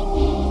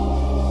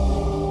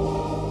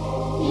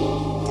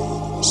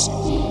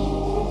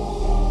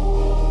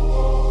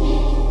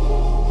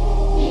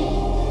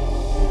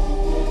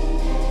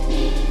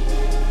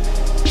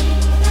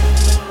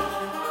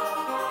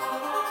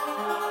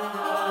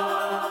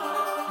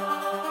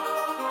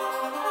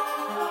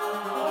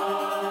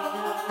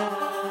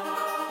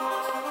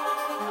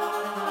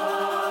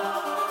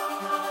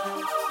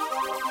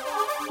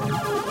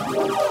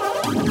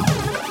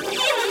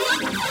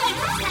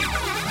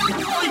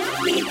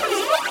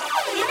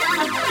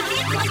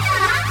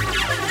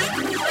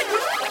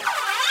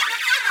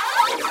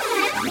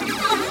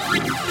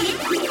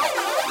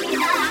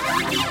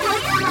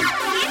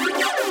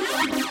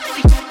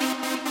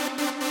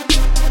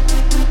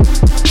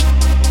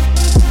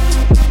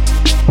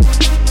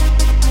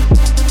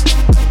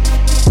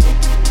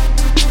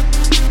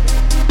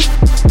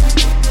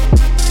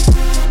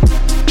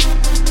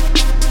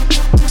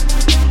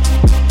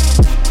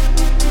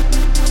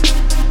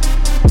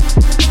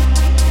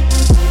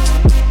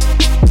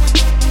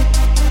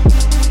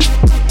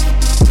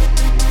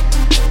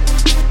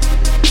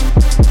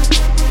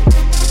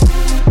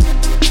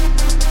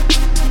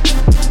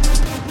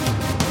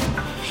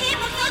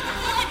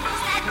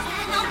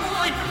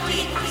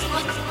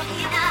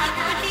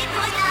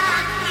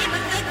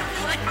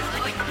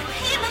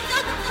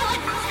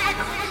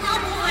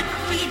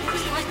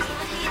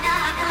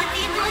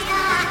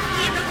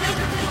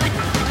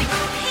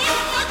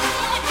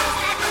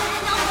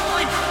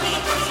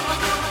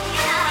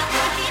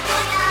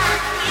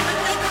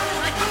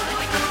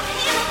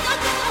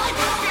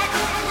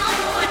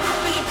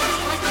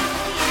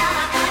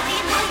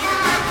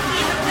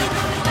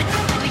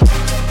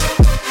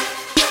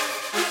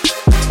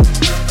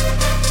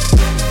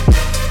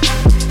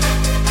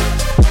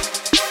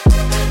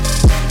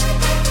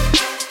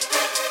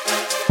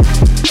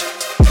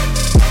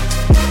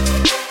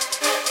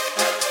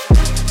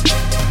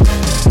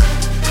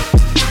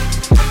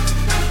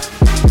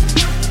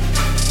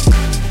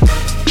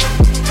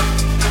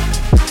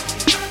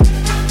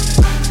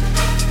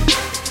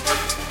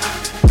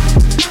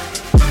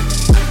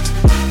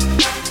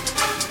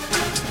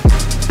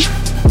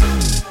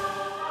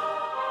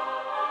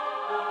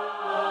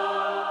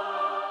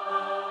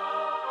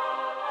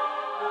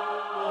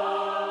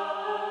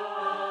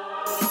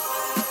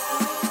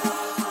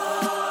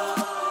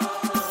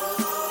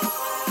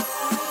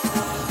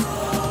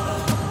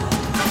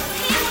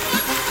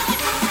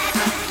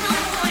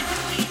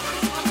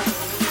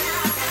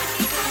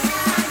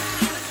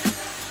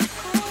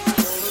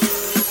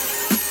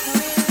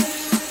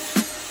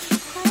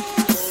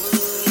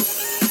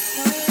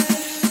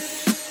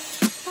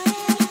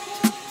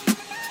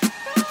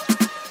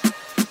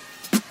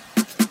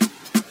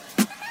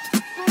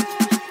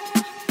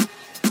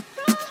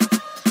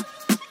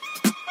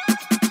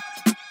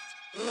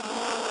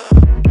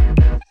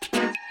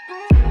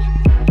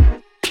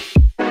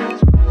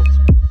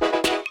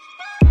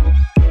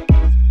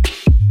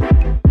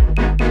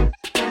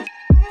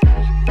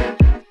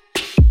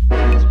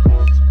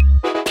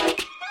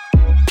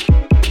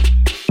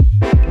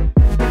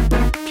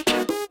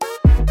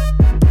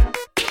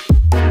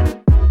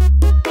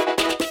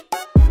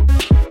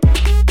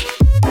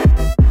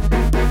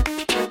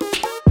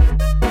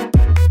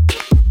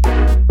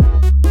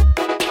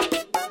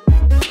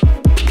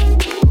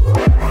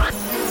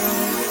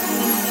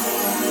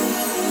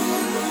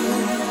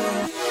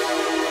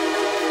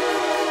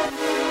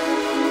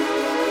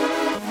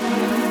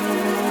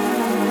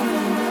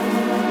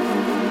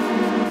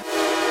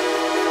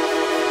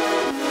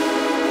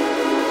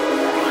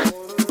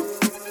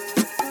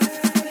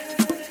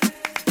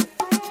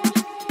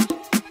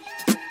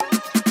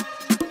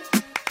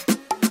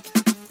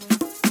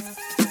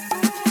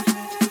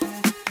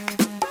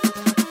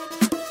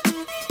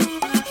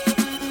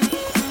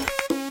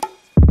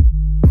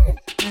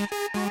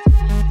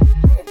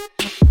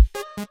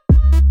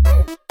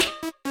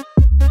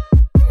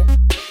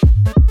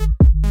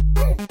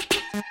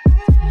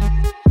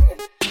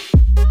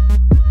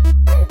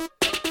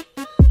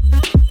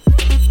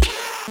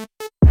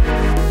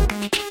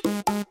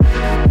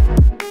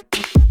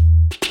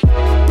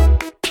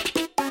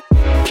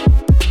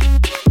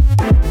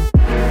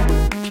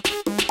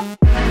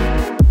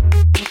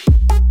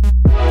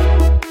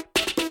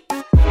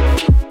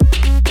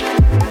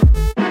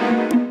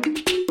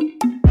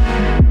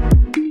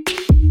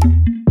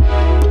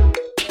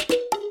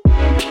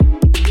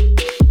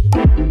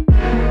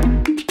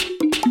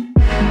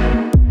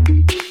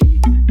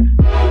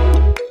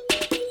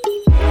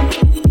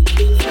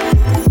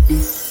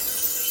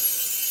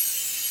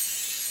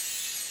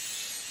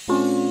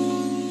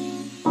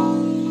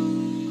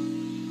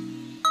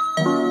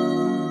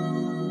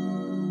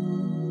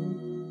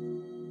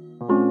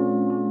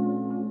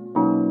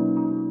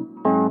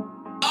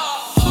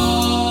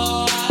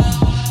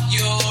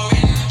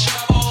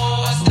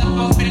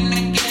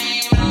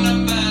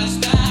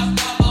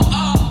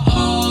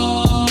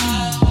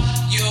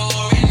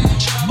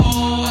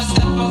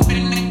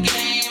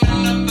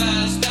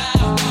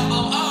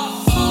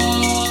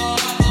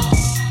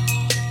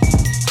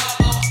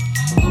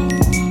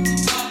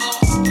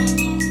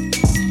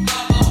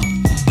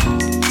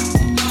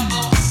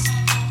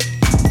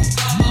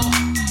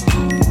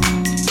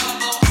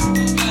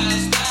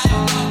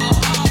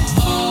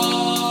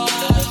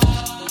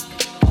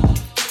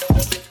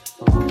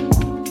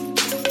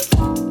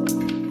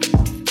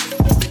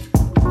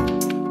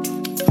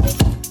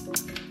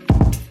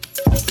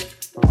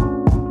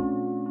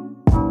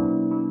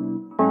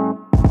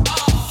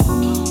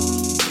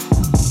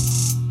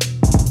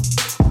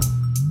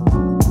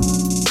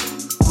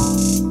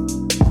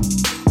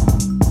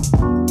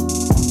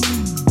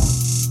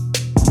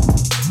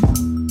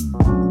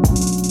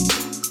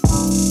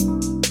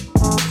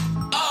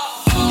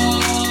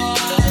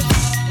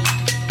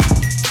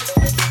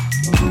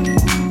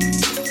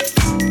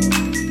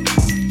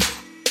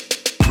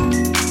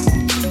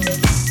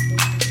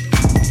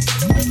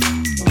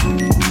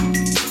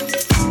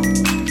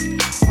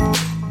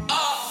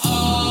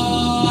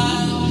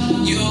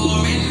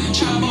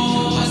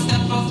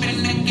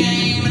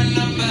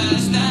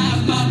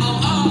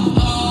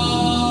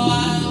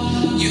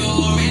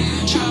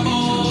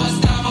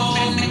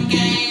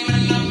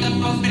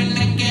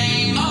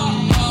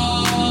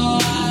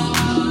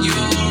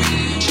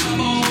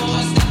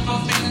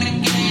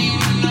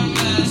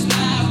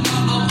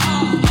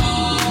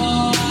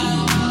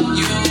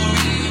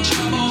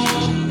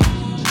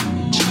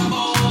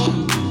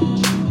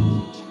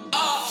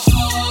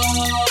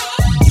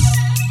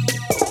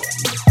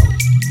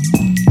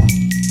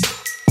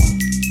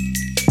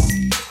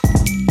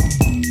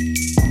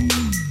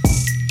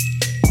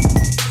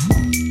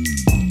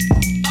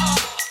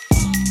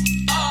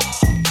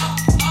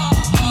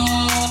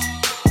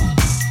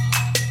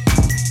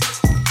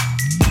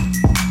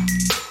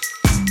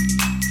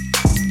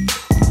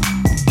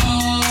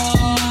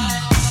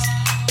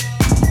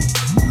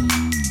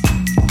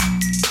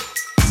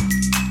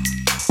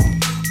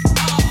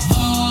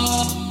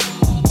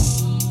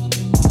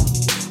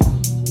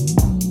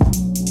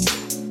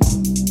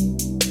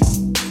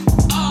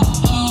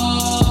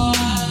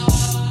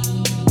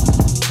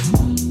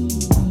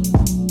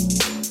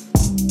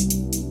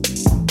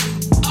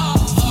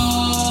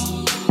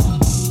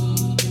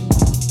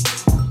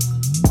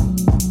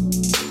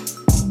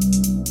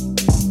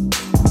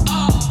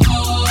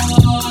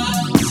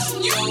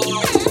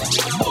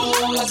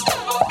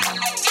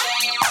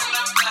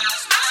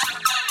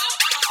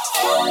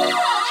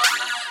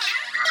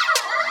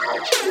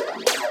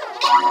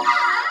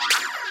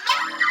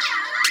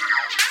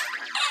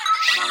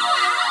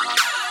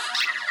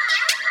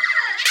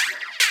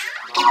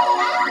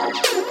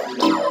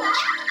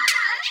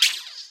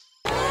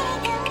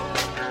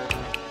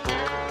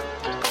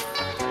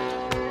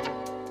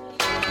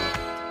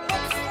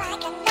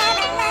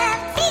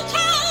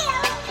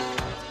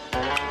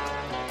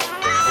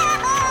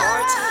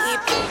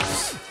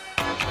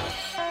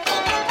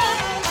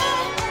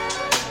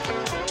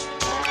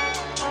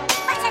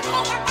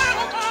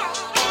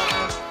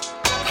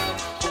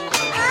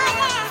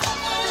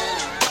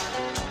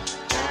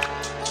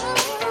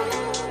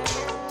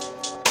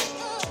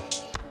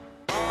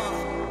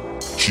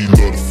 She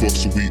love the fuck,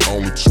 so we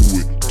all into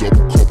it.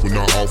 Double cup when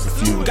I offer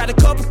fluid. Got a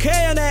couple K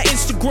on that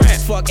Instagram.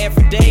 Fuck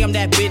every day, I'm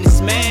that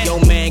businessman. Yo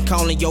man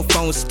calling your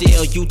phone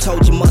still. You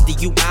told your mother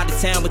you out of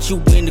town, but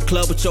you in the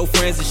club with your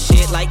friends and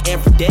shit like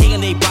every day,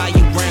 and they buy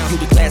you round. You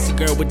the classic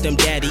girl with them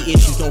daddy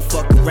issues. Don't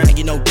fuck around,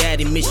 you know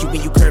daddy miss you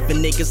when you curving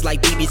niggas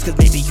like BBs. Cause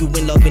maybe you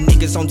in love with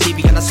niggas on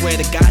TV. And I swear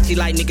to God, she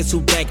like niggas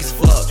who bank as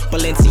fuck.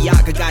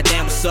 Balenciaga,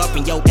 goddamn what's up.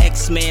 And your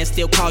ex-man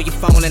still call your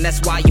phone, and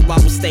that's why you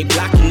always stay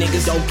blocking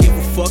niggas. Don't give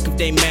a fuck if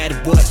they mad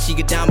at what. She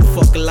get down and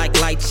fuck her like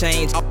light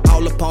change.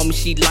 All up on me,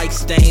 she like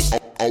stains.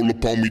 All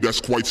up on me,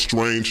 that's quite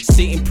strange.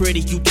 Sitting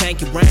pretty, you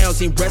tanking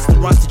rounds in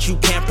restaurants that you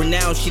can't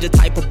pronounce. She the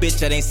type of bitch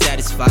that ain't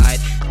satisfied.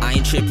 I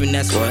ain't tripping,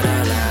 that's what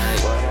I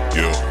like.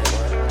 Yeah,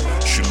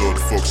 she love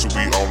the fuck, so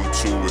we all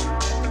into it.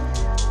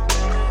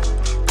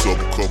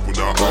 Double cup when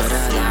I offer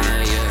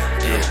fluid.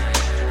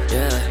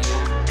 Yeah.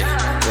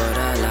 What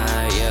I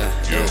like,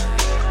 yeah.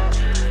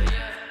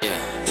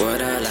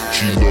 What I like.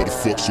 She love the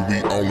fuck, so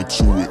we all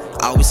into it.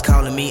 Always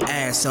calling me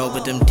asshole,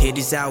 but them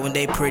titties out when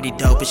they pretty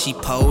dope, and she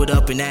pulled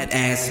up in that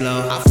ass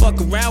low. I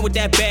fuck around with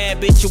that bad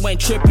bitch, you ain't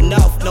tripping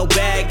off, no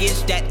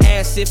baggage. That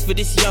ass is for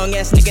this young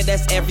ass nigga,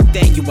 that's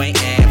everything, you ain't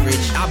average.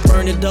 I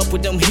burn it up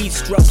with them heat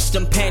strokes,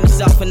 them panties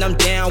off and I'm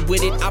down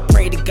with it. I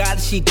pray to God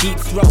that she deep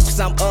throat,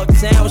 cause I'm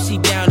uptown, she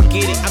down to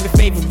get it. I'm your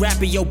favorite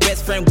rapper, your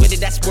best friend with it,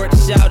 that's worth the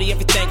shouty.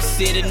 Everything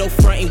considered, no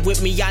frontin'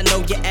 with me, I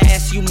know your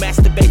ass, you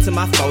masturbate to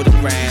my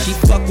photograph. She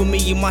fuck with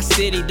me in my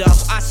city though,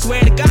 I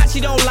swear to God she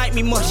don't like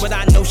me much, but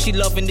I know she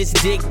loving this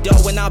dick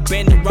though, and I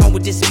bend around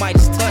with this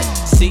Midas touch.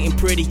 Sitting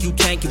pretty, you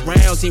tanking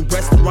rounds in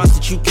restaurants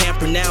that you can't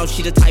pronounce.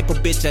 She the type of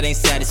bitch that ain't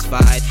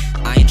satisfied.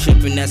 I ain't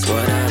tripping, that's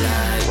what I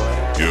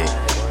like. Yeah,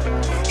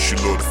 she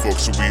love the fuck,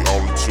 so we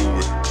all into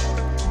it.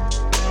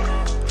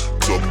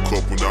 Double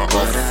cup when I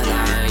offer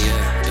fluid.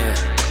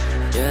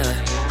 Yeah.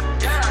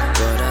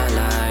 What I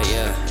like,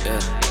 yeah.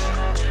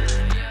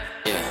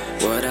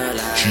 What I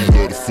like. She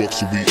love the fuck,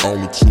 so we all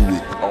into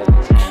it.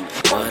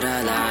 What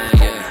I like,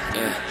 yeah.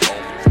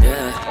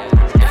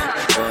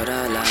 What I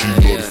like, she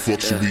love the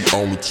fuck, so we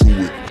all into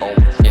it.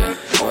 Yeah.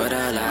 What I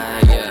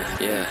like,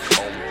 yeah.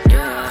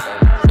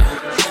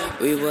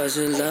 We was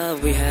in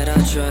love, we had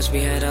our trust,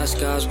 we had our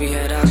scars, we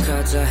had our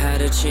cuts. I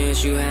had a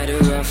chance, you had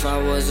it rough. I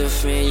was a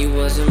fan, you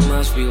wasn't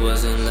must. We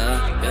was in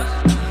love,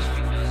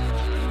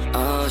 yeah.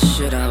 Oh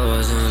shit, I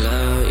was in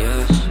love,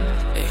 yeah.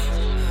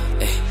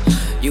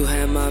 You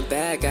had my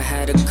back, I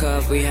had a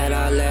cuff. We had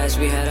our last,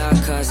 we had our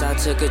cuss. I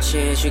took a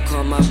chance, you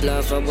called my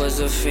bluff. I was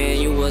a fan,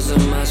 you was a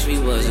must. We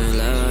was in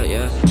love,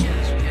 yeah.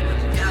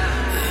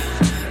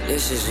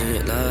 This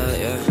isn't love,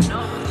 yeah.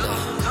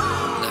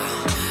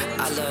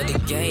 I love the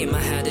game, I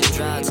had to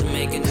drive to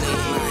make a name. I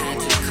had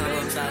to come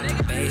up out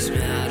the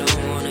basement. I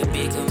don't wanna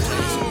be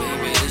complacent,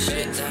 baby. The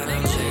shit that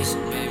I'm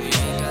chasing, baby.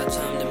 Ain't got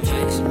time to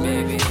pace it,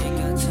 baby. Ain't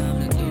got time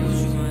to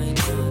lose you. I ain't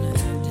trying to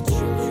have to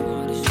choose you.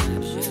 All this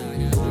rap shit I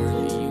got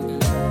working, you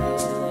got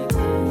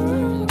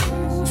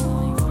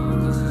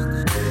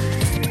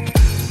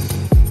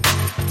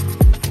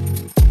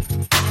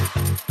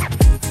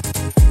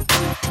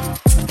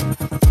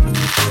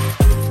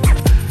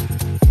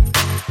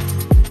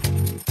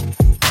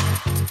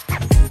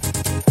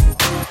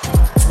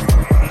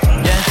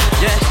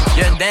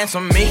dance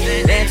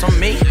on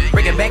me,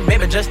 bring it back,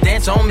 baby, just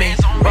dance on me.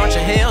 Bunch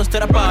of hills to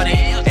the party,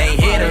 ain't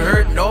here to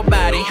hurt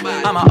nobody.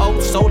 I'm an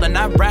old soul and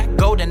I rock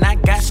gold and I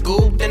got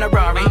scooped in a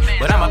Rari.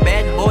 But I'm a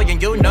bad boy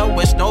and you know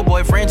it's no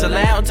boyfriends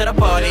allowed to the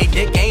party.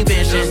 Dick ain't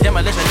vicious,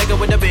 demolition nigga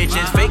with the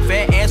bitches, fake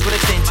fat ass with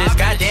extensions,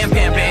 goddamn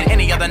pimpin'.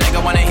 Any other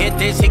nigga wanna hit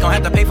this, he gon'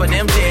 have to pay for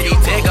them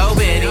titties. Take go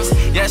bitties,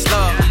 yes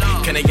lord,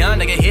 can a young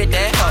nigga hit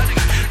that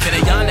hoe? Can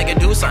a young nigga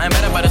do something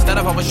better? But instead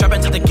of always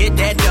trapping just to get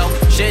that dough.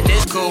 Shit,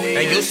 this cool,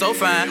 and you so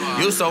fine,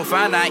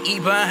 I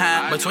eat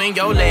behind between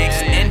your legs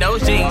and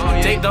those jeans.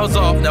 Take those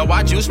off, now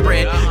watch you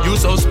spread. You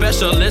so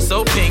special, it's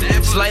so pink,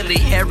 slightly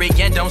hairy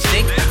and don't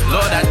stink.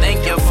 Lord, I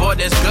thank you for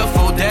this good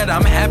food that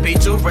I'm happy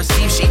to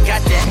receive. She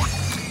got that.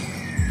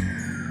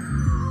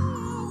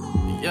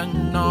 You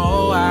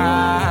know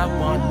I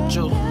want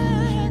you,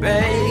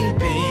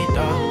 baby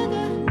doll.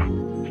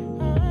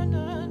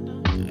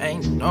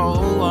 Ain't no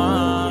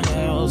one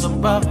else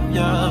above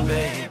you,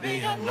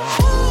 baby, I know.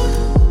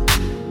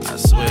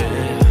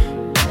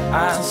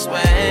 I swear,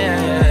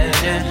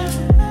 yeah.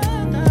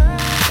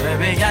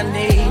 Baby, I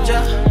need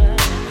you,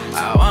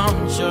 I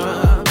want you.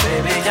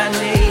 Baby, I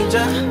need you,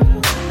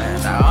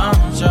 and I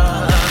want you.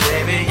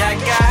 Baby, I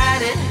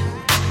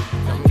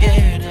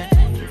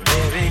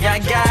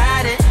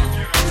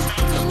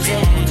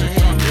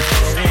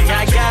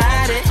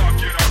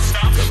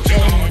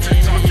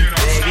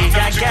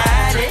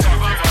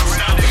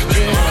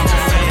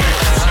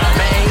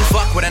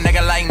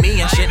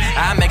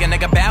I make a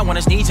nigga bow when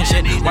it's needs and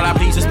shit. While I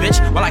please this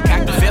bitch, while I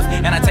cock the fifth.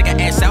 And I take an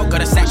ass out, go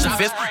to section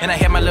fifth. And I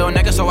hit my little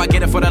nigga, so I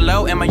get it for the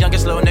low. And my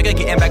youngest little nigga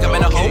getting back up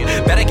in the hole.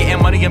 Better getting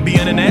money and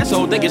being an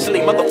asshole. Thinking silly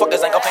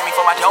motherfuckers ain't gon' pay me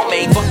for my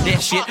domain. Fuck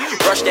that shit.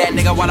 Rush that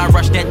nigga while I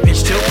rush that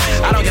bitch too.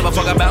 I don't give a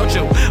fuck about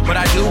you, but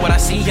I do what I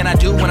see and I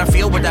do when I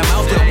feel what that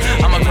mouth do.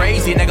 I'm a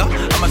crazy nigga.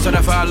 I'm a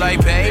certified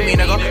like pay me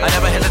nigga. I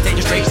never hesitate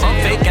to straight some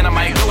fake and I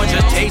might go and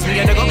just taste me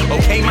a nigga.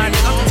 Okay my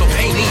nigga, so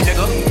pay me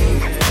nigga.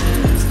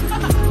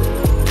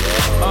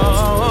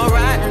 Oh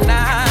right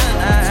now,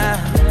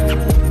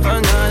 oh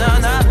na na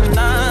na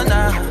na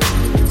na,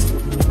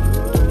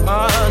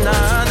 oh na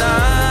na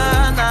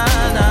na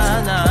na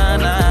na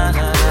na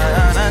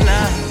na na.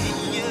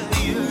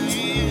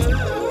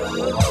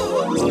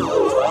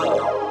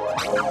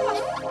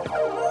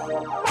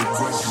 The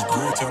grass is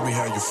green, tell me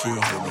how you feel.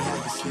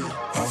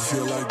 I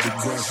feel like the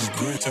grass is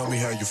green, tell me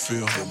how you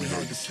feel.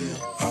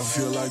 I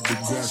feel like the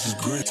grass is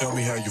green, tell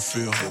me how you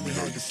feel.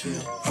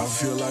 I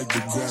feel like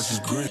the grass is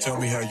green, tell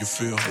me how you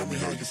feel.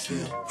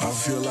 I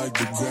feel like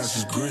the grass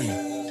is green,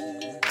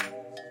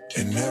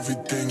 and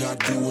everything I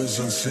do is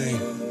unseen.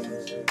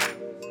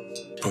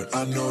 But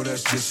I know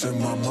that's just in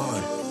my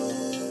mind.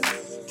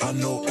 I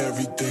know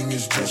everything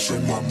is just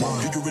in my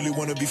mind. Do you really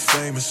wanna be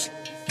famous?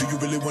 Do you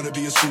really wanna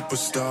be a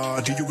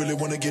superstar? Do you really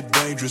wanna get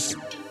dangerous?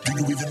 Do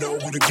you even know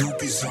where the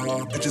groupies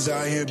are? Bitches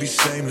out here be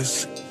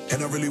shameless,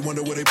 and I really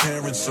wonder where their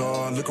parents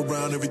are. Look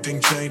around, everything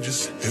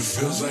changes. It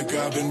feels like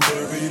I've been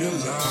buried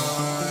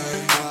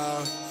alive.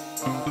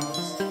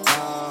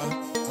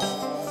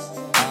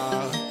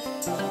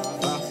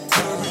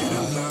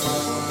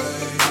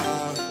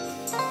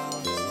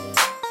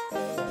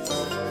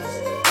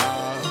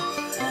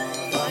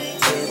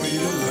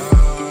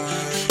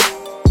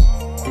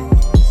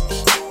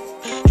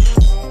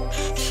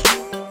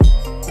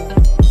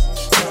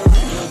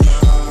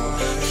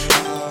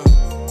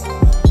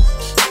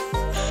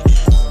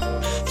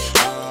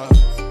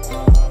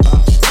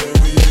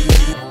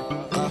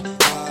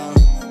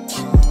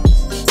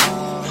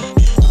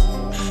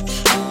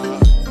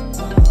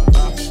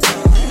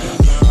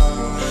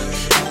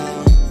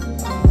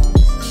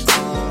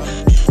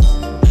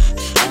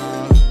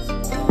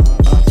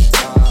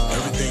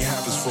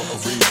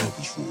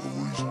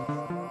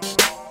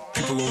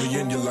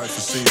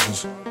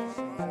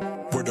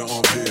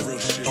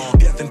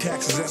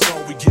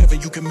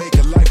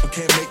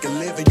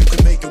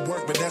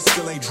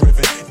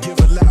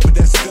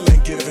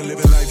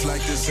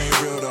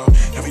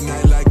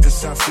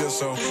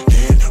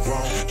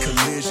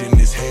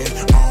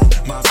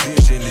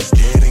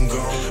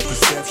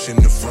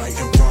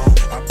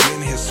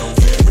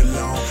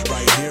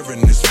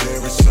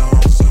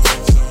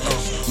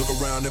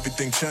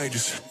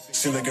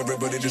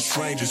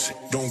 Strangers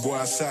don't go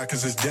outside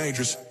cause it's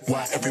dangerous.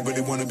 Why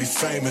everybody wanna be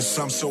famous?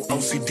 I'm so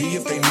OCD,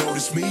 if they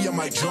notice me I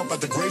might jump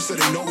out the grave so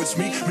they know it's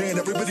me. Man,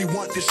 everybody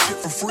want this shit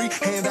for free.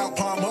 Hand out,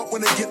 palm up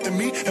when they get to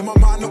me. In my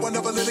mind, no, I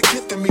never let it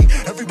get to me.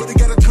 Everybody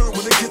gotta turn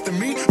when they get to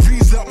me.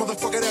 V's up,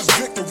 motherfucker, that's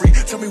victory.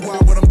 Tell me why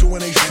what I'm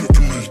doing ain't shit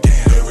to me.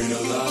 Damn. Buried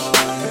alive,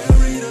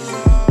 buried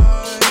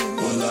alive.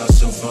 Will I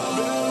survive?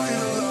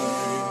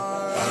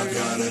 I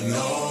gotta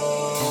know.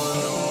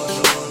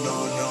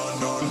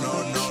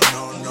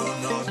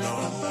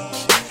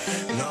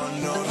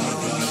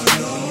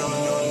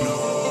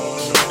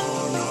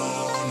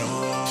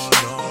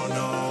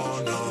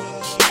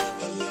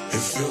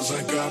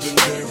 Like I've been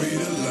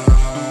buried alive.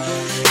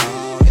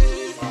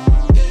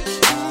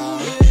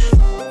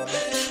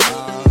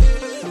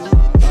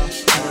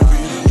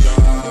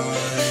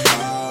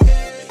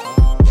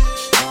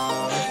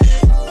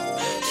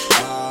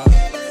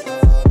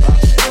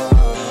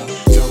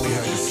 Tell me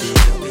how you feel.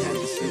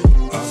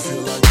 I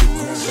feel like the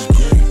grass is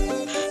green,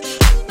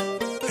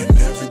 and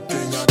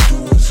everything I do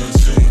is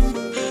unseen.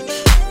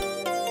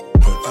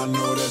 But I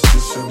know that's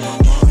just in my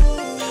mind.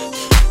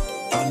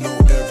 I know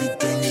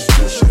everything is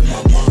just in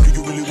my mind. Do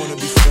you really wanna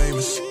be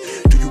famous?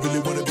 Do you really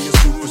wanna be a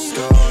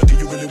superstar? Do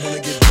you really wanna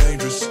get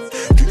dangerous?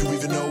 Do you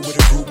even know where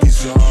the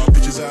groupies are?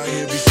 Bitches out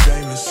here be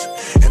shameless,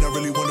 and I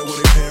really wonder where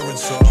their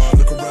parents are.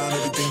 Look around,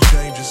 everything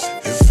changes.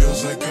 It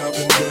feels like I've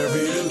been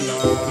buried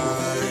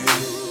alive.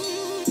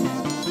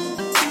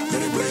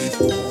 Let it breathe.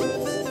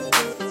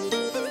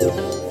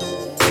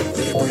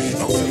 Let it breathe.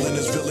 I'm feeling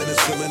this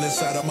feeling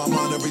inside of my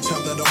mind. Every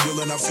time that I'm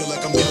willing, I feel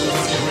like I'm killing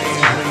my brain.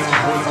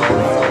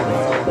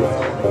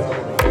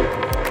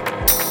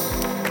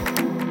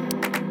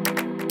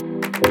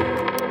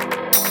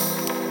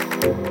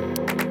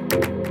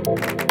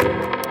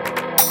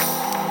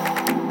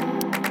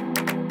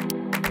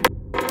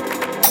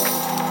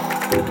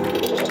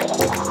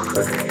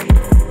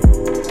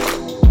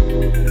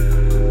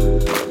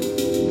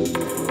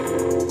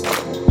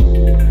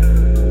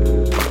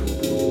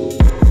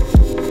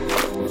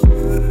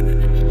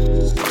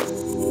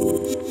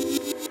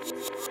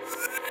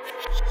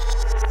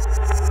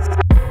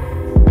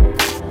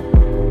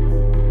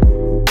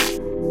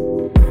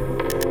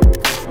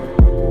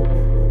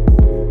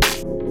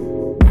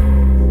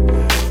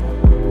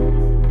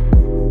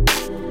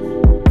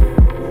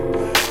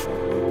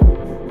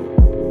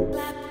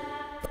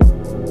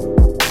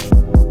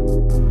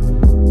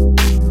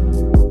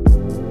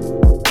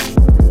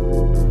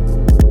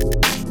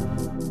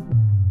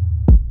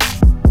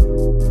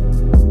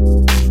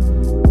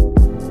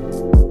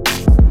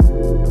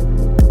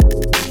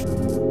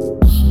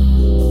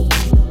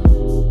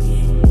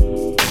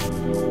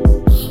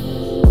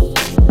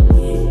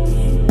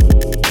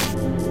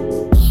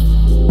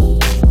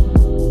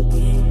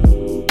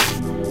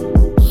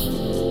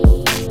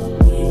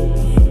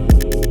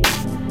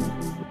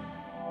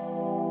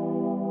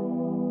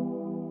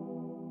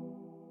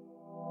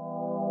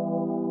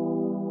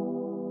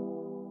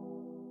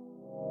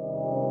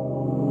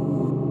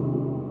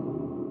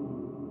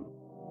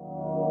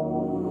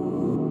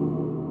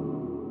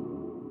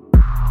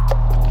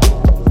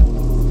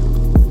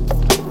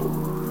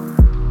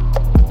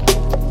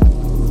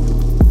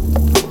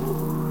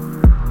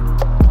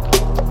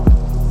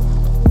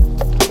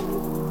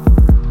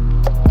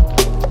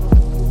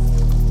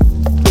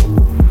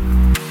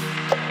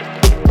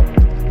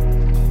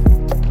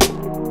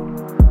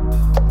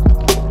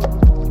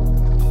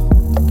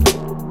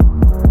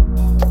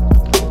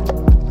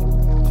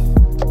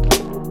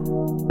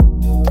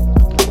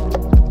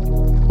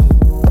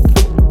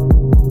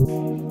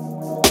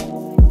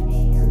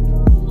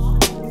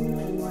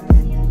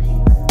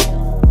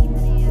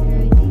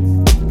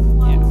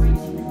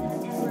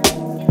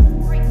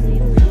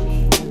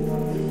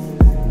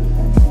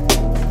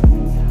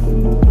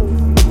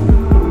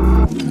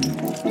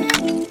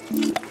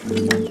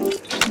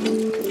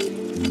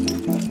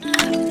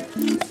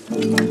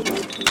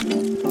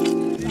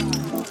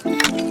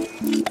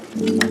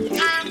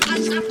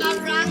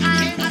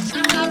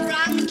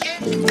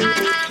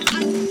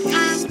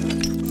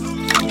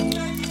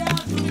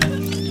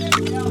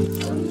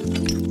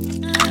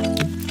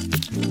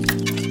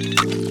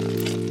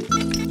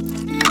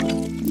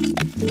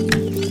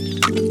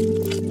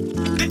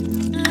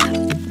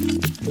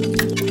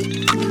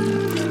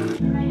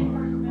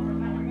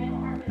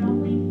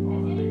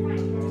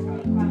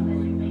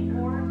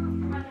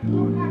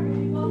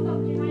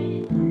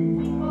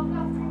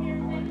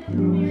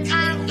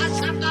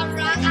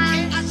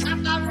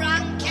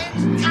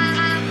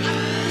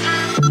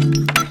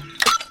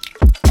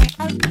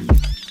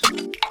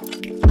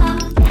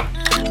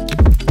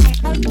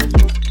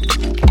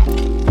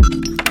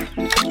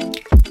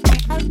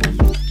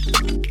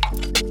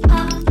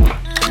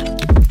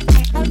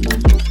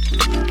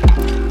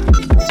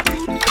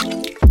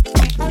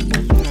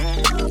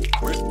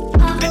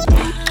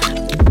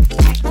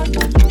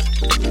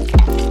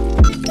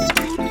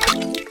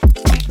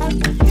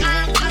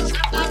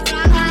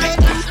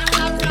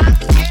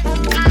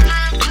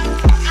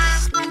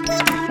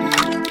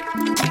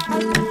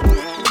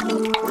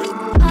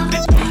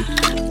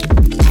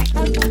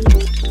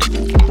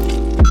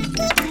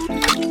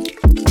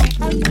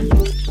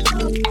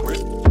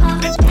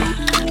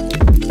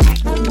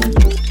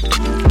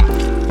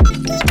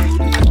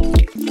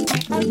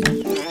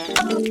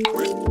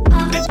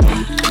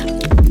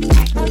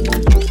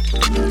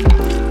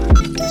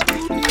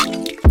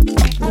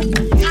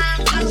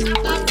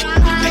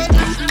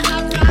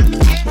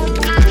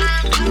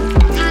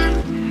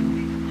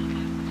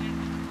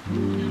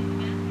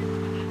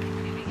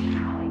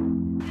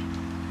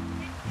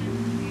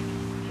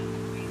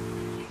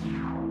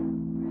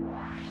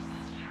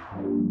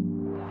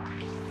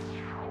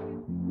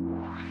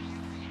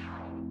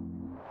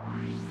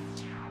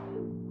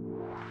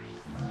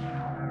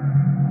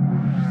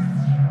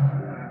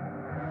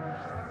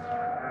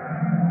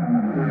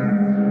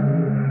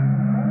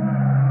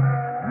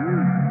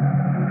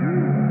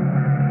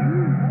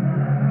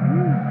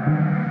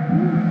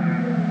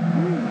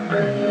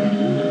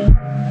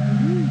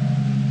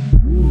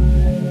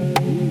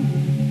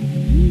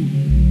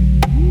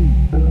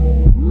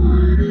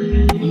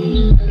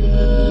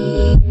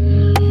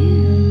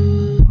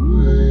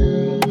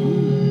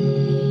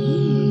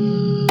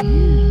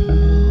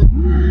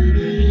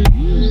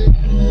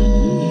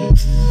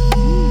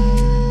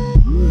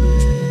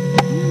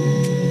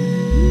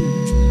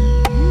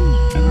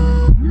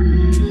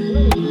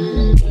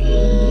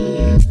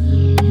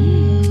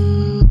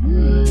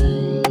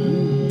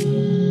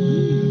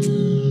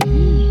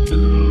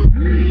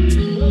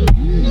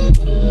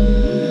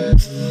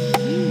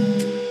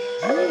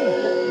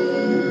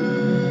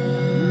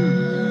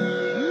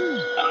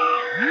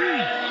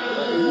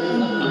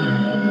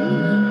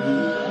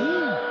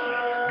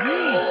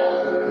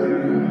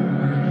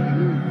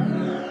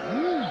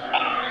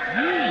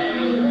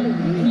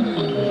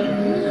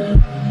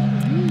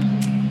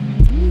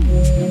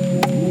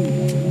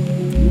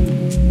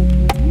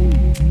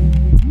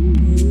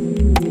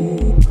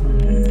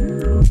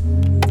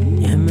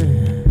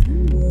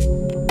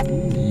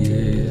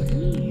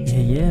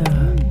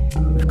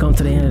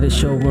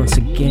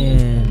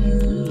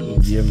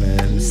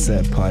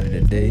 part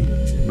of the day,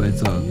 but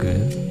it's all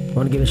good. I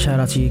want to give a shout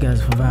out to you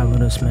guys for vibing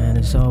with us, man.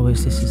 As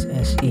always, this is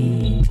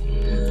SE,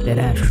 that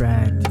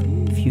abstract,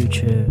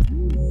 future,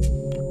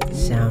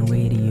 sound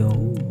radio,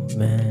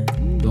 man.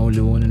 The only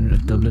one in the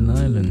Dublin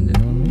Island, you know what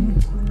I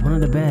mean? One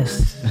of the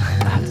best, I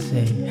have to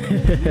say.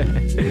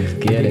 Let's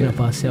get it. Up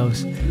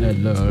ourselves.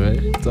 Hello,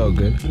 right? It's all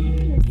good.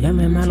 Yeah,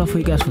 man, I love for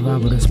you guys for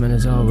vibing with us, man,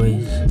 as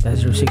always.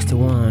 That's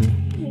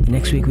 061.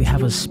 Next week we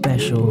have a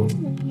special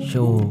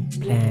show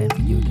planned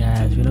for you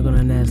guys. We're not gonna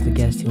announce the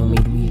guest till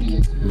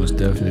midweek. Most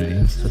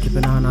definitely. So keep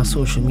an eye on our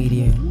social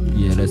media.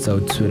 Yeah, that's our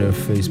Twitter,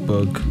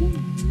 Facebook,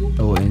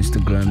 our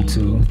Instagram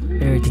too.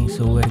 Everything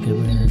Souletiquette,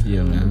 man.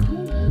 Yeah, man.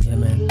 Yeah,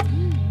 man.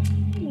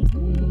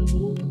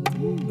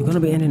 We're gonna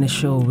be ending the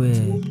show with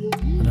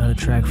another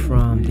track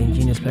from the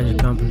Ingenious Pleasure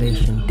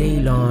compilation,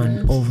 Day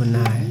Long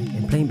Overnight.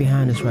 And playing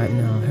behind us right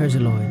now,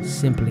 Herzeloid,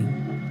 Simply,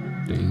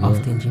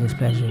 off the Ingenious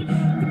Pleasure.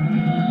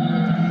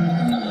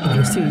 If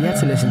you're still yet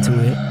to listen to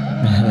it,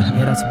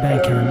 head out to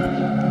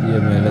Bandcamp. Yeah,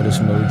 man, let us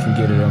know. We can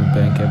get it on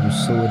Bandcamp.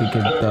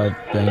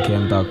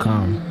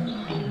 Souletiquette.bandcamp.com.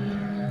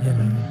 Yeah,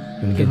 man.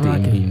 We can get the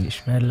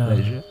Ingenious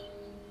Pleasure.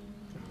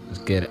 Let's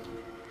get it.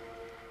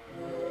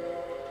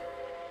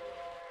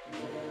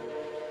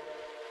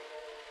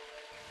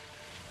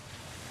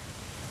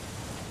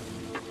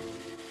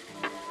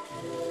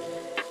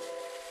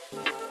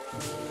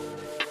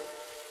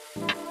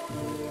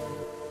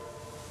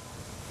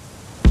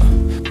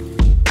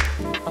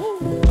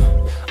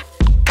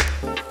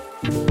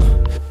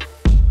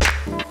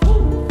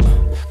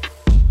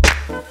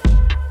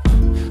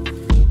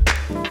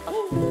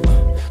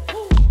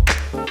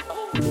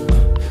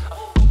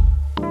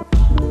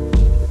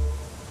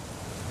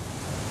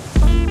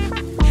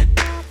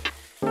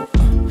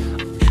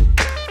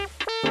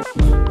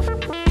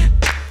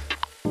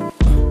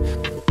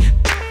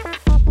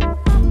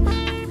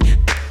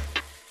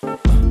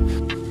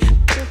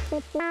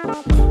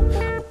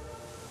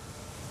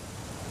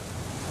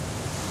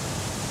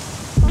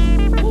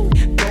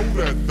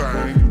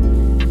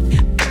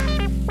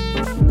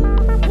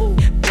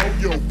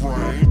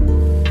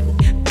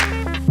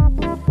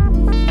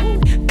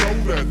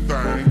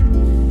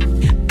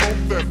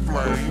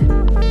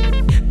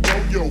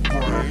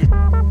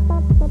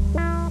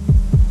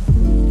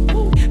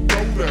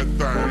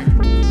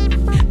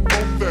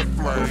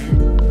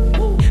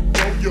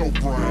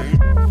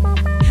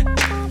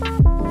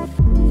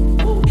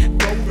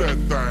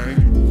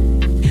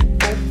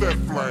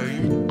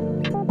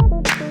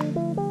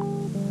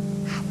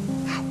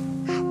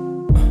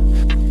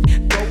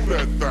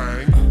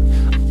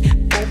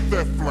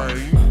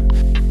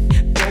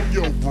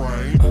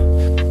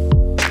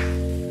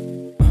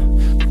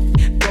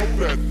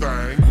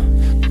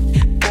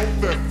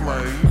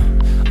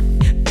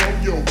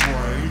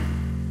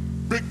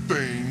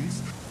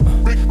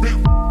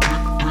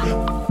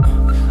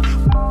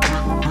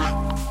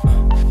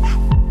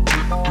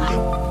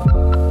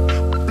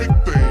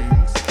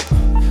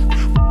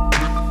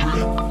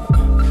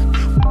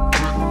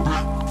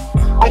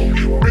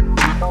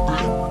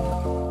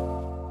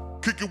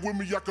 Kick it with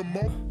me, I can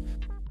mo.